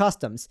Fred from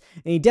customs,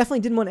 and he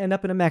definitely didn't want to end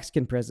up in a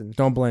Mexican prison.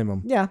 Don't blame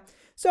him. Yeah.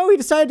 So he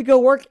decided to go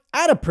work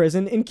at a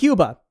prison in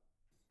Cuba.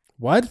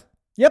 What?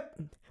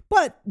 Yep.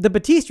 But the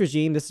Batista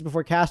regime, this is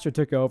before Castro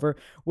took over,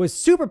 was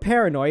super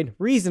paranoid,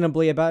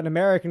 reasonably, about an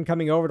American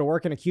coming over to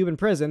work in a Cuban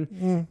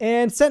prison,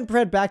 and sent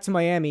Fred back to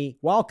Miami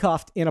while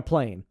cuffed in a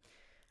plane.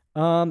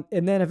 And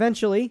then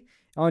eventually,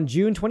 on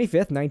June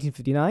 25th,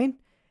 1959,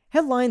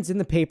 headlines in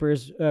the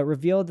papers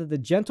revealed that the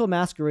gentle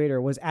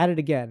masquerader was at it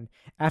again.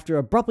 After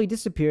abruptly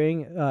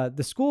disappearing,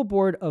 the school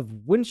board of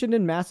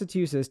Winchendon,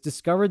 Massachusetts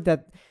discovered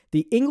that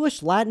the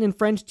English, Latin, and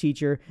French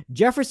teacher,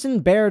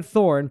 Jefferson Baird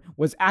Thorne,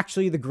 was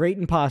actually the great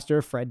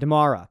imposter, Fred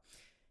DeMara.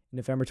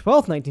 November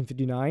 12th,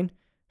 1959,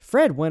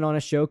 Fred went on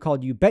a show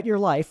called You Bet Your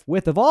Life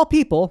with, of all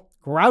people,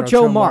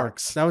 Groucho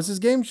Marx. That was his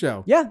game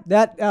show. Yeah,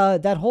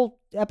 that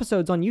whole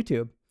episode's on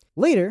YouTube.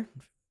 Later,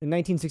 in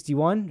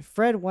 1961,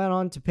 Fred went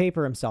on to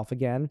paper himself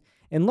again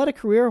and led a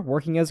career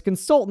working as a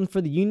consultant for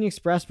the Union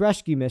Express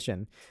Rescue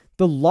Mission,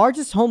 the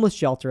largest homeless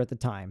shelter at the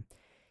time.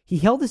 He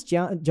held this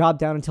job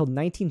down until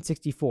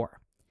 1964.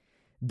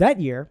 That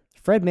year,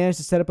 Fred managed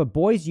to set up a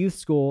boys' youth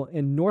school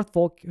in North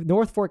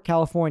Fork,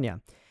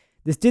 California.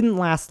 This didn't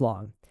last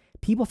long.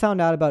 People found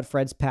out about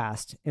Fred's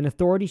past, and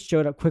authorities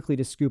showed up quickly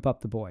to scoop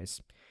up the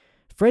boys.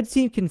 Fred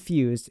seemed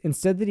confused and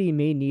said that he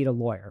may need a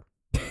lawyer.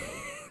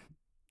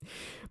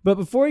 But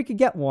before he could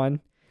get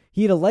one,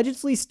 he had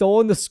allegedly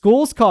stolen the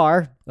school's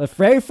car, a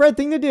very Fred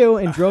thing to do,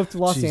 and drove to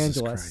Los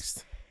Angeles.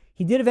 Christ.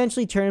 He did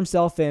eventually turn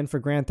himself in for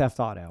grand theft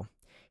auto.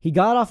 He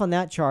got off on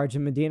that charge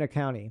in Medina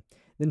County.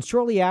 Then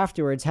shortly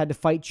afterwards had to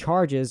fight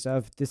charges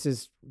of, this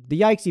is the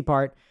yikesy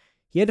part,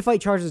 he had to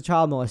fight charges of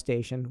child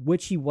molestation,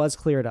 which he was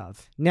cleared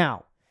of.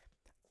 Now,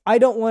 I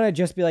don't want to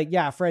just be like,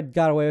 yeah, Fred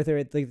got away with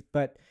it,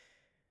 but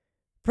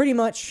pretty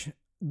much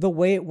the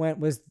way it went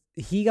was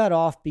he got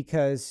off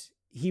because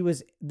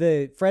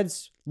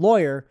Fred's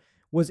lawyer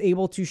was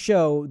able to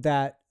show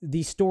that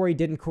the story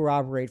didn't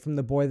corroborate from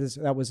the boy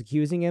that was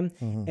accusing him.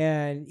 Mhm.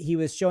 And he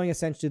was showing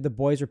essentially the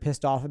boys were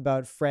pissed off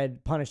about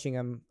Fred punishing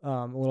him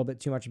a little bit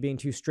too much, being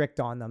too strict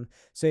on them.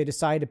 So they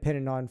decided to pin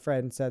it on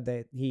Fred and said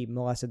that he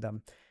molested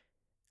them.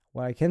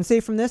 What I can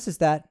say from this is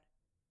that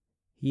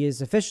he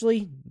is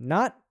officially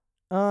not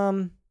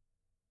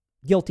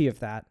guilty of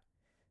that.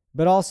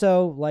 But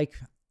also, like,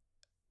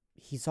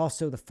 he's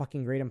also the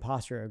fucking great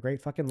imposter, a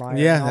great fucking liar,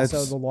 Yeah, and also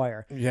that's- the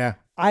lawyer. Yeah.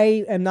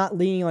 I am not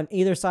leaning on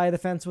either side of the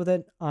fence with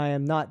it. I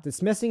am not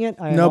dismissing it.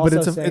 I am No, but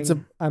also it's a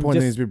saying I'm point that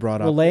needs just to be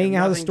brought up. relaying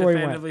how the Nothing story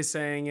went. definitively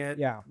saying it.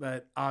 Yeah.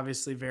 But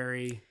obviously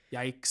very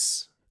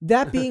yikes.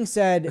 That being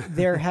said,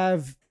 there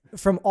have,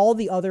 from all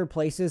the other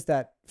places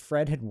that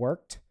Fred had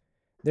worked,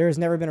 there has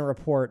never been a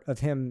report of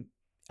him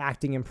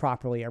acting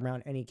improperly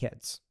around any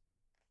kids.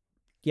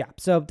 Yeah,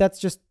 so that's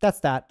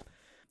that.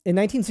 In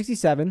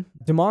 1967,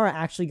 Damara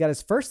actually got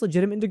his first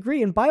legitimate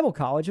degree in Bible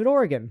college at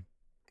Oregon.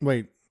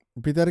 Wait,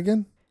 repeat that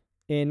again?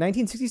 In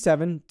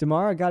 1967,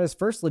 Damara got his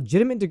first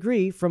legitimate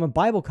degree from a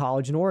Bible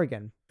college in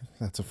Oregon.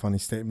 That's a funny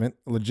statement.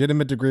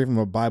 Legitimate degree from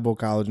a Bible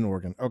college in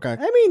Oregon. Okay.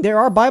 I mean, there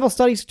are Bible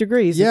studies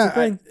degrees. It's a Yeah.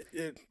 thing.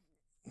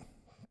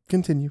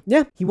 Continue.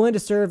 Yeah, he wanted to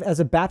serve as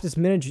a Baptist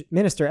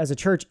minister as a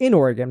church in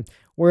Oregon,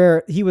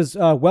 where he was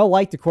well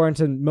liked according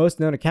to most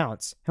known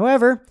accounts.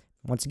 However,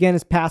 once again,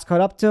 his past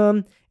caught up to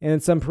him,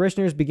 and some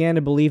parishioners began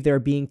to believe they were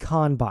being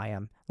conned by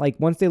him. Like,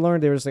 once they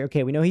learned, they were just like,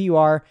 okay, we know who you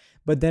are,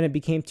 but then it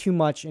became too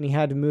much, and he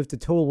had to move to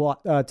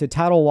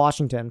Toutle,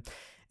 Washington,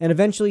 and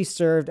eventually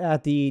served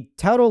at the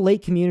Toutle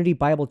Lake Community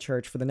Bible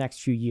Church for the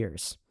next few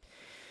years.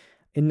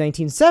 In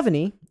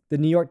 1970, the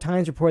New York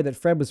Times reported that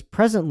Fred was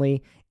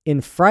presently in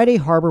Friday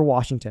Harbor,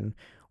 Washington,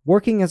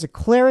 working as a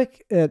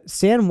cleric at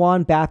San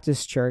Juan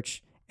Baptist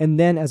Church and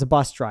then as a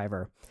bus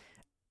driver.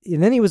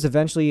 And then he was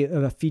eventually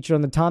featured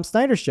on the Tom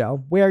Snyder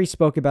Show, where he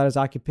spoke about his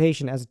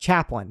occupation as a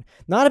chaplain.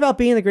 Not about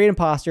being the great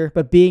imposter,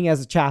 but being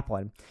as a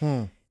chaplain.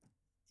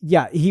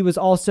 Yeah, he was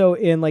also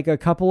in like a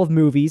couple of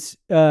movies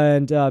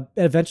and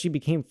eventually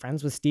became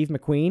friends with Steve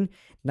McQueen.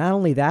 Not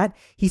only that,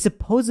 he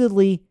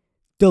supposedly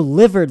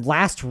delivered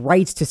last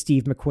rites to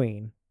Steve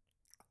McQueen.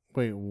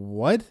 Wait,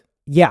 what?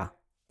 Yeah.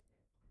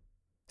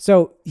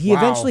 So he Wow.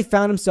 eventually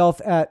found himself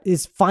at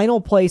his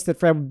final place that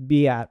Fred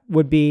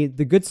would be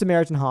the Good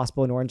Samaritan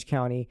Hospital in Orange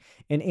County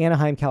in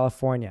Anaheim,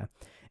 California.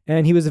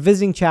 And he was a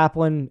visiting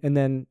chaplain, and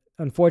then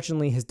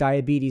unfortunately his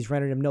diabetes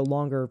rendered him no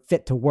longer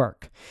fit to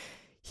work.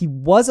 He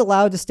was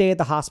allowed to stay at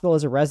the hospital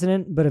as a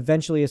resident, but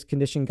eventually his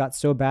condition got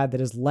so bad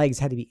that his legs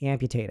had to be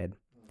amputated.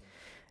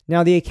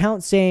 Now, the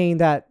account saying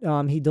that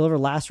he delivered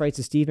last rites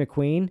to Steve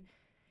McQueen,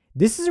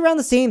 this is around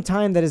the same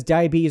time that his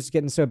diabetes was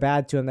getting so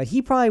bad to him that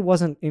he probably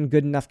wasn't in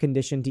good enough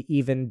condition to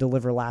even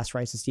deliver last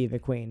rites to Steve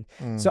McQueen.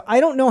 So I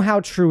don't know how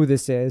true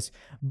this is,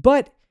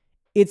 but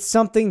it's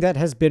something that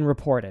has been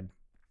reported.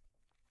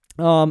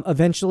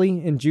 Eventually,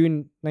 in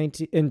June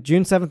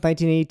 7th,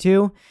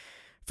 1982,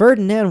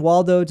 Ferdinand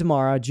Waldo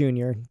Damara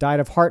Jr. died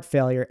of heart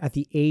failure at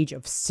the age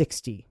of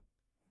 60.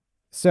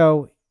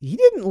 So he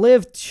didn't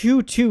live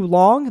too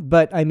long,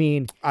 but I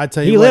mean, I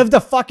tell you he what, lived a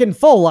fucking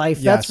full life.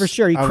 That's Yes, for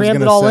sure. He I was crammed it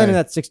gonna all in say.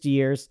 that 60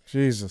 years.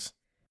 Jesus.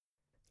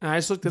 I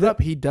just looked it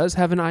up. He does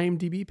have an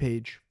IMDb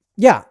page.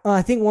 Yeah,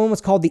 I think one was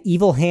called The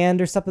Evil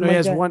Hand or something No, he like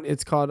has that. one.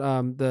 It's called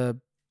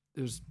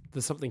there's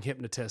the something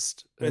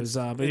hypnotist. It's-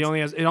 But it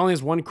only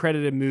has one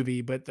credited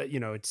movie. But that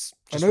it's.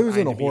 I Just know he what was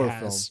in a IMDb horror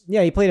has.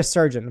 Yeah, he played a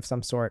surgeon of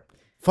some sort.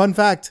 Fun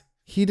fact,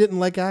 he didn't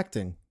like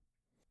acting.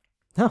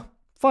 Huh,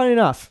 fun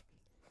enough.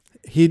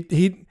 He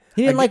He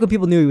didn't like when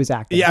people knew he was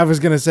acting. Yeah, I was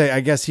gonna say. I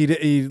guess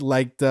he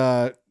liked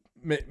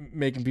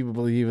making people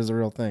believe it was a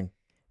real thing.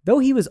 Though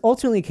he was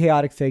ultimately a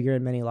chaotic figure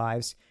in many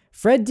lives,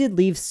 Fred did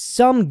leave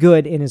some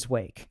good in his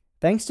wake.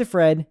 Thanks to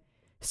Fred,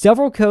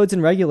 several codes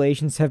and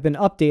regulations have been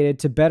updated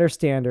to better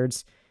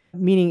standards,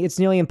 meaning it's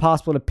nearly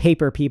impossible to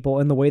paper people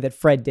in the way that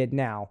Fred did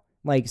now.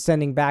 Like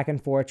sending back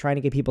and forth, trying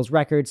to get people's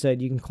records so that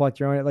you can collect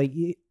your own. Like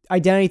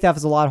identity theft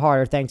is a lot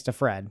harder thanks to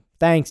Fred.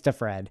 Thanks to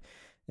Fred.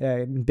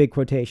 Big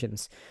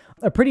quotations.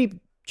 A pretty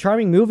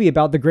charming movie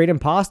about the Great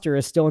Imposter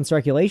is still in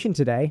circulation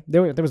today.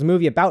 There was a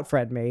movie about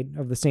Fred made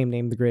of the same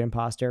name, The Great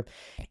Imposter,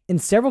 and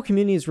several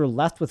communities were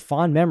left with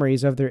fond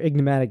memories of their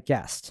enigmatic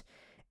guest.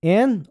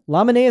 And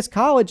Lameneus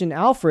College in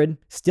Alfred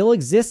still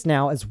exists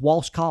now as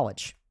Walsh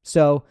College.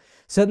 So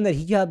something that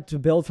he had to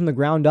build from the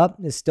ground up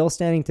is still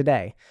standing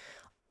today.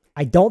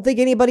 I don't think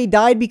anybody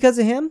died because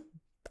of him.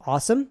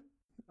 Awesome.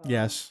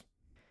 Yes.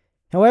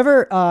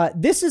 However,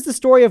 this is the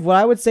story of what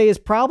I would say is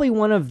probably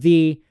one of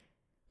the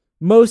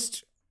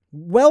most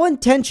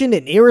well-intentioned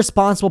and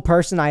irresponsible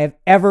person I have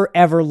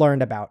ever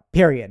learned about,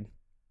 period.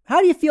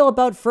 How do you feel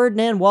about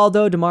Ferdinand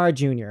Waldo Damara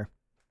Jr.?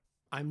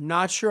 I'm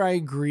not sure I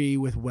agree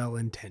with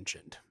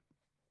well-intentioned.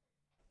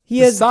 He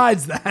has,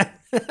 Besides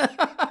that,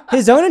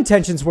 His own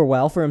intentions were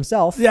well for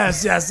himself.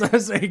 Yes. I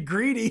say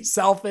greedy,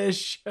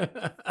 selfish.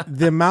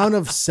 The amount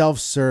of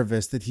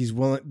self-service that he's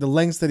willing, the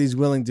lengths that he's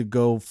willing to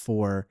go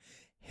for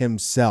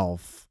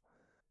himself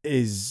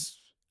is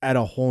at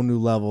a whole new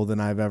level than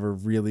I've ever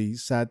really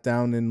sat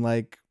down and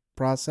like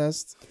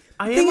processed.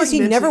 The thing is, he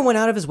never went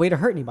out of his way to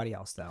hurt anybody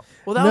else, though.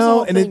 Well, that was the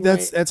whole thing,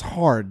 that's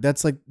hard.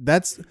 That's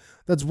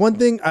one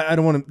thing. I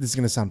don't want to. This is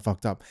gonna sound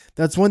fucked up.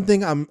 That's one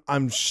thing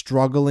I'm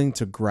struggling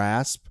to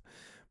grasp,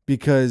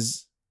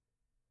 because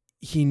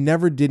he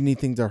never did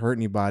anything to hurt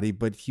anybody,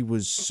 but he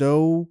was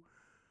so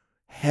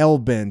hell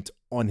bent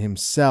on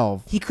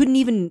himself. He couldn't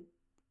even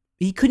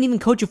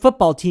coach a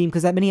football team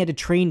because that meant he had to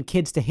train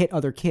kids to hit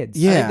other kids.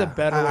 Yeah, I think the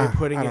better way of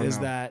putting it is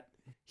know. that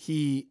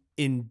he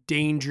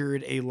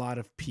endangered a lot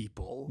of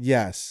people.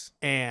 Yes.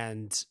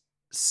 And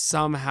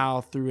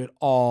somehow through it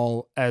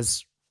all,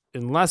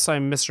 unless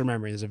I'm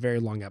misremembering, it's a very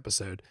long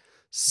episode,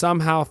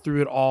 somehow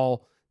through it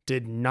all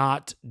did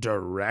not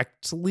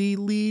directly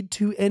lead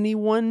to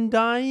anyone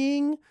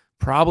dying,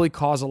 probably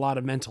cause a lot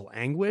of mental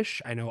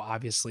anguish. I know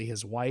obviously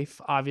his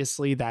wife,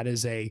 that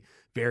is a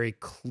very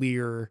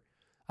clear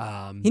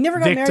he never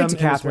got married to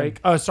Catherine.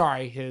 Oh,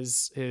 sorry,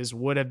 his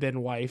would have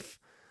been wife.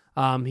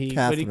 But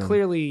he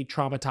clearly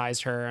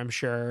traumatized her, I'm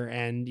sure,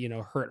 and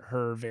hurt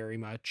her very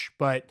much.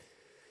 But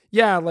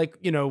yeah, like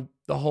the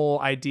whole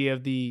idea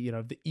of the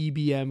the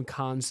EBM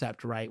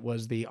concept, right,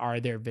 was are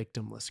there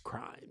victimless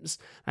crimes?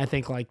 I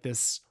think like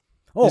this.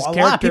 Oh, a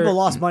lot of people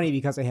lost money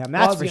because of him.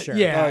 That's for sure.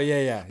 Yeah, Oh,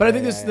 yeah. But I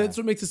think that's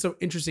what makes it so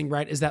interesting,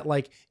 right? Is that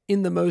like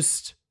in the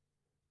most,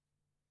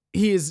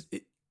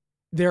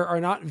 there are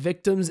not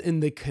victims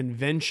in the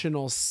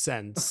conventional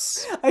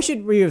sense. I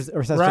should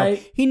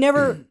right? He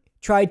never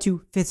tried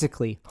to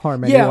physically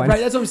harm anyone. anyone. Yeah,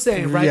 right. That's what I'm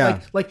saying, right?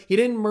 Yeah. Like he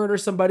didn't murder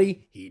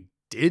somebody. He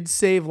did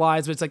save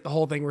lives, but it's like the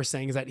whole thing we're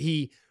saying is that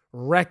he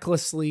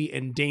recklessly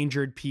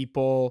endangered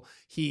people.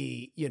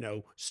 He,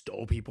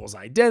 stole people's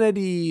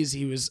identities.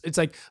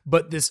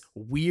 But this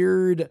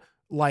weird,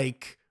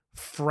 like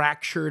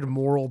fractured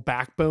moral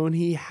backbone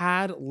he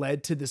had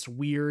led to this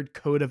weird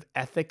code of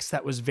ethics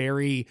that was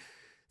very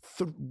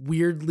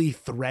weirdly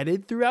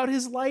threaded throughout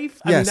his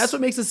life. I mean, that's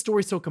what makes this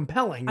story so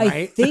compelling, right?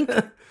 I think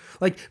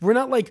like we're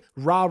not like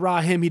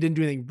rah him, he didn't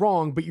do anything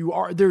wrong, but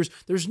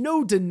there's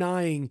no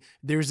denying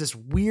there's this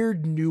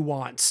weird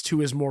nuance to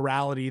his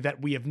morality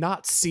that we have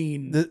not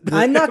seen.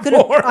 I'm not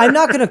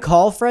gonna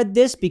call Fred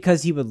this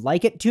because he would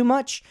like it too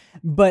much,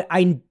 but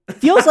I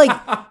feels like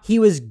he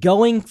was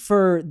going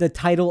for the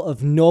title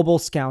of noble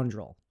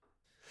scoundrel.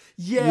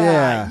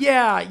 Yeah.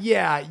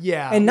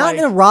 And not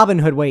in a Robin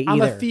Hood way either.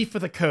 I'm a thief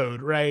of the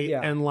code, right?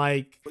 Yeah. And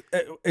like,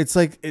 it's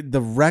like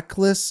the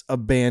reckless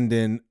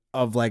abandon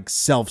of like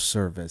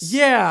self-service.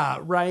 Yeah,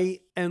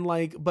 right. And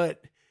like,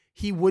 but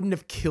he wouldn't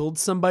have killed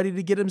somebody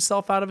to get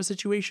himself out of a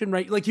situation,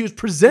 right? Like he was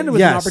presented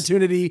with an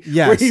opportunity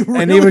where he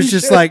really and he was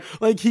just like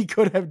he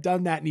could have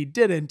done that and he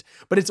didn't.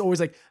 But it's always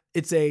like,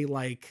 it's a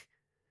like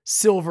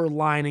silver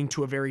lining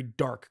to a very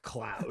dark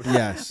cloud.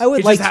 Yes.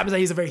 It just happens that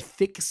he's a very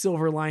thick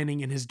silver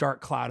lining in his dark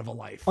cloud of a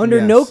life.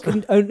 Under no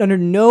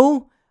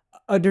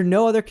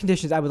other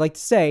conditions, I would like to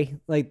say,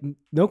 like,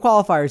 no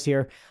qualifiers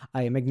here,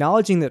 I am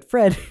acknowledging that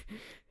Fred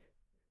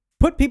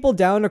put people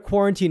down in a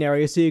quarantine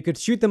area so you could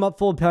shoot them up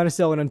full of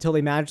penicillin until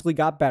they magically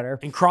got better.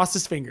 And cross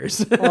his fingers.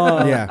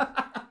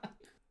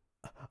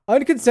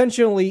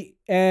 Unconsensually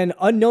and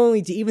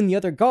unknowingly to even the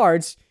other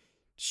guards,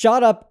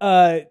 shot up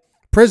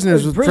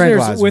prisoners with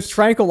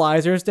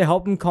tranquilizers to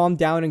help him calm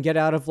down and get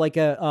out of like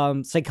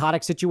a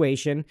psychotic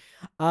situation.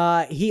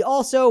 He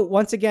also,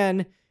 once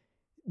again,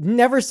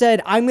 never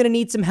said, I'm going to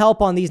need some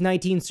help on these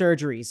 19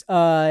 surgeries.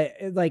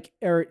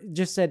 Or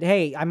just said,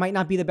 hey, I might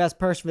not be the best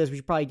person for this. We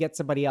should probably get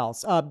somebody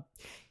else.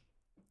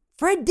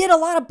 Fred did a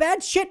lot of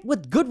bad shit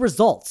with good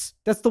results.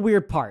 That's the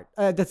weird part.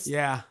 That's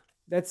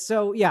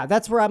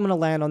where I'm going to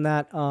land on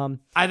that.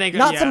 I think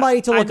not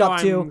somebody to look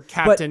up to.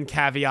 Captain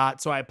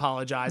Caveat, so I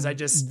apologize. I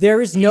think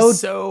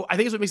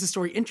it's what makes the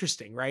story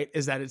interesting, right?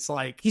 Is that it's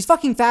like he's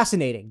fucking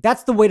fascinating.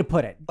 That's the way to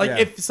put it. Like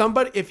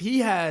if he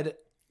had,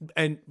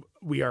 and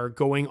we are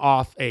going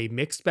off a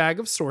mixed bag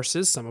of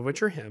sources, some of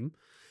which are him.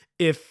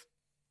 If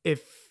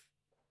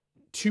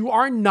to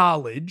our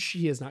knowledge,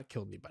 he has not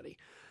killed anybody.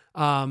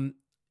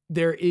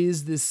 There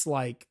is this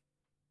like,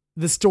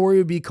 the story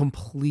would be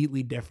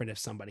completely different if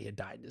somebody had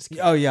died in this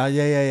game. Oh yeah.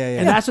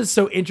 And that's what's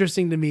so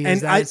interesting to me.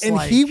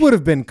 He would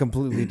have been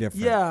completely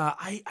different. Yeah.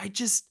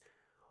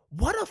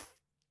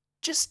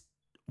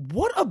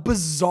 What a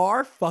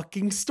bizarre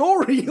fucking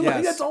story. Yes.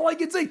 Like, that's all I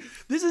can say.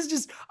 This is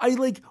just,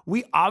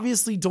 we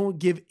obviously don't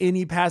give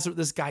any pass what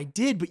this guy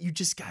did, but you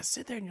just gotta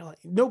sit there and you're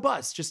like, no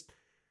bus, just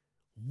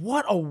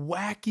what a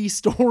wacky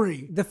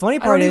story. The funny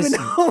part is, I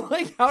don't even know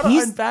like how to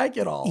unpack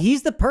it all.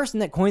 He's the person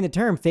that coined the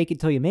term "fake it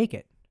till you make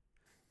it."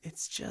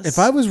 It's just, if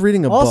I was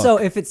reading a book. Also,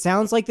 if it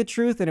sounds like the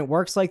truth and it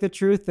works like the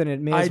truth, then it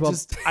may as well.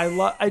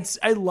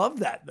 I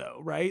love that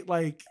though, right?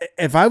 Like,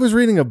 if I was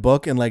reading a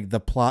book and like the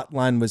plot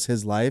line was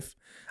his life,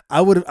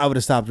 I would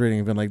have stopped reading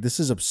and been like, this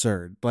is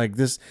absurd. Like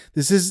this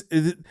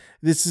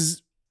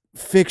is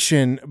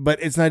fiction,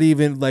 but it's not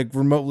even like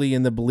remotely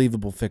in the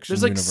believable fiction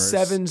There's like universe.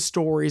 7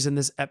 stories in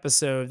this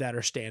episode that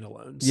are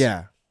standalones.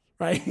 Yeah.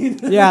 Right?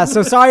 Yeah,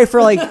 so sorry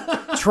for like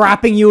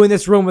trapping you in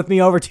this room with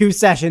me over 2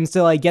 sessions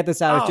to like get this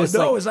out. Oh, It's just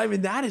no, like, it's not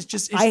even that. It's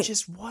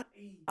just what?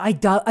 I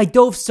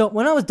dove so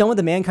when I was done with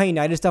the Mankind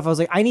United stuff, I was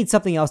like, I need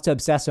something else to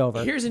obsess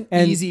over. Here's an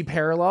And- easy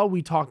parallel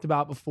we talked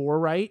about before,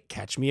 right?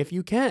 Catch Me If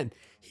You Can.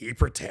 He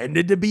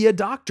pretended to be a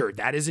doctor.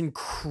 That is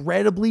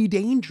incredibly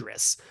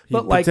dangerous.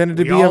 But like, pretended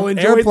to we be all an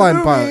enjoyed the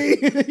airplane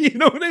movie. You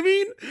know what I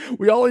mean?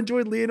 We all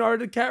enjoyed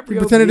Leonardo DiCaprio. He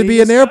pretended to being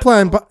be an a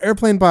stunt-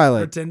 airplane pilot.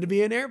 Pretend to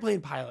be an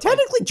airplane pilot.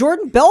 Technically,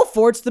 Jordan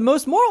Belfort's the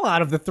most moral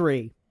out of the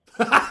 3.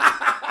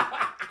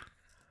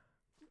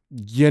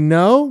 You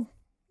know,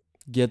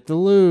 get the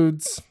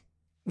lewds.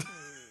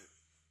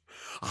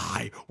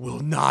 I will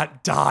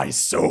not die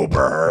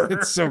sober.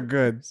 It's so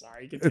good.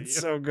 Sorry, continue. It's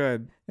so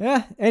good.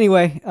 Yeah.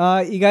 Anyway,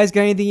 you guys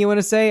got anything you want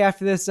to say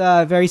after this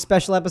very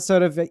special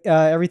episode of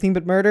Everything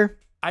But Murder,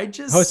 I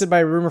just hosted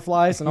by Rumor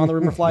Flies and on the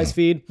Rumor Flies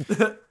feed?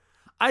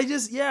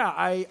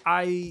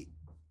 I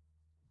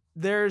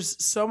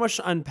there's so much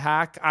to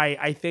unpack.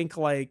 I think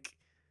like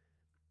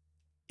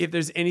if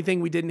there's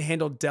anything we didn't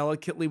handle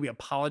delicately, we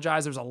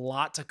apologize. There's a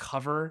lot to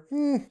cover,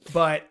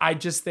 but I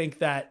just think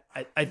that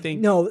I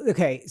think No.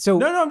 Okay. So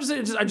no, I'm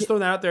just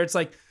throwing that out there. It's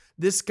like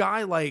this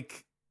guy,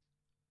 like,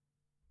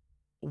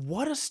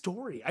 what a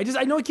story. I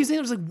know I keep saying it,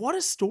 I was like, what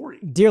a story.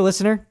 dear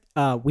listener,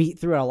 we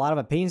threw out a lot of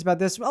opinions about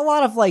this, a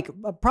lot of like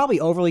probably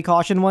overly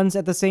cautioned ones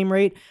at the same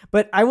rate,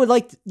 but I would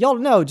like y'all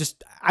to know,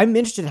 just I'm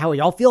interested in how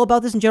y'all feel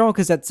about this in general,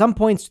 because at some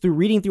points through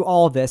reading through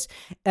all of this,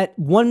 at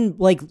one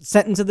like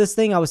sentence of this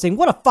thing, I was saying,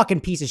 what a fucking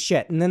piece of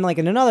shit. And then like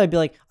in another, I'd be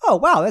like, oh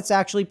wow, that's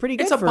actually pretty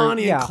good. It's a for,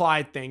 Bonnie yeah. and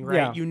Clyde thing, right?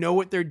 Yeah. You know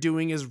what they're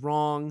doing is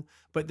wrong,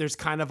 but there's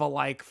kind of a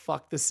like,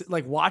 fuck this,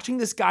 like watching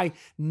this guy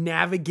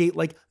navigate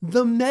like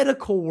the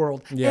medical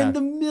world Yeah. and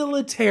the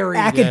military,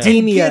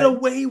 Academia. and get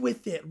away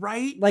with it,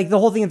 right? Like the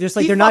whole thing of just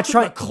like He they're not fucks with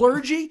trying. the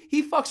clergy.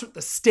 He fucks with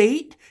the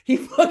state. He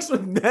fucks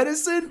with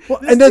medicine. This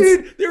and that's-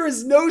 dude, there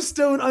is no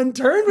stone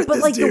unturned with But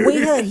this like dude. the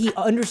way that he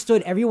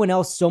understood everyone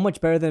else so much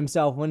better than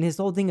himself, when his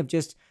whole thing of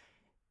just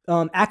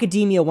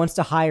academia wants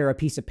to hire a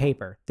piece of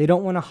paper, they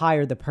don't want to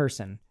hire the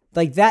person.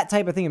 Like that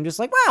type of thing. I'm just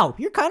like, wow,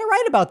 you're kind of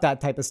right about that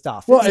type of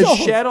stuff. Well, It's and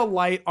still- shed a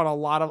light on a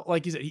lot of,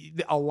 like you said,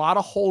 a lot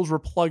of holes were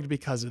plugged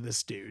because of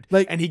this dude.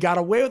 Like- and he got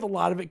away with a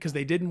lot of it because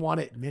they didn't want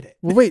to admit it.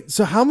 Well, wait.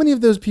 So how many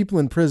of those people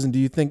in prison do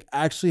you think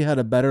actually had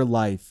a better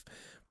life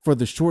for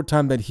the short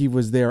time that he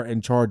was there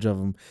in charge of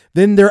them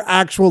than their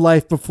actual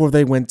life before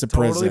they went to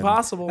prison? Totally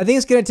possible. I think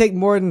it's going to take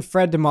more than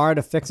Fred DeMar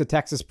to fix a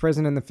Texas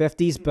prison in the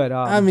 50s, but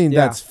I mean,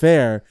 yeah. that's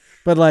fair.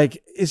 But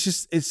like, it's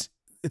just, it's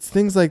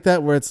things like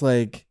that where it's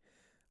like,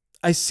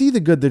 I see the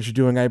good that you're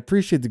doing. I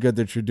appreciate the good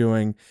that you're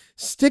doing.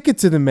 Stick it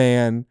to the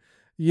man.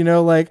 You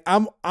know, like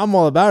I'm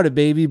all about it,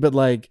 baby, but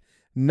like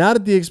not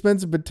at the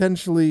expense of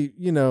potentially,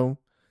 you know,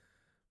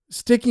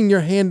 sticking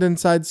your hand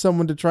inside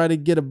someone to try to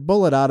get a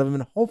bullet out of him,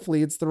 and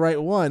hopefully it's the right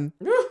one.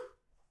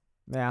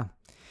 Yeah.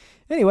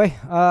 Anyway,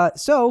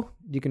 so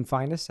you can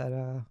find us at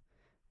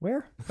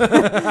where?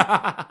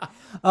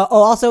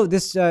 Also,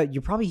 this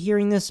you're probably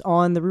hearing this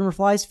on the Rumor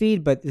Flies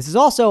feed, but this is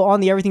also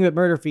on the Everything But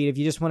Murder feed. If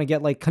you just want to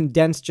get like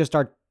condensed, just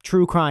our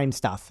true crime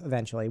stuff.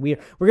 Eventually, we're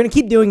gonna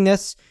keep doing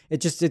this.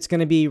 It's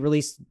gonna be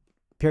released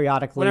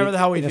periodically, Whenever the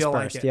hell we feel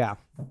like interspersed. it.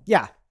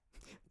 Yeah.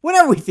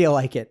 Whenever we feel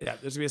like it. Yeah,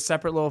 there's gonna be a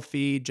separate little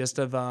feed just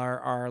of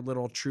our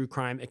little true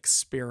crime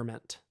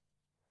experiment.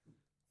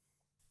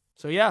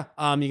 So yeah,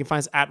 you can find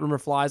us at Rumor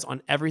Flies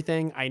on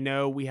everything. I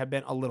know we have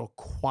been a little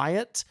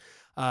quiet.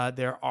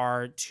 There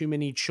are too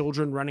many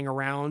children running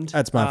around.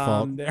 That's my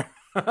fault.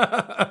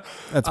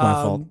 That's my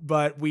fault.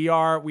 But we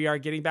are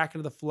getting back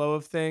into the flow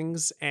of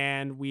things,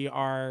 and we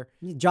are.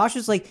 Josh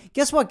is like,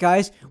 guess what,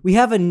 guys? We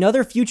have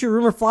another future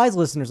Rumor Flies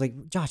listeners.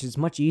 Like, Josh, it's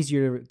much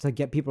easier to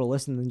get people to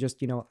listen than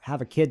just,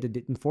 have a kid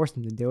to force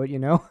them to do it,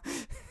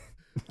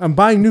 I'm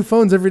buying new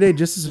phones every day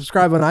just to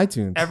subscribe on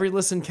iTunes. Every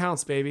listen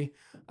counts, baby.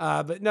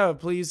 But no,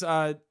 please,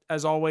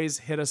 as always,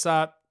 hit us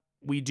up.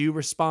 We do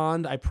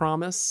respond, I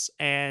promise.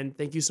 And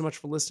thank you so much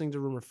for listening to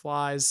Rumor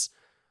Flies.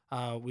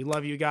 We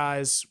love you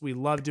guys. We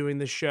love doing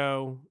this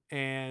show.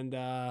 And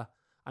I'm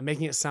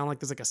making it sound like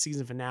there's like a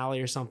season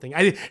finale or something.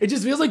 It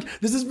just feels like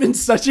this has been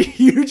such a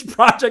huge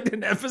project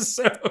and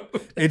episode.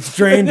 It's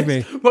drained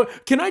me.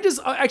 But can I just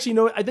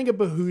actually, I think it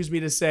behooves me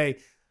to say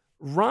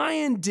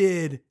Ryan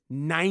did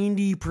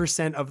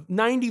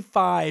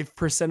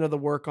 95% of the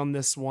work on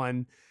this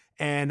one.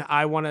 And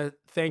I want to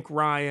thank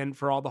Ryan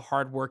for all the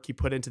hard work he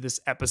put into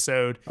this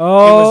episode.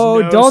 Oh,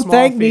 It was no don't small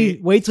thank me.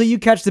 feat. Wait till you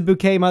catch the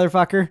bouquet,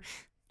 motherfucker.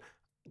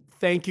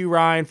 Thank you,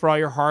 Ryan, for all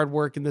your hard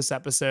work in this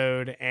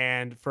episode,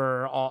 and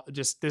for all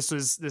this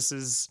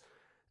is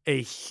a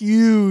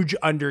huge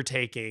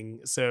undertaking.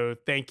 So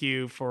thank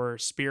you for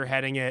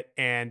spearheading it,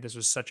 and this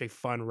was such a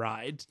fun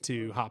ride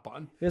to hop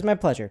on. It was my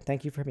pleasure.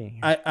 Thank you for being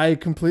here. I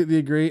completely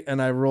agree,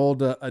 and I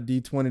rolled a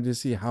D20 to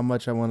see how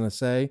much I want to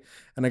say,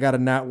 and I got a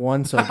nat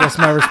 1, so I guess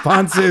my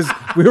response is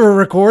we were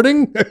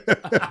recording. Shut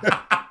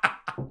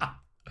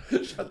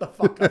the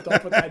fuck up.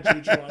 Don't put that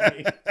juju on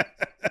me.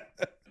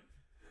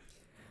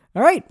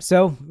 All right.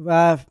 So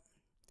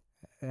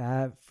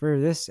for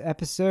this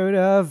episode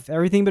of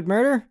Everything But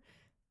Murder,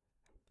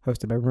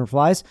 hosted by Rumor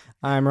Flies,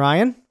 I'm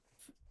Ryan.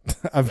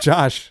 I'm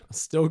Josh.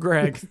 Still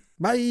Greg.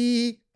 Bye.